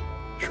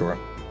 Sure.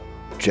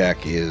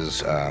 Jack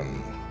is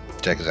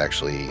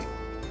actually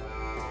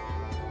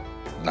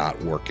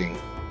not working.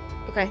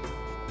 Okay.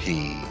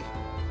 He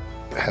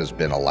has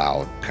been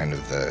allowed kind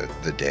of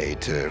the day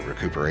to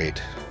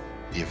recuperate,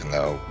 even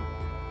though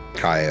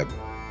Kaya,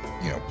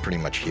 pretty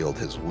much healed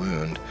his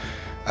wound.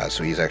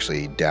 So he's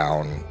actually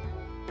down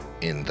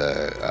in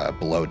the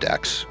below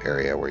decks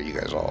area where you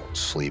guys all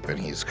sleep, and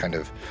he's kind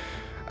of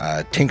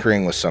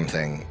tinkering with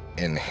something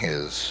in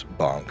his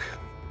bunk.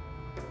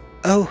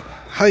 Oh,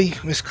 hi,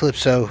 Miss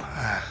Calypso.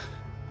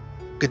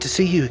 Good to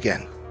see you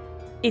again.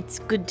 It's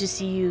good to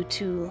see you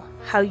too.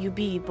 How you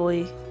be,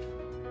 boy?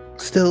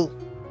 Still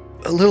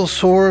a little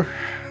sore,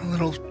 a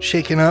little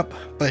shaken up,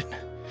 but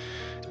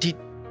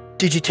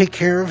did you take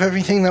care of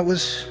everything that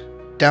was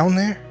down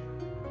there?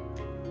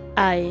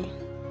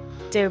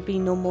 There be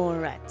no more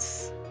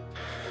rats.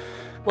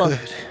 Well,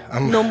 Good.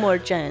 no more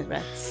giant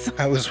rats.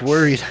 I was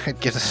worried I'd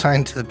get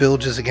assigned to the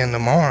bilges again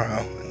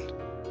tomorrow, and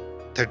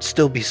there'd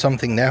still be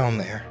something down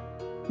there.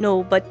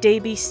 No, but they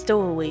be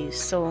stowaways,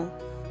 so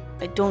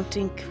I don't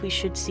think we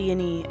should see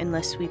any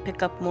unless we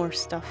pick up more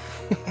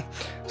stuff.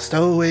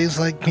 Stowaways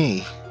like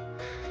me.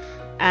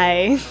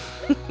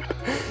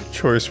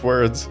 Choice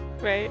words.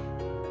 Right.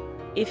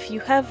 If you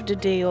have the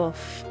day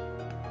off,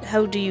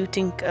 how do you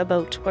think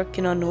about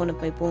working on one of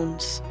my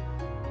bones?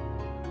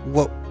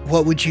 What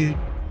would you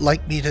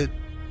like me to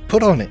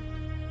put on it?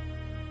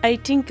 I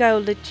think I'll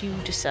let you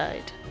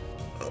decide.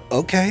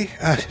 Okay.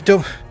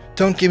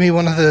 Don't give me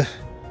one of the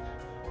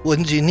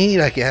ones you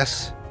need, I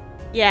guess.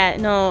 Yeah,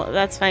 no,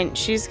 that's fine.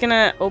 She's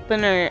gonna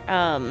open her,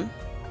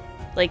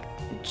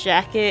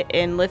 jacket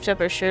and lift up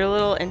her shirt a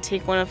little and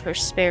take one of her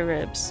spare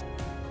ribs.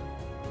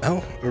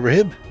 Oh, a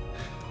rib?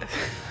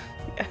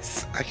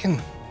 Yes. I can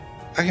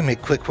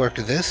make quick work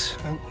of this.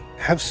 I'll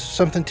have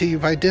something to you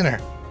by dinner.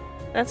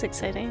 That's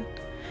exciting.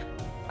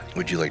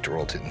 Would you like to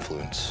roll to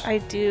influence? I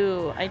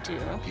do.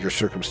 Your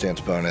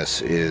circumstance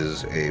bonus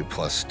is a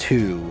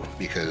 +2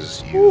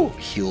 because you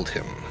healed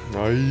him.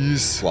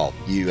 Nice. Well,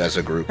 you as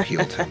a group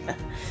healed him.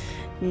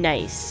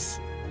 Nice.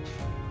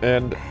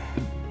 And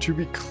to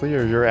be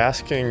clear, you're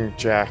asking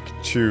Jack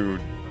to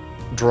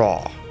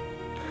draw.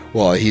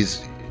 Well,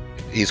 he's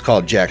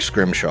called Jack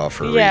Scrimshaw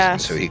for a Yeah. reason,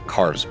 so he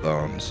carves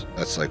bones.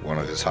 That's like one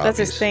of his hobbies.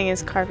 That's his thing,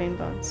 is carving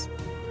bones.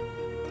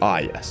 Ah,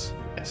 yes.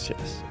 Yes.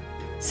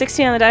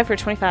 16 on the die for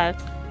 25.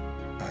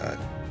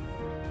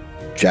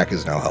 Jack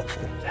is now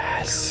helpful.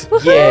 Yes.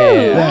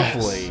 Yeah.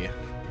 Lovely.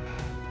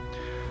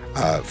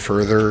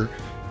 Further,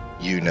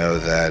 you know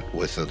that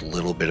with a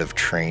little bit of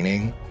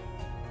training,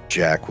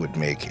 Jack would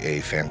make a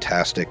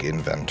fantastic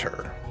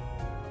inventor.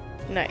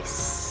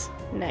 Nice.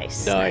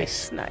 Nice.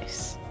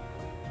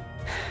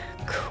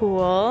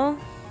 Cool.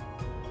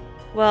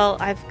 Well,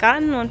 I've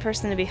gotten one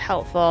person to be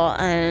helpful,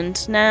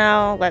 and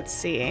now let's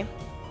see.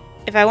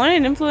 If I wanted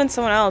to influence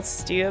someone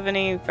else, do you have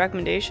any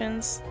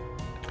recommendations?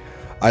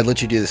 I'd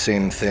let you do the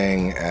same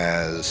thing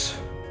as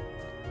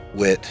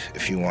Wit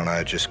if you want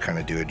to just kind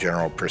of do a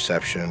general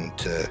perception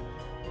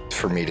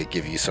for me to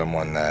give you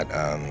someone that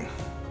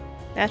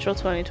Natural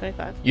 20,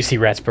 25. You see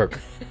Ratsburg.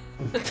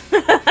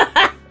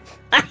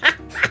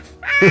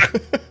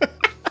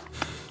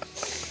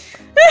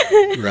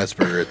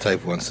 Ratsburger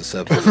type 1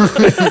 susceptible.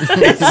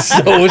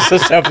 So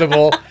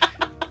susceptible.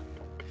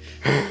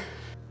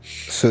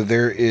 So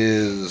there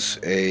is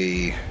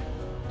a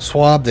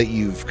swab that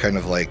you've kind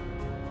of like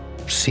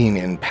seen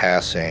in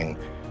passing.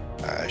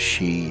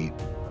 She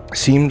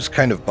seems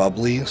kind of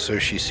bubbly, so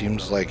she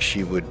seems like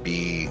she would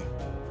be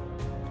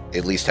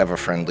at least have a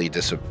friendly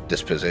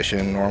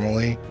disposition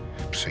normally.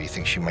 So you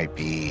think she might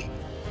be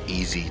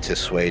easy to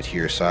sway to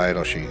your side.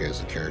 I'll show you guys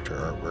the character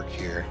artwork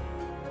here.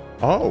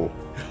 Oh.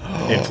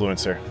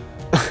 Influencer.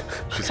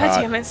 She's God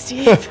hot. damn it,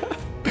 Steve.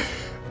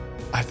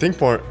 I think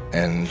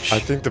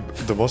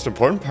the most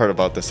important part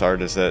about this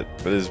art is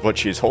what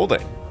she's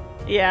holding.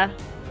 Yeah.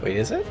 Wait,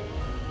 is it?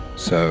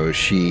 So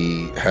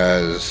she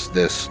has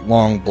this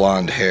long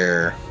blonde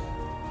hair,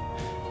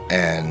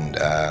 and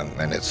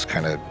it's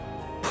kind of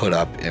put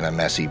up in a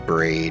messy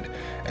braid.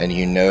 And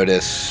you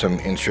notice some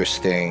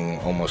interesting,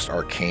 almost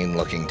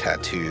arcane-looking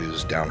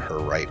tattoos down her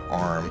right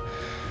arm.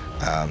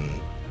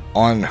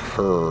 On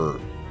her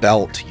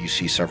belt, you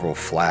see several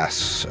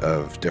flasks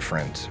of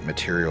different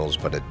materials,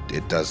 but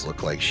it does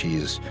look like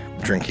she's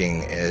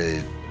drinking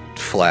a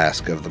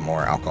flask of the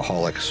more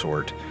alcoholic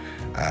sort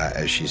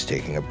as she's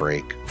taking a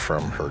break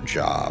from her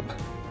job.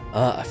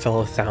 A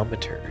fellow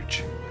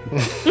thaumaturge.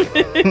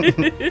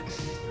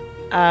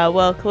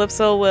 Well,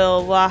 Calypso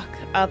will walk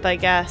up, I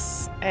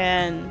guess,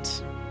 and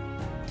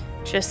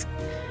just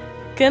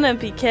gonna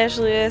be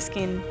casually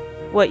asking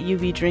what you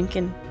be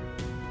drinking.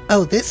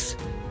 Oh, this?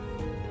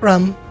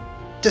 Rum.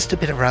 Just a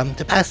bit of rum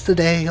to pass the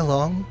day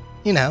along,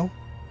 you know.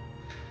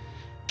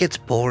 Gets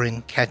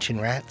boring catching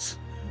rats.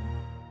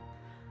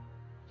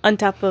 On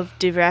top of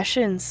the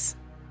rations,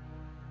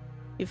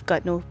 you've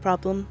got no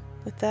problem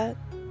with that?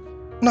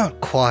 Not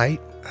quite.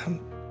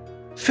 I'm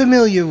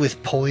familiar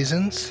with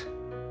poisons.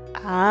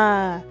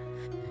 Ah,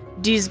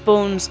 these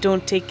bones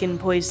don't take in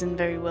poison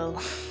very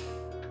well.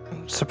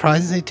 I'm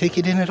surprised they take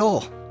it in at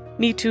all.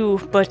 Me too,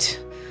 but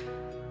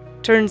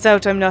turns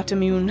out I'm not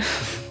immune.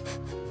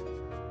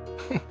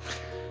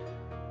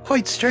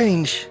 Quite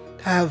strange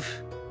to have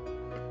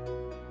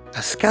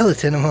a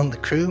skeleton among the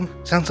crew.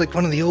 Sounds like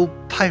one of the old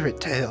pirate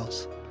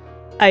tales.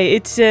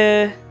 It's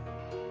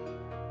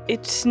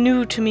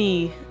new to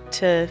me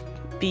to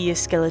be a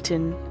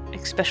skeleton,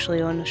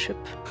 especially on a ship.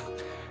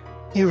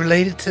 You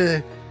related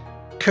to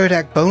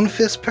Kurdak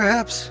Bonefist,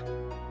 perhaps?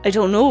 I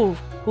don't know.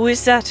 Who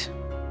is that?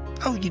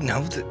 Oh, you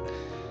know,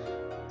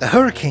 the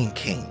Hurricane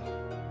King.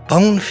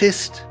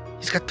 Bonefist.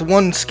 He's got the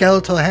one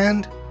skeletal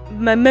hand.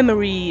 My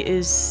memory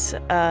is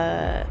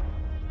a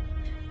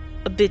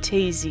bit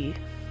hazy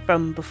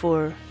from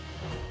before.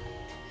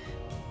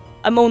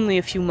 I'm only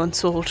a few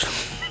months old.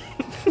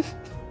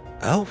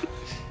 Oh,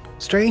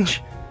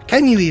 strange.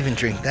 Can you even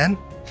drink then?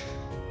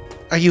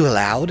 Are you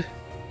allowed?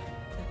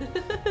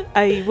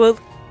 I will.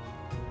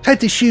 Tried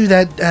to shoo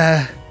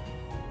that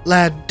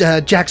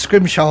lad Jack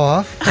Scrimshaw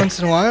off once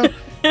in a while.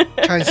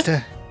 Tries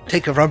to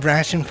take a rum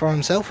ration for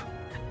himself.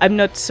 I'm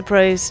not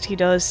surprised he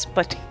does,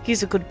 but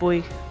he's a good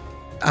boy.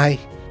 Aye,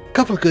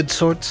 couple of good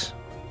sorts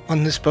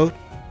on this boat.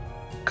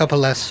 Couple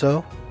less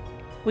so.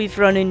 We've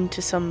run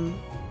into some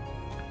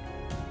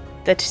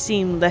that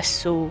seem less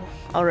so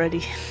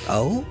already.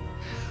 Oh?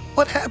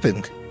 What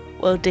happened?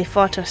 Well, they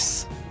fought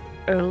us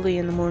early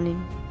in the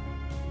morning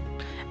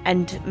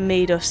and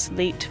made us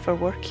late for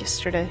work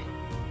yesterday.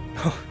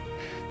 Oh,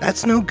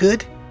 that's no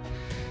good.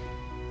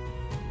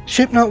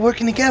 Ship not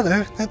working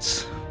together,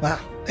 well,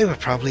 they were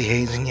probably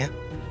hazing you.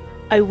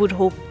 I would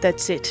hope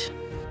that's it.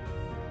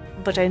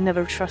 But I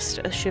never trust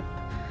a ship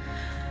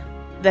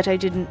that I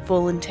didn't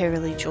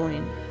voluntarily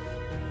join.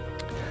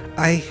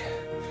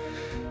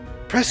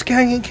 Press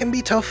ganging can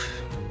be tough.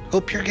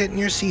 Hope you're getting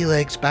your sea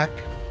legs back.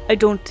 I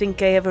don't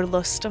think I ever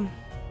lost them.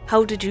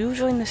 How did you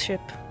join the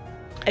ship?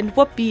 And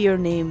what be your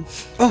name?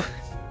 Oh,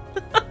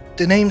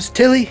 the name's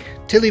Tilly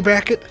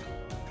Brackett.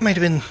 I might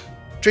have been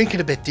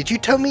drinking a bit. Did you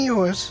tell me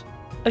yours?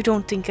 I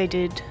don't think I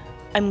did.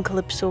 I'm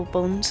Calypso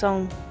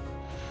Bonesong.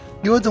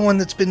 You're the one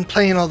that's been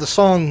playing all the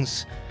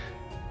songs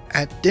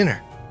at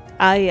dinner.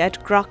 I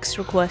at Grok's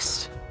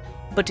request,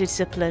 but it's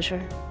a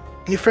pleasure.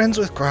 You're friends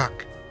with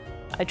Grok.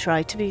 I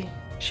try to be.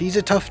 She's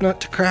a tough nut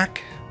to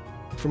crack.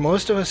 For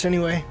most of us,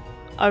 anyway.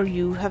 Are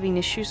you having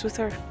issues with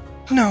her?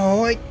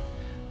 No, I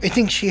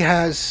think she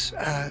has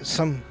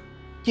some,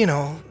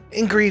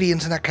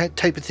 ingredients and that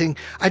type of thing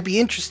I'd be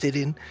interested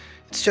in.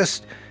 It's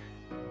just,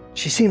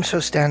 she seems so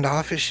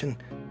standoffish and...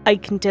 I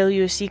can tell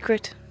you a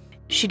secret.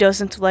 She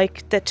doesn't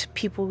like that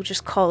people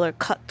just call her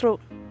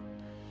Cutthroat.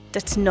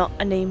 That's not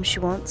a name she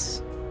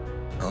wants.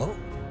 Oh,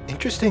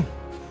 interesting.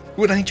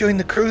 When I joined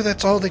the crew,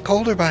 that's all they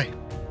called her by.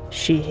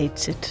 She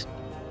hates it.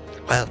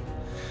 Well,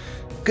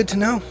 good to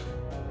know.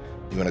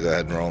 You want to go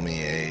ahead and roll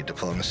me a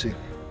diplomacy?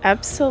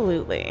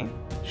 Absolutely.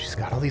 She's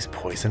got all these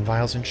poison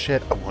vials and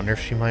shit. I wonder if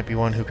she might be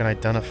one who can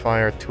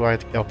identify our two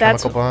That's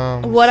alchemical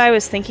bombs. what I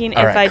was thinking.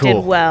 All If right, I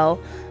cool. did well.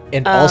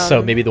 And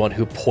also maybe the one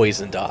who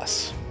poisoned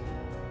us.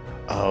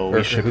 Oh, Or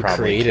we should who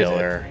probably created kill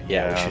it. her.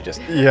 Yeah, we should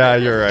just... Yeah,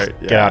 you're right.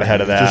 Get out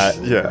ahead of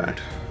that. Yeah.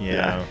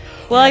 Yeah.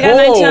 Well, I got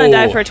 19 on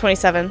die Whoa. for a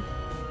 27.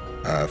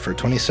 For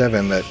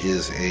 27, that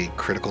is a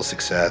critical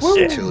success.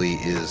 Tilly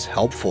is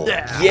helpful.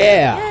 Yeah!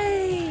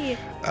 Yay!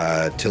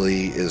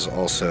 Tilly is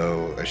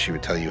also, as she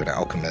would tell you, an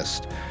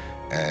alchemist.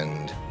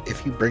 And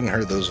if you bring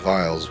her those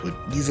vials, would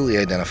easily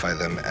identify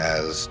them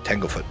as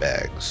Tanglefoot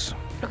bags.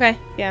 Okay,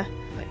 yeah.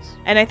 Nice.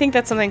 And I think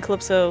that's something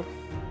Calypso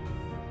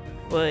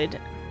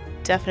would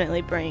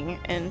definitely bring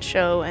and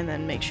show and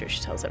then make sure she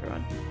tells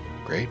everyone.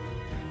 Great.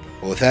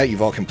 Well, with that,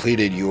 you've all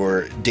completed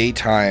your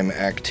daytime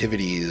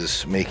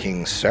activities,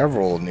 making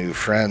several new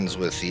friends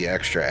with the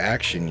extra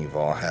action you've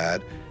all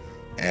had.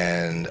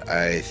 And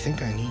I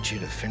think I need you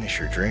to finish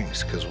your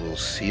drinks because we'll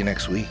see you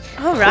next week.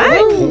 All right.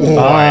 Boy,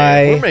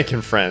 Bye. we're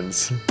making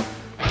friends.